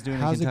 How are you guys doing?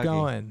 How's in it Kentucky?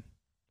 going?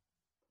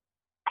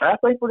 I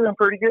think we're doing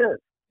pretty good.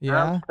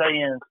 Yeah. I'm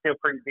staying still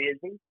pretty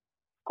busy.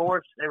 Of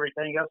course,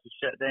 everything else is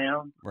shut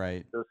down.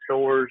 Right. The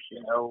stores,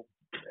 and all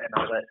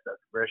that stuff,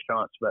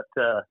 restaurants. But,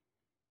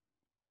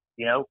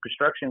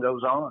 construction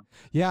goes on.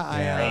 Yeah.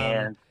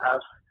 And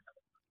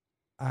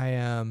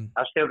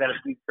I've still got a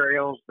few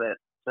trails that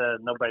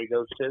nobody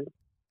goes to.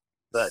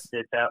 But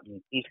it's out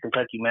in East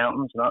Kentucky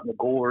mountains, not in the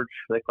gorge.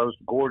 They closed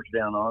the gorge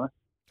down on us.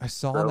 I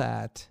saw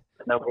that.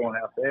 No going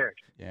out there.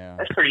 Yeah.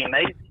 That's pretty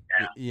amazing.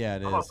 Yeah, it I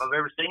don't know is. if I've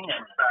ever seen that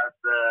besides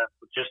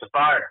with just a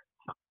fire.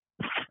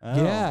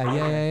 Oh.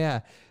 Yeah.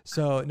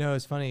 So no,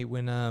 it's funny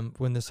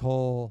when this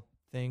whole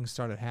thing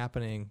started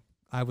happening,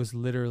 I was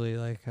literally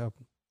like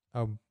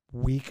a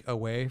week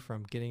away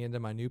from getting into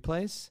my new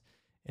place,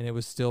 and it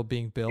was still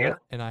being built. Yeah.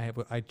 And I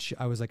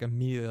was like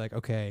immediately like,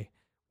 okay,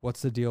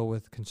 what's the deal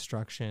with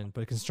construction?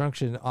 But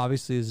construction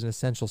obviously is an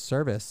essential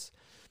service,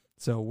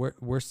 so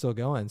we're still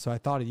going. So I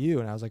thought of you,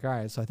 and I was like, all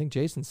right. So I think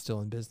Jason's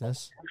still in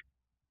business.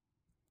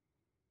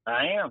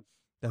 I am.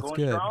 That's Going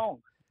good.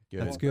 Strong.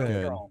 That's Going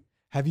good. strong.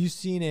 Have you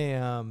seen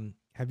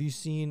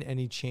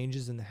any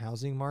changes in the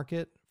housing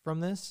market from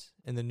this,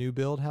 in the new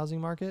build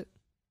housing market?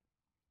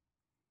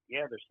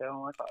 Yeah, they're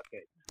selling like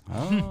hotcakes.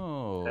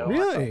 Oh. So-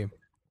 Really?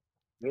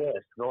 Yeah,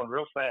 it's going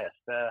real fast.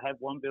 I had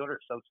one builder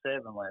that sold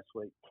 7 last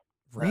week.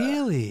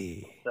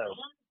 Really? So,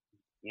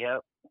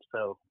 yep.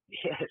 So,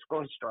 yeah, it's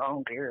going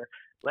strong here.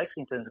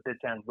 Lexington's a good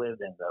town to live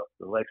in, though.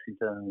 The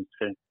Lexington,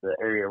 the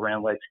area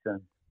around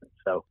Lexington.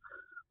 So,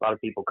 a lot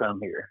of people come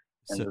here,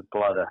 and So- there's a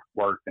lot of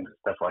work and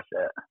stuff like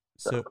that.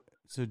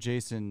 So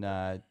Jason,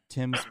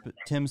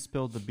 Tim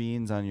spilled the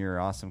beans on your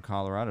awesome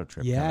Colorado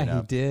trip. Yeah, coming he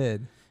up.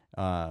 did.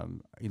 Are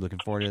you looking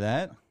forward to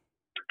that?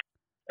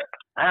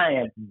 I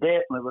am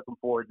definitely looking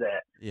forward to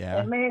that. Yeah.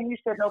 And, man, you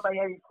said nobody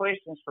had any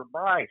questions for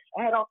Bryce.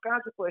 I had all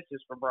kinds of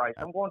questions for Bryce.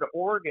 I'm going to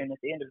Oregon at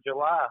the end of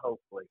July,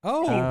 hopefully.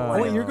 Oh, Oh,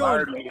 wait, you're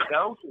Inspired going. me to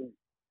go to.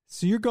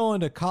 So you're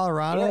going to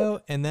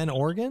Colorado and then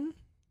Oregon?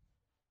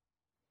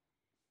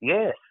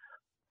 Yes.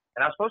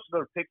 And I was supposed to go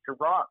to Picture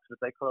Rocks, but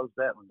they closed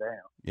that one down.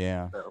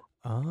 Yeah. So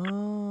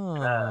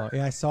Oh,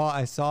 yeah. I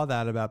saw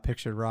that about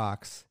Pictured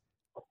Rocks.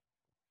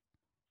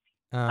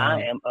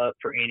 I am up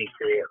for any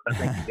trip. I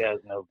think you guys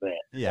know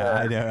that. Yeah,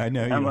 I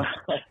know you. I'm are.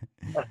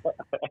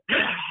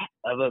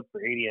 up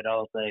for any and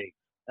all things.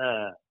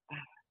 Are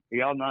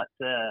y'all not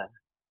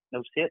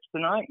no sips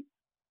tonight?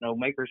 No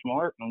Maker's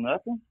Mark? No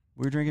nothing?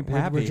 We're drinking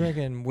Pappy. We're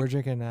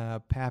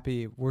drinking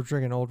Pappy. We're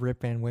drinking Old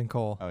Rip Van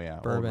Winkle. Oh yeah,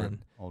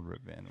 bourbon. Old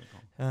Rip Van Winkle.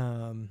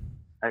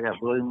 I got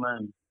Blue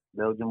Moon,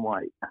 Belgian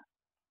White.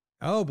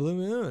 Oh, Blue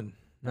Moon.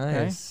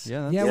 Nice. Okay.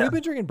 Yeah, Yeah. we've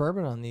been drinking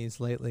bourbon on these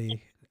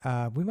lately.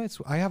 We might.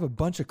 I have a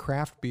bunch of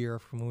craft beer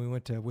from when we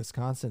went to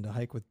Wisconsin to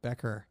hike with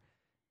Becker.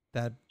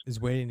 That is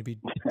waiting to be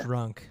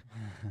drunk.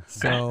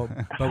 So,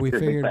 but we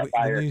figured the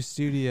new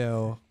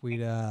studio,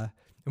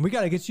 and we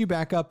got to get you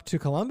back up to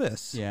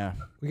Columbus. Yeah.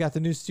 We got the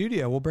new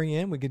studio. We'll bring you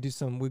in. We could do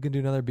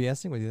another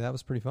BSing with you. That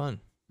was pretty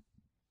fun.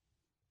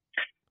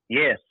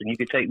 Yes, and you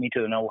could take me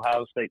to an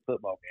Ohio State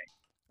football game.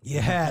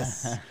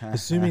 Yes,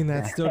 assuming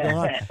that's still going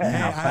on.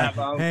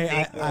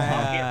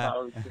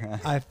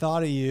 I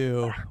thought of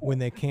you when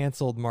they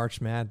canceled March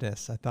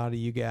Madness. I thought of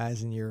you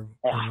guys and your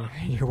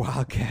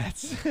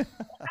Wildcats.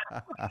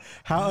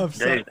 How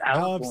upset? Dude,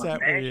 how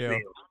upset were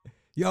you?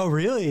 Yo,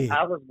 really?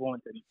 I was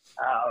going to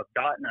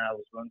Dot and I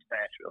was going to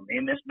Nashville. Me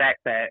and this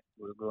backpack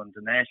was going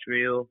to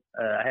Nashville.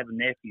 I have a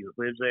nephew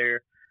who lives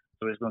there,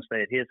 so we was going to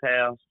stay at his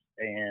house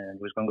and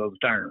we was going to go to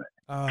the tournament.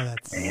 Oh,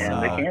 that's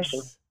and they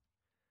canceled.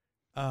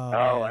 Oh, man,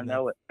 I that,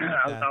 know it.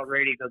 I was all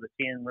ready to go to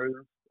Tin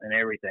Roof and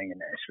everything in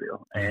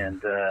Nashville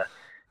and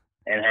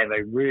have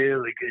a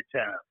really good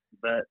time.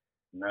 But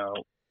no,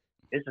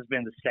 this has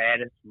been the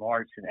saddest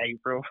March and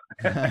April.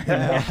 I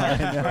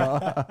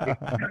know.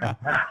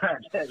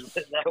 No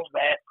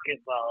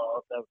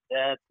basketball, no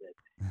nothing.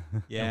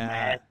 Yeah. No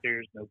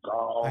Masters, no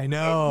golf. I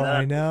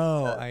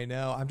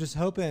know.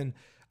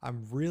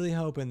 I'm really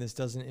hoping this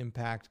doesn't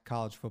impact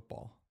college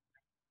football.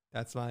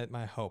 That's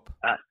my hope.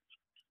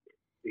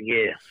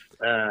 Yes.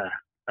 Oh,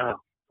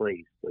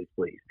 please.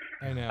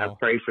 I know. I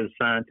pray for the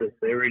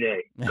scientists every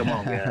day. Come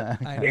on, guys.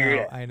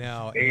 I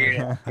know.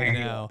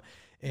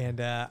 And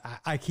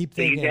I keep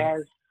So you thinking,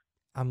 guys,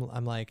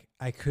 I'm like,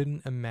 I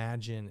couldn't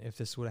imagine if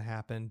this would have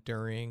happened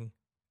during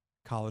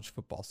college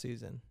football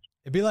season.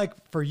 It'd be like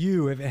for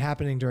you if it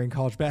happening during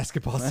college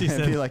basketball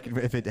season. It'd be like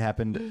if it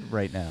happened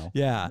right now.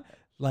 Yeah.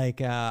 Like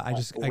we thought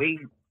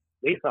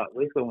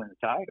we was going to win the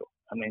title.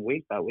 I mean,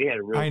 we thought we had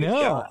a really good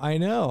shot. I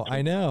know.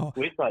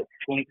 We thought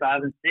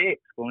 25-6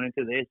 going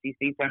into the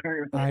SEC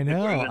tournament. I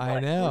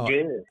know. We're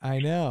good. I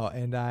know.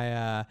 And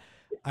I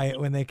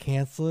when they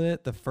canceled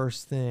it, the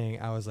first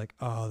thing I was like,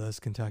 oh, those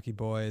Kentucky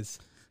boys.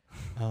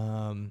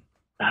 I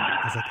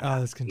was like, oh,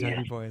 those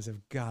Kentucky boys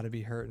have got to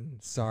be hurting.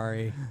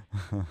 Sorry,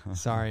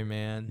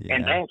 man. Yeah.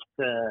 And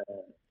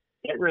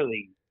that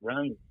really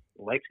runs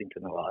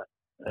Lexington a lot.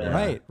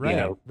 Right.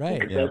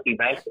 Kentucky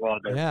basketball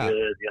does good.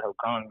 The whole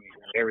economy,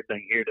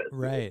 everything here does.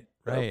 Right.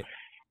 Good.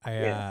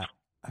 I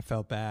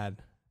felt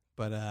bad,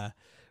 but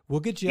we'll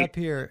get you up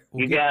here.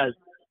 Guys,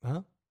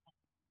 huh?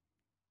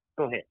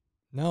 Go ahead.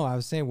 No, I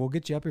was saying we'll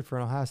get you up here for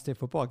an Ohio State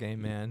football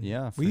game, man.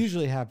 Yeah, we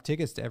usually have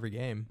tickets to every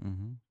game.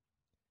 Mm-hmm.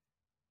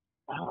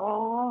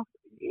 Oh,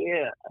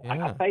 yeah.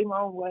 I pay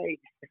my own way.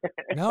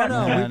 No, we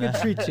can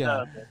treat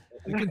you.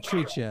 We can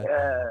treat you.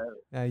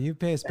 You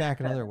pay us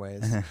back in other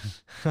ways.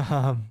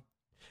 What?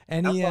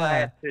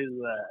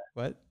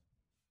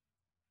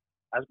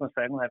 I was going to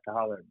say, I'm going to have to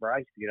holler at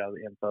Bryce to get all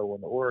the info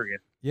on the Oregon.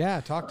 Yeah,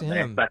 talk to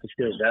him. If I can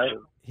still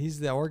go. He's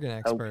the Oregon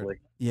expert. Hopefully.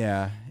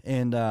 Yeah,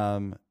 and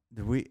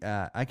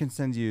I can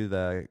send you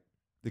the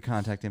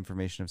contact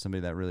information of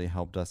somebody that really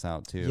helped us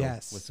out too.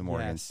 Yes, with some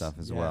Oregon stuff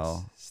as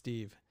well.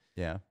 Steve.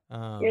 Yeah.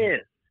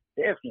 Yes,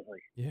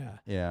 definitely. Yeah.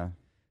 Yeah.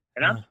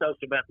 And I'm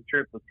stoked about the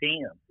trip with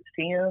Tim. It's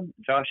Tim,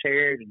 Josh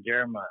Harrod, and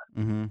Jeremiah.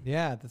 Mm-hmm.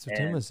 Yeah, that's what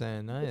Tim was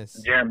saying. Nice.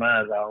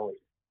 Jeremiah's always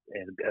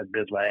a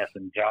good laugh,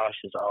 and Josh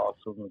is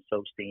awesome, and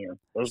so's Tim.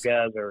 Those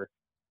guys are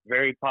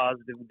very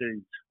positive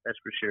dudes, that's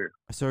for sure.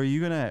 So are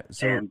you gonna?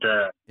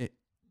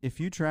 If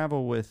you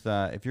travel with,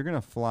 if you're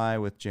gonna fly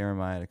with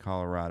Jeremiah to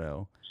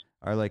Colorado,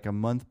 are like a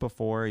month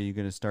before, are you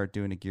gonna start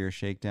doing a gear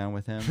shakedown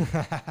with him?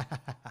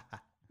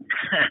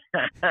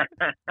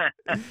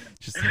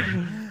 Just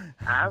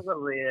I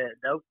will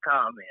no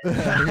comment.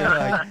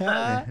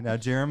 Now,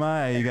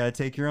 Jeremiah, you got to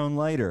take your own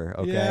lighter,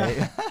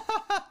 okay?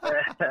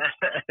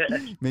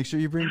 Make sure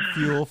you bring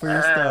fuel for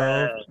your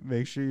stove.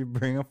 Make sure you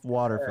bring a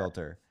water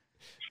filter.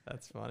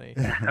 That's funny.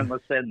 I'm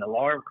gonna set an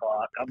alarm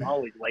clock. I'm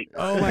always waiting.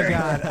 Oh my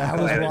God! I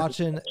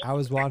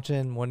was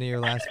watching one of your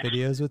last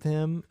videos with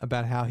him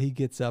about how he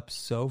gets up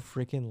so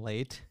freaking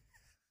late.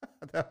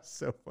 That was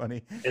so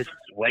funny. Just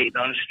waiting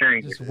on a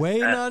string. Just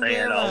waiting on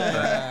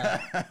Jeremiah.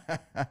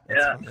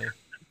 Yeah.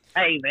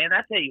 Hey, man,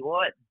 I tell you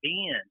what,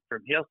 Ben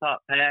from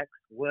Hilltop Packs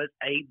was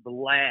a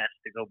blast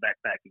to go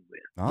backpacking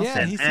with. Awesome.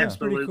 Yeah, he seems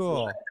pretty Absolute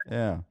cool. blast.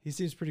 Yeah. He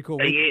seems pretty cool.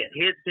 Hey, yeah,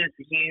 his sense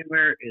of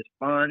humor is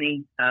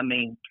funny. I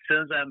mean, as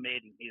soon as I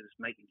met him, he was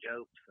making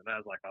jokes, and I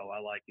was like, "Oh, I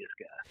like this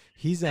guy."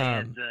 He's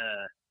And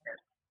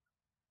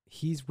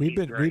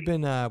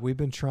we've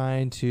been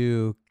trying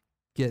to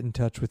get in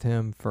touch with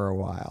him for a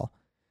while.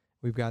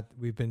 We've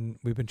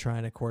been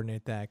trying to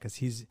coordinate that because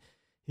he's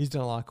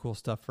done a lot of cool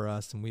stuff for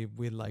us, and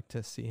we'd like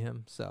to see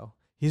him. So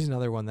he's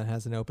another one that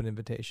has an open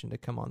invitation to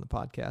come on the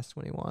podcast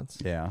when he wants.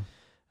 Yeah.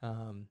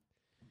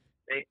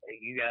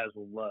 you guys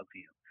will love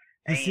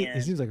him. He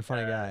seems like a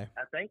funny guy.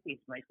 I think he's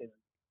making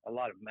a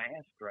lot of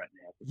masks right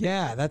now.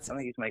 Yeah, I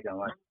think he's making a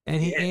lot.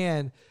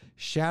 And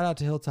shout out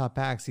to Hilltop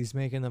Packs. He's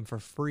making them for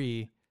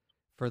free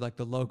for like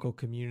the local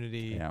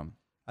community. Yeah.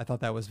 I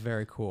thought that was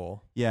very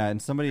cool. Yeah,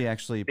 and somebody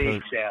actually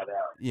Big shout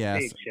out. Yeah,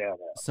 Big shout out.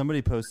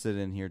 somebody posted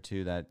in here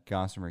too that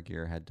Gossamer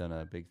Gear had done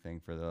a big thing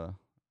for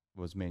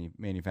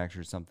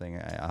manufactured something.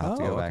 I'll have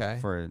to go back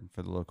for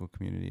the local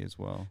community as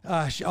well.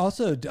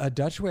 Also,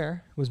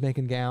 Dutchware was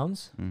making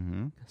gowns.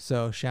 Mm-hmm.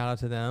 So shout out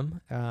to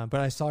them.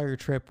 But I saw your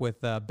trip with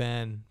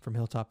Ben from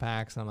Hilltop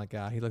Packs, and I'm like,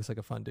 he looks like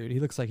a fun dude.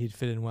 He looks like he'd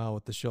fit in well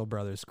with the Shill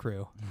Brothers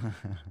crew.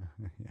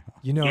 Yeah.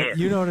 You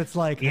know what it's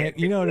like. Yeah,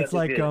 you know what it's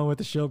like good. going with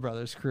the Shill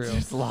Brothers crew.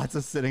 Just lots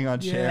of sitting on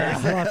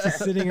chairs. Yeah, lots of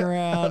sitting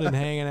around and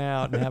hanging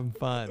out and having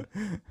fun.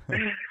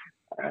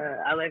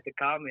 I left a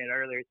comment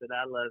earlier that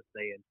I love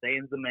Stan.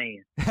 Stan's the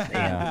man. Stan's the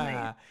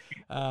man.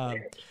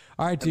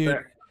 All right,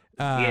 dude.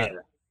 Yeah.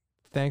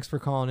 Thanks for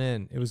calling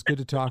in. It was good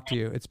to talk to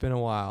you. It's been a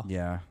while.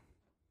 Yeah.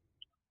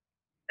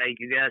 Hey,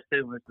 you guys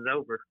too. When this is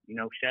over,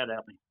 shout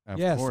out me. Of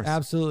Yes, course.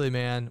 absolutely,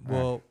 man.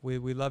 All Well,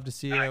 we love to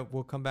see you. right.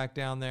 We'll come back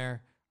down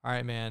there. All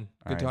right, man.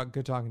 All right.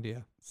 Good talking to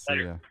you.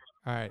 See ya.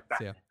 All right,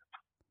 see ya.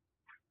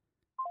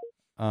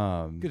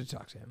 Good to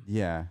talk to him.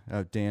 Yeah.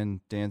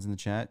 Dan's in the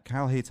chat.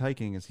 Kyle Hates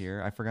Hiking is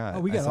here. I forgot. Oh,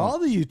 we I got saw- all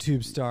the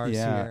YouTube stars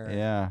here.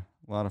 Yeah.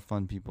 A lot of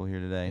fun people here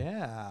today.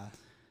 Yeah.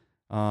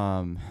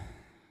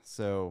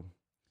 So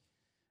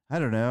I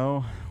don't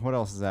know. What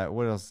else is that?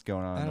 What else is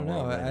going on? I in don't the know.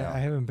 world right now? I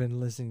haven't been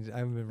listening. I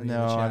haven't been reading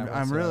No, the chat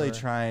I'm really whatsoever.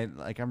 trying.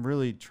 Like, I'm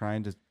really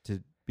trying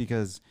to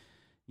because,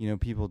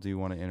 people do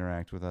want to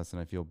interact with us,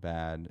 and I feel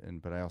bad.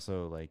 But I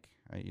also like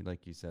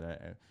you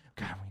said,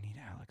 God, we need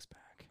Alex back.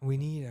 We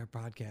need our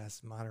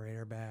podcast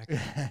moderator back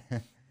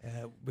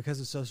because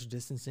of social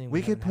distancing.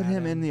 We could put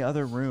him in the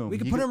other room. We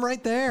could put him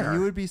right there.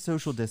 You would be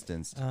social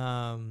distanced.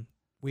 When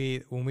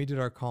we did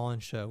our call-in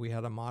show, we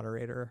had a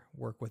moderator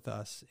work with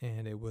us,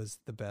 and it was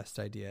the best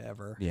idea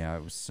ever. Yeah,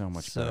 it was so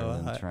much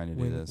better than trying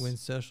to do this. When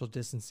social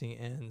distancing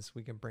ends,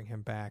 we can bring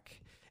him back.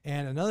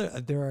 And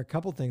there are a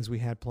couple things we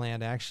had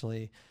planned.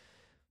 Actually,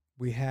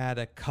 we had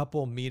a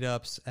couple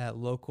meetups at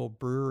local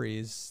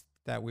breweries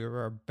that we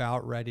were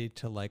about ready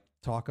to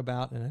talk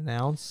about and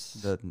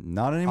announce.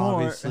 Not anymore.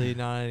 Obviously,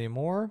 not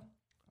anymore.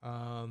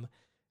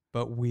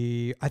 But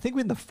I think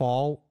in the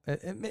fall,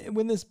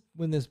 when this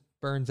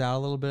burns out a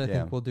little bit, I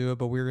think we'll do it.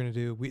 But we're going to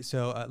do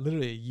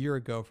literally a year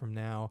ago from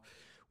now,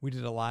 we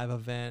did a live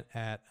event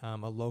at a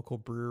local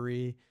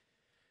brewery.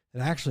 It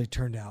actually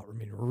turned out,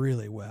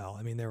 really well.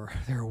 There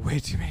were way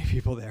too many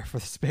people there for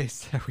the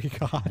space that we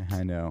got.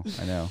 I know.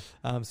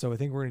 So I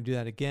think we're going to do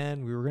that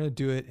again. We were going to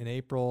do it in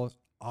April.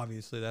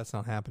 Obviously, that's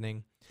not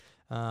happening.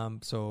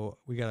 So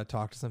we got to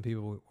talk to some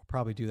people. We'll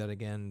probably do that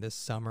again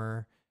this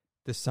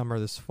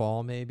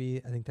fall,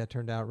 maybe. I think that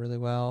turned out really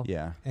well.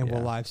 Yeah. And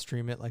we'll live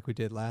stream it like we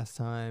did last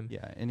time.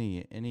 Yeah.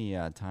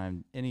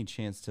 Any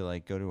chance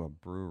to go to a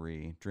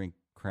brewery, drink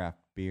craft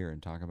beer,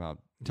 and talk about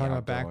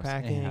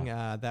backpacking.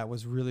 Yeah. That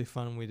was really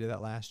fun. We did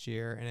that last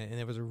year, and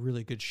it was a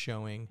really good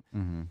showing.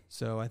 Mm-hmm.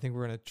 So I think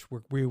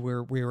we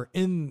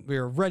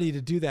were ready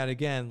to do that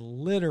again,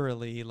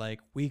 literally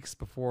weeks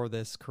before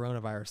this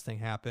coronavirus thing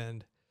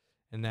happened,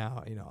 and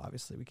now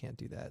obviously we can't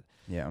do that.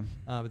 Yeah.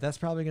 But that's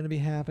probably going to be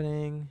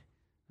happening.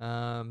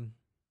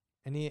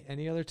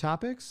 Any other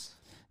topics?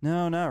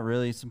 No, not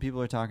really. Some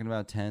people are talking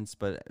about tents,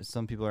 but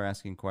some people are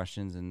asking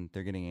questions and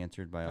they're getting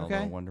answered by all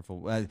the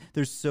wonderful.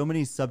 There's so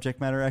many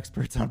subject matter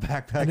experts on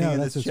backpacking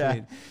in this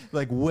chat,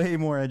 way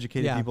more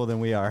educated people than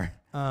we are.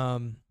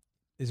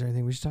 Is there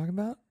anything we should talk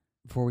about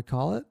before we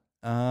call it?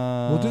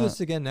 We'll do this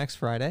again next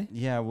Friday.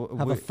 Yeah, we'll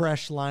have a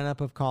fresh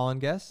lineup of call-in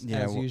guests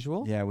as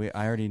usual. Yeah,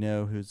 I already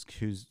know who's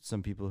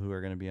some people who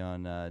are going to be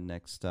on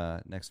next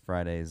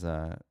Friday's.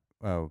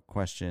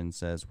 Question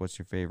says, "What's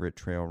your favorite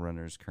trail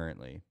runners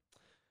currently?"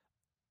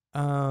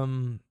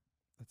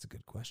 That's a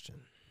good question.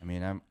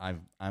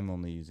 I'm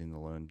only using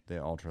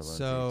the ultra lone.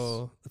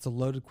 So it's a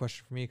loaded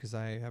question for me because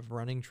I have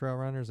running trail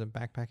runners and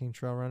backpacking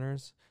trail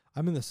runners.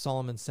 I'm in the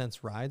Solomon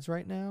Sense Rides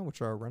right now,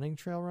 which are a running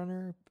trail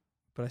runner,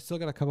 but I still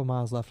got a couple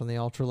miles left on the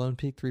Ultra Lone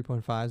Peak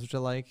 3.5s, which I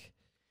like,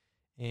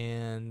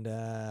 and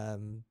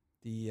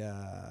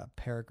the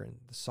Peregrine,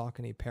 the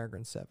Saucony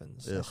Peregrine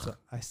 7s.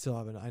 I still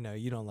haven't. I know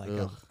you don't like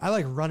them. I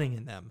like running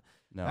in them.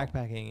 No.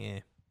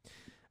 Backpacking,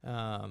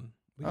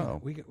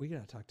 We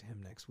gotta talk to him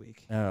next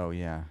week. Oh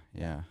yeah.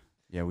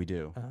 Yeah, we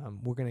do.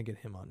 We're gonna get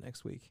him on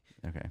next week.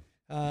 Okay.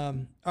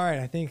 All right,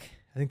 I think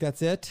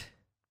that's it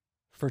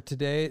for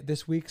today.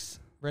 This week's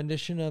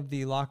rendition of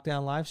the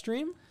lockdown live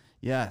stream.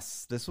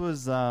 Yes, this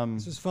was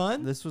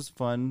fun. This was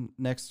fun.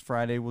 Next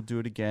Friday we'll do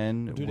it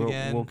again.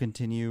 We'll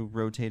continue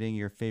rotating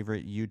your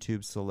favorite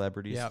YouTube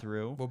celebrities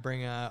through. We'll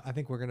bring. I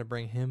think we're gonna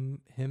bring him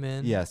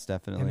in. Yes,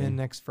 definitely. Him in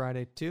next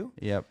Friday too.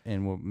 Yep,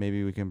 and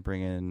maybe we can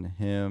bring in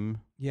him.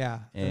 Yeah,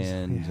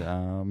 and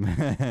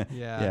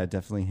yeah,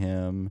 definitely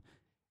him.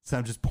 So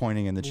I'm just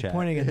pointing in the chat.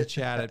 Pointing in the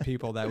chat at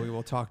people that we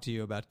will talk to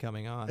you about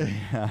coming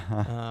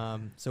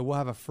on. So we'll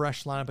have a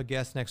fresh lineup of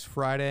guests next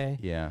Friday.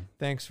 Yeah.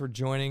 Thanks for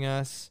joining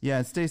us. Yeah,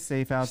 and stay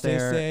safe out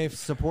there. Stay safe.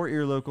 Support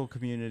your local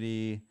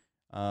community.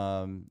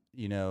 You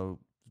know,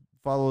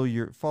 follow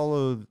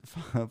the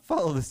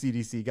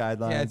CDC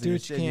guidelines. Yeah, do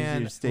what you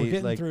can. State, we're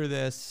getting through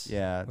this.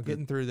 Yeah. We're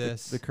getting through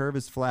this. The curve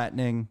is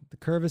flattening.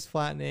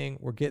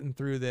 We're getting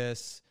through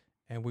this.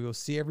 And we will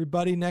see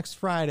everybody next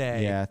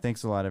Friday. Yeah,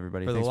 thanks a lot,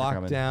 everybody. For the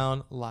Thanks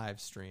lockdown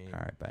live stream. All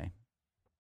right, bye.